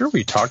remembered. I'm sure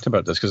we talked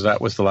about this because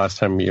that was the last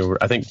time you were.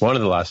 I think one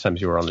of the last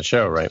times you were on the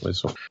show, right?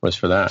 Was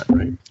for that,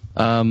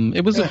 right?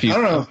 It was a few.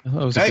 I don't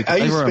know. I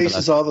use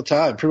spaces all the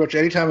time. Pretty much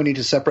anytime I need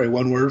to separate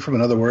one word from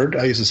another word,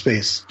 I use a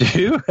space. Do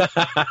you?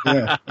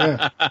 Yeah.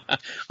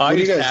 I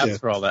use tabs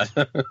for all that.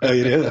 Oh,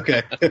 you do?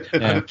 Okay.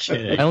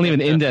 I don't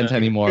even indent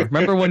anymore.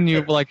 Remember when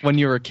you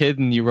were a kid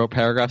and you wrote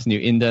paragraphs and you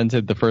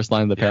indented the first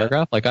line of the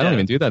paragraph? Like, I don't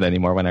even do that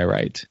anymore when I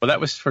write. Well, that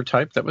was for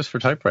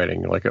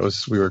typewriting. Like,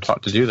 we were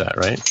taught to do that,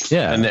 right? right?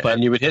 Yeah,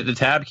 and you would hit the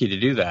tab key to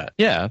do that.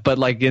 Yeah, but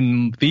like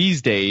in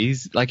these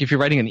days, like if you're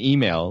writing an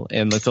email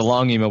and it's a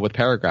long email with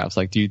paragraphs,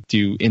 like do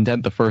you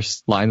indent the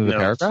first line of the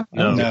paragraph?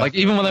 No. Like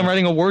even when I'm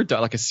writing a Word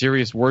like a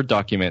serious Word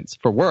document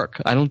for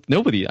work, I don't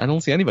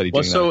see anybody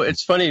doing that. So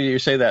it's funny you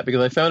say that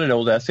because I found an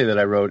old essay that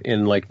I wrote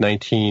in like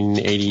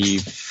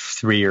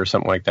 1983 or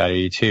something like that,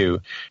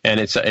 82, and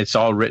it's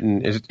all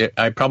written.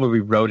 I probably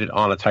wrote it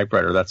on a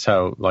typewriter. That's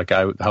how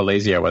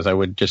lazy I was. I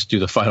would just do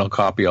the final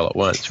copy all at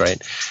once,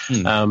 right?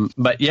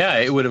 But yeah,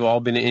 it would have all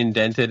been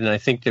indented, and I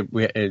think that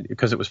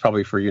because it was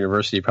probably for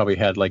university, probably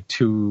had like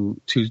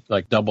two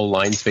like double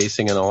line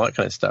spacing and all that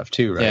kind of stuff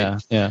too,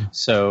 right? Yeah.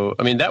 So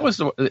I mean,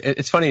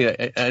 it's funny,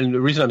 and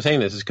the reason I'm saying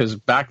this is because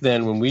back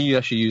then when we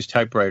actually used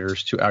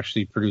typewriters to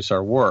actually produce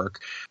our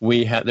work,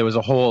 there was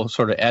a whole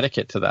sort of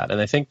etiquette to that, and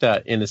I think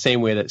that in the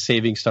same way that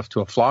saving stuff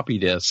to a floppy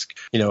disk,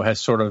 has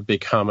sort of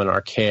become an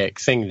archaic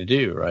thing to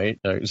do, right?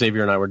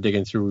 Xavier and I were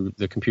digging through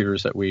the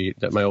computers that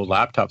my old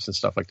laptops and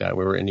stuff like that.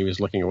 And he was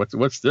looking at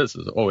what's this?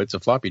 It's a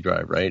floppy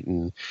drive, right?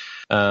 And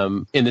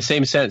in the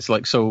same sense,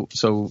 like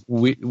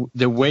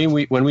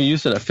when we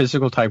used a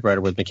physical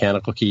typewriter with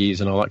mechanical keys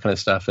and all that kind of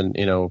stuff, and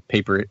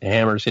paper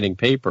hammers hitting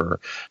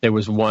paper, there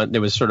was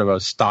sort of a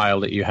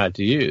style that you had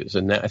to use.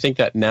 And I think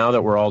that now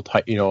that we're all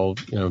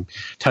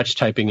touch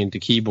typing into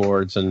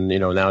keyboards, and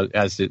now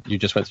as you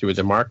just went through with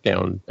the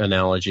Markdown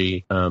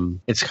analogy,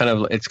 it's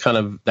kind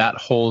of that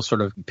whole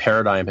sort of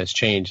paradigm has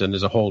changed, and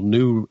there's a whole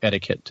new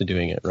etiquette to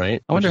doing it,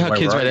 right? I wonder how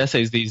kids write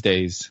essays these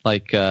days,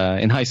 like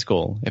in high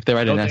school. If they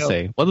write an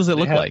essay, what does it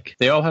look like?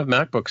 They all have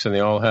MacBooks and they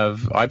all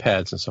have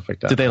iPads and stuff like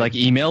that. Did they like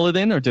email it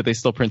in, or did they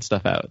still print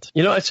stuff out?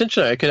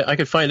 Essentially, I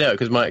could find out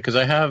because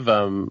I have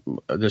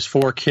there's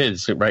 4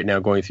 kids right now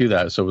going through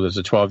that. So there's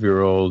a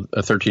 12-year-old,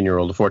 a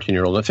 13-year-old, a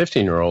 14-year-old, and a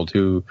 15-year-old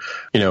who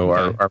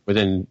are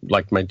within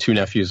like my 2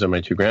 nephews and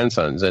my 2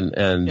 grandsons,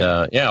 and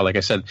like I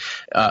said,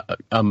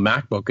 a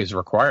MacBook is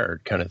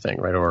required kind of thing,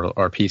 right,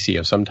 or PC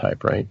of some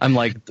type, right? I'm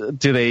like,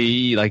 do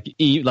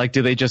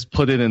they just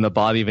put it in the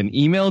body of an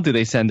email? Do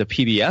they send a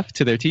PDF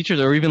to their teachers,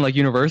 or even like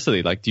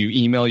university? Like, do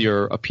you email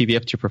a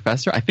PDF to your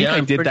professor? I think I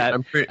did that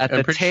at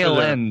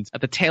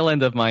the tail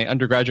end of my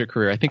undergraduate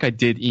career. I think I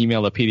did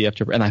email a PDF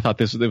to, and I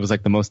thought it was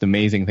like the most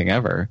amazing thing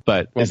ever.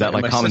 But is that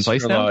like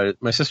commonplace now?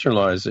 My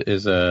sister-in-law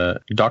is a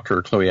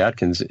Dr. Chloe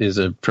Atkins is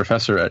a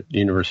professor at the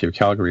University of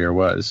Calgary, or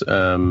was.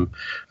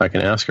 I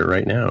can ask her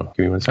right now.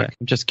 Give me 1 second.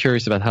 I'm just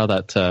curious about how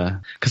that,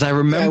 because I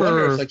remember, I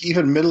wonder if, like,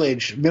 even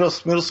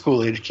middle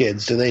school age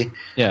kids, do they?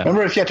 Yeah.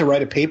 Remember, if you had to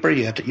write a paper,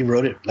 you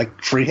wrote it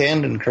like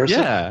freehand and cursive.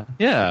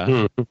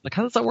 Yeah. Like,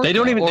 how does that work? They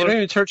don't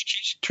even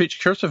teach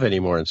cursive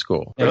anymore in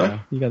school. Yeah,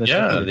 really?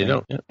 They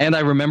don't. Yeah. And I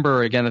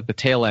remember again at the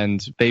tail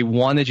end, they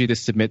wanted you to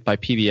submit by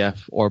PDF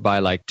or by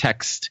like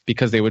text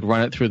because they would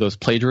run it through those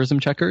plagiarism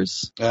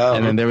checkers. Oh.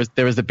 And then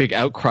there was a big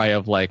outcry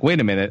of like, wait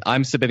a minute,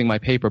 I'm submitting my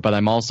paper, but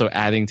I'm also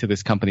adding to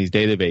this company's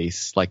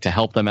database, like to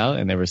help them out.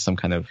 And there was some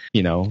kind of,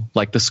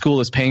 like the school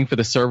is paying for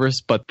the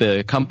service, but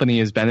the company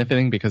is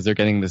benefiting because they're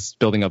getting this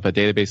building up a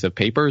database of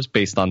papers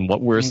based on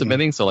what we're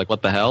submitting. So like,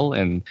 what the hell?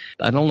 And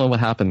I don't know what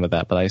happened with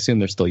that, but I assume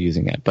they're still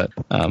using it. But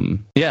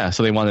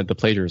so they wanted the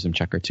plagiarism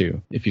checker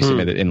too, if you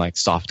submit it in like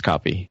soft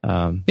copy.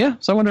 So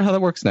I wonder how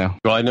that works now.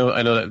 Well, I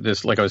know that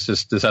this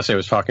essay I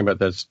was talking about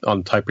that's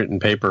on typewritten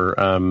paper.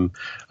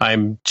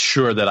 I'm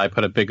sure that I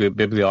put a big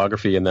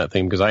bibliography in that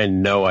thing because I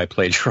know I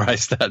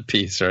plagiarized that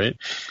piece, right?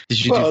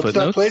 Did you do footnotes? It's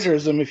not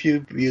plagiarism if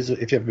you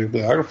have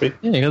bibliography.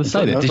 Yeah, you got to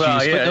cite it. Did you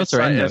use footnotes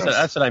or endnotes?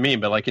 That's what I mean.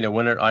 But like,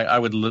 when I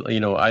would,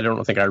 I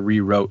don't think I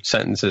rewrote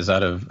sentences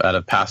out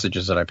of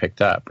passages that I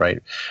picked up,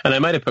 right? And I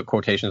might have put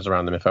quotations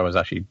around them if I was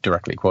actually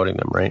directly quoting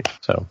them, right?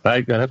 So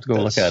I'd have to go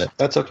look at it.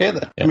 That's okay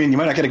then. Yeah. I mean, you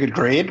might not get a good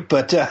grade,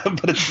 but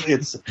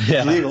it's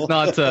legal.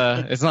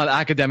 It's not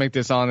academic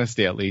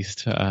dishonesty, at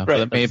least. Right. But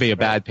it may be a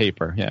bad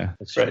paper. Yeah,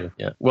 that's true.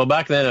 Yeah. Well,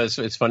 back then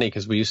it's funny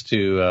because we used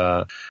to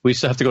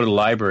have to go to the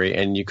library,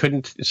 and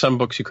some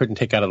books you couldn't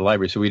take out of the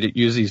library, so we'd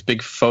use these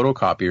big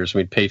photocopiers.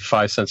 We'd pay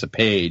 5 cents a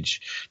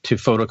page to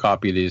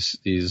photocopy these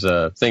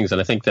things.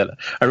 And I think that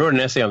I wrote an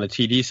essay on the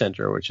TD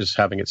Center, which is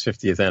having its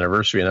 50th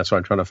anniversary, and that's why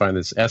I'm trying to find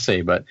this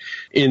essay. But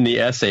in the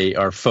essay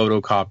are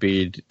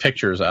photocopied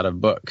pictures out of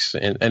books,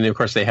 and of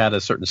course they had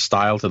a certain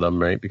style to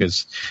them, right?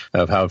 Because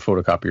of how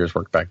photocopiers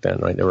worked back then,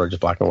 right? They were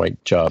just black and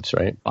white jobs,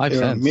 right? 5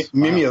 cents.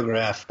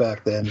 Mimeograph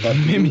back then.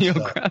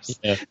 Mimeographs.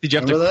 Yeah. Did you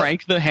have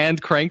to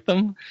hand crank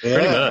them? Yeah.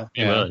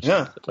 Pretty much.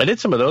 Yeah. I did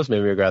some of those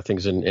mimeograph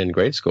things in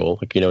grade school.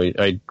 Like,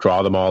 I'd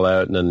draw them all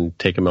out and then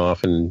take them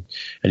off, and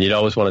you'd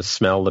always want to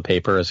smell the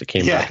paper as it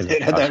came back. Yeah,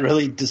 it had that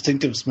really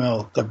distinctive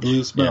smell, that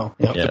blue smell.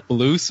 Yeah. The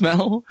blue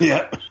smell?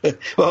 Yeah.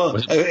 Well,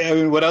 I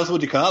mean, what else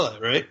would you call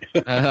it, right?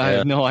 I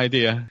have no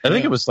idea. I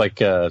think it was like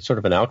sort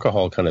of an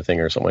alcohol kind of thing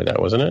or something like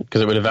that, wasn't it?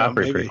 Because it would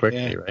evaporate pretty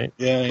quickly, right?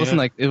 Yeah.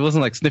 It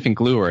wasn't like sniffing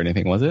glue or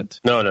anything, was it?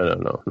 No.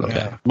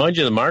 Yeah. Mind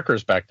you, the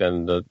markers back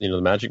then, the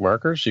magic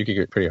markers, you could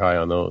get pretty high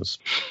on those.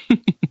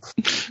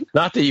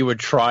 Not that you would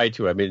try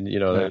to. I mean,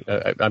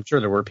 I'm sure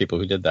there were people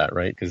who did that,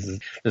 right? Because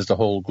there's the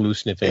whole glue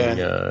sniffing.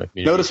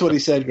 Notice what he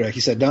said, Greg. He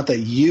said, not that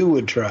you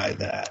would try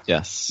that.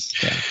 Yes.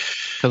 Yeah.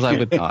 because I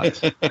would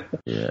not.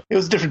 Yeah. It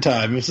was a different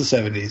time. It was the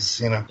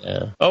 70s, you know.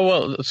 Yeah. Oh,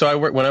 well, so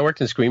when I worked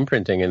in screen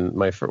printing in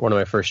one of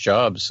my first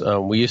jobs,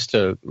 we used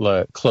to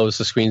close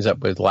the screens up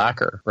with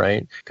lacquer,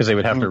 right? Because they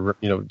would have to,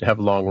 have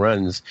long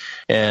runs.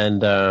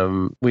 And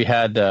we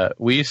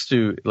used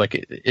to,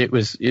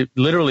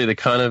 literally the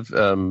kind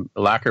of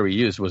lacquer we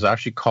used was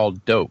actually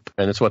called dope.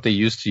 And it's what they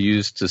used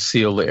to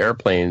seal the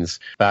airplanes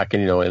back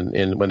in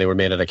when they were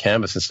made out of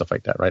canvas and stuff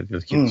like that, right?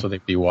 So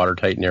they'd be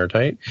watertight and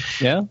airtight.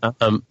 Yeah.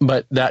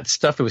 But that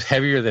stuff, it was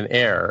heavier than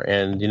air.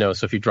 And,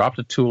 so if you dropped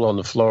a tool on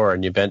the floor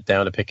and you bent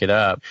down to pick it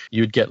up,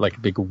 you'd get like a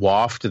big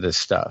waft of this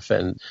stuff.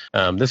 And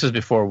this was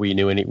before we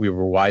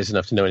were wise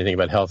enough to know anything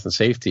about health and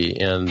safety.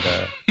 And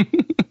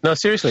no,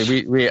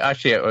 seriously, we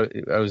actually,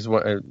 I was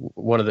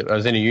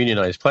in a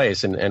unionized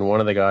place, and one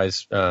of the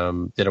guys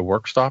did a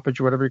work stoppage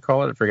or whatever you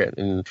call it. I forget.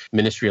 And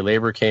Ministry of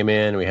Labor came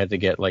in, and we had to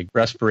get like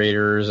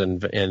respirators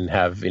and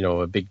have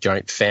a big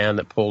giant fan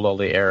that pulled all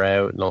the air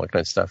out and all that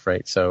kind of stuff,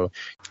 right? So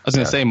I was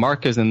going to say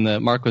Mark was in the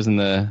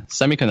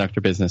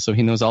semiconductor business, so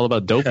he knows all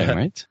about doping,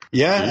 right?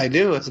 Yeah, I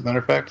do. As a matter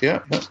of fact,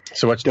 yeah.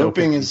 So what's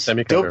doping is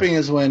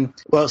when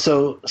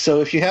so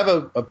if you have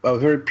a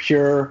very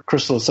pure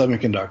crystal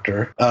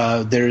semiconductor,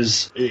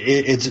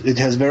 it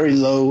has very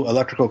low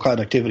electrical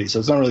conductivity, so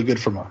it's not really good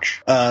for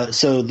much.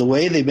 So the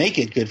way they make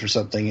it good for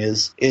something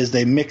is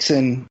they mix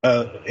in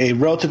a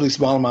relatively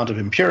small amount of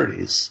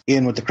impurities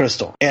in with the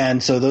crystal,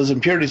 and so those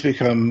impurities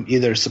become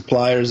either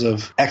suppliers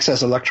of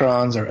excess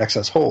electrons or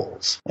excess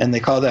holes, and they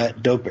call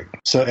that doping.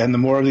 So, and the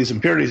more of these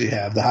impurities you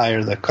have, the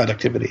higher the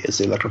conductivity is,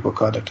 the electrical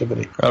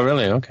conductivity. Oh,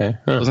 really? Okay. Huh.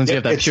 Well, since you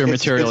have that pure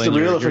material and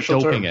you're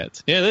doping term.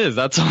 It. Yeah, it is.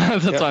 That's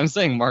what I'm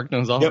saying. Mark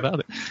knows all about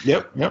it.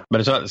 Yep. But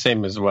it's not the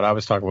same as what I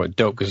was talking about,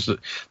 dope, because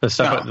the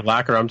stuff, the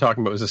lacquer I'm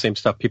talking about was the same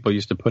stuff people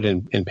used to put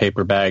in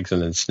paper bags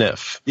and then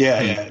sniff.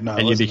 Yeah. No,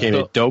 and you became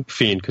a dope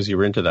fiend because you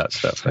were into that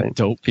stuff, right?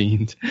 Dope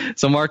fiend.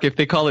 So, Mark, if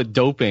they call it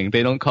doping,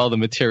 they don't call the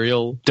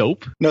material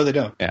dope? No, they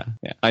don't. Yeah.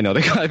 I know.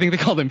 I think they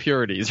call them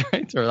impurities,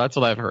 right? Or that's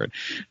what I've heard,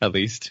 at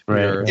least.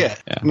 Right. Yeah.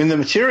 I mean, the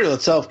material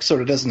itself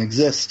sort of doesn't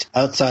exist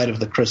outside of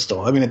the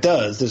crystal. I mean, it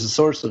does. There's a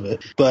source of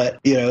it.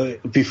 But,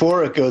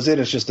 before it goes in,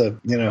 it's just a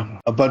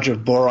bunch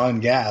of boron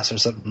gas or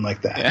something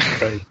like that.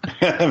 Yeah. Right?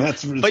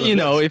 But,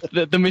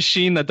 if the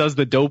machine that does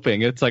the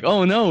doping, it's like,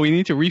 oh, no, we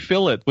need to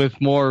refill it with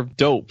more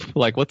dope.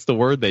 Like, what's the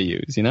word they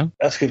use,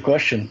 That's a good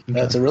question. Okay.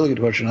 That's a really good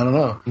question. I don't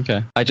know.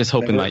 Okay. I just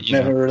hope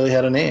never really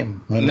had a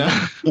name. No.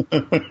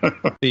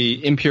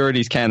 The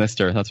impurities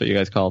canister. That's what you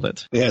guys called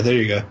it. Yeah, there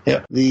you go.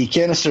 Yeah. The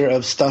canister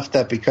of stuff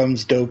that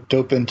becomes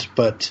dopant,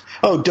 but...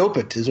 Oh,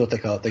 dopant is what they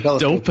call it. They call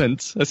it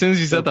dopant. As soon as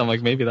you said that, I'm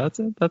like, maybe that's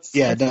it? That's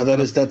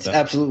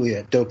absolutely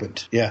it.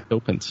 Dopant. Yeah.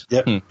 Dopant.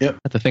 Yep. Yep. I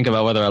have to think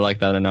about whether I like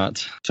that or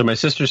not. So my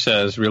sister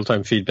says,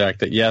 real-time feedback,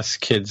 that yes,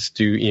 kids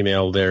do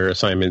email their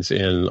assignments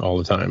in all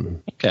the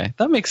time. Okay.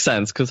 That makes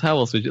sense, because how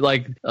else would you...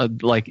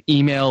 Like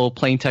email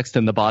plain text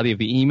in the body of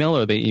the email,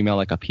 or they email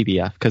like a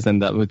PDF? Because then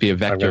that would be a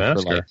vector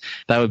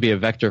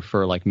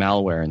for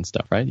malware and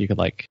stuff, right? You could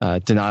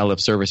denial of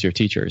service your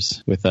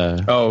teachers with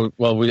a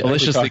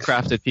maliciously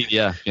crafted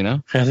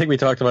PDF, I think we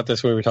talked about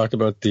this when we talked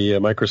about the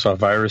Microsoft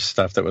virus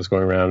stuff that was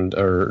going around,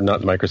 or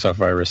not the Microsoft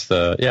virus,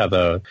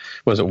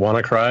 was it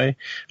WannaCry?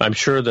 I'm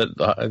sure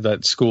that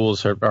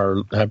schools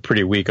have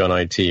pretty weak on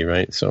IT,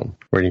 right? So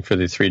waiting for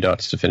the 3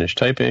 dots to finish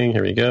typing.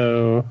 Here we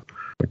go.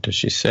 What does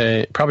she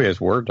say? Probably has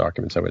Word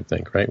documents, I would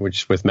think, right?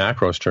 Which with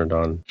macros turned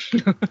on.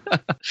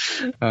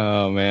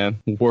 Oh,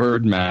 man.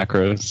 Word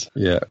macros.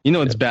 Yeah.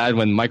 It's bad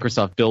when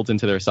Microsoft builds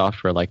into their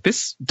software,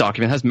 this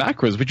document has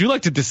macros. Would you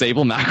like to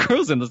disable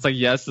macros? And it's like,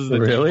 yes, is the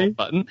default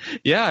button.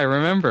 Yeah, I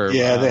remember.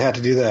 Yeah, they had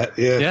to do that.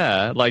 Yeah.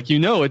 Yeah.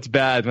 It's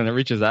bad when it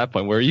reaches that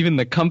point where even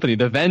the company,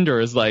 the vendor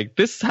is like,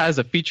 this has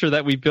a feature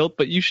that we built,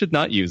 but you should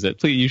not use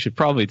it. Please, you should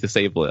probably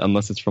disable it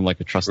unless it's from a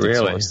trusted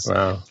source.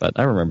 Wow. But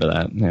I remember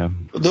that. Yeah.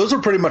 Those were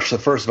pretty much the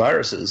first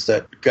viruses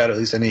that got at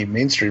least any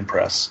mainstream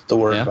press, the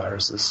word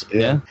viruses.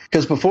 Yeah.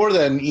 Because before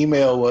then,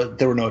 email,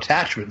 there were no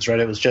attachments, right?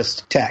 It was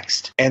just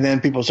text. And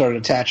then people started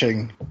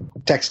attaching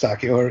text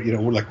documents,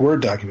 or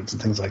Word documents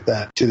and things like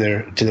that to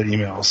their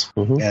emails.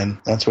 Mm-hmm. And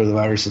that's where the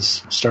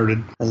viruses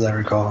started, as I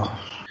recall.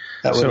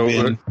 That would have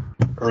been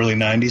early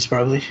 90s,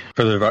 probably.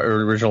 For the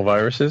original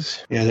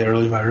viruses? Yeah, the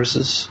early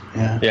viruses.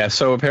 Yeah. Yeah,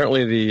 so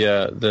apparently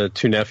the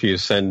 2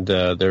 nephews send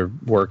their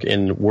work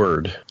in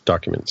Word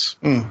documents.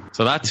 Mm.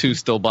 So that's who's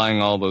still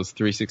buying all those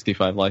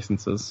 365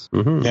 licenses.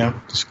 Mm-hmm. Yeah.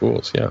 To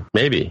schools, yeah.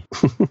 Maybe.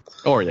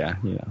 Or,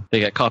 they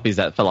get copies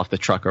that fell off the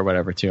truck or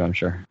whatever, too, I'm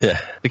sure. Yeah.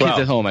 The kids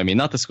at home,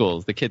 not the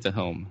schools. The kids at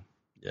home.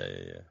 Yeah.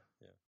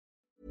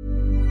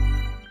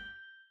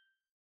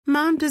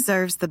 Mom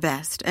deserves the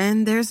best,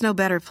 and there's no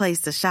better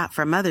place to shop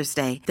for Mother's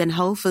Day than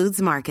Whole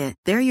Foods Market.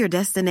 They're your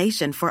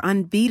destination for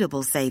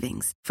unbeatable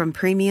savings, from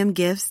premium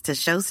gifts to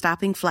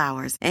show-stopping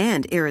flowers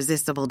and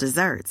irresistible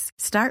desserts.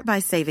 Start by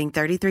saving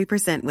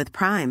 33% with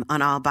Prime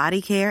on all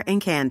body care and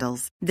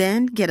candles.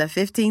 Then get a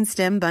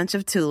 15-stem bunch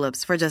of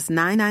tulips for just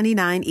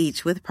 $9.99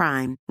 each with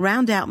Prime.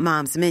 Round out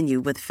Mom's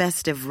menu with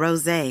festive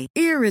rosé,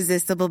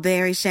 irresistible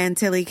berry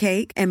chantilly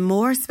cake, and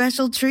more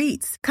special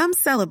treats. Come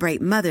celebrate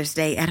Mother's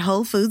Day at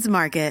Whole Foods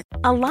Market.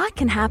 A lot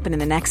can happen in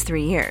the next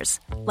 3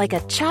 years. Like a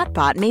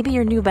chatbot may be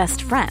your new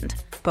best friend.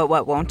 But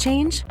what won't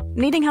change?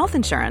 Needing health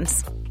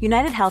insurance.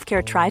 United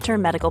Healthcare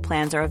Tri-Term Medical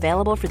Plans are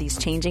available for these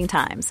changing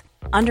times.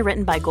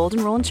 Underwritten by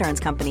Golden Rule Insurance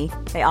Company,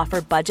 they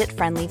offer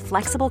budget-friendly,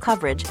 flexible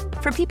coverage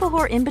for people who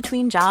are in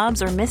between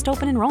jobs or missed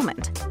open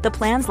enrollment. The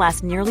plans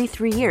last nearly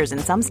 3 years in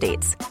some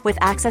states, with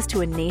access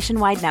to a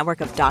nationwide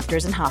network of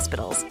doctors and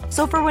hospitals.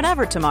 So for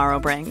whatever tomorrow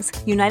brings,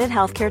 United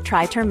Healthcare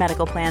Tri-Term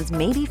Medical Plans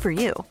may be for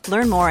you.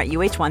 Learn more at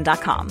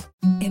uh1.com.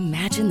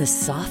 Imagine the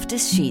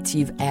softest sheets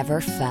you've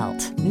ever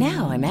felt.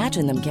 Now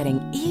imagine them getting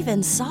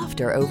even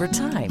softer over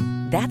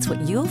time. That's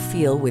what you'll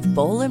feel with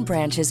Boll &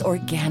 Branch's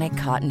organic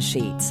cotton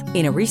sheets.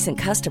 In a recent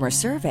customer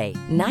survey,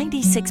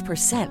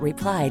 96%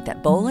 replied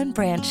that Boll &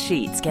 Branch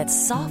sheets get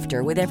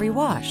softer with every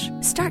wash.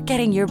 Start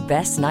getting your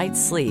best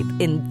night's sleep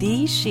in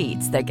these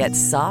sheets that get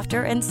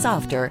softer and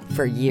softer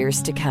for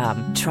years to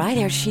come. Try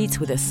their sheets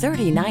with a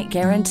 30-night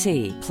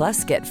guarantee.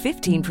 Plus, get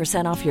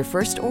 15% off your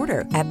first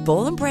order at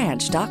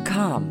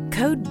bollandbranch.com.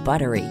 Code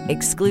BUTTERY.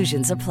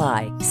 Exclusions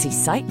apply. See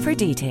site for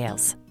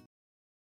details.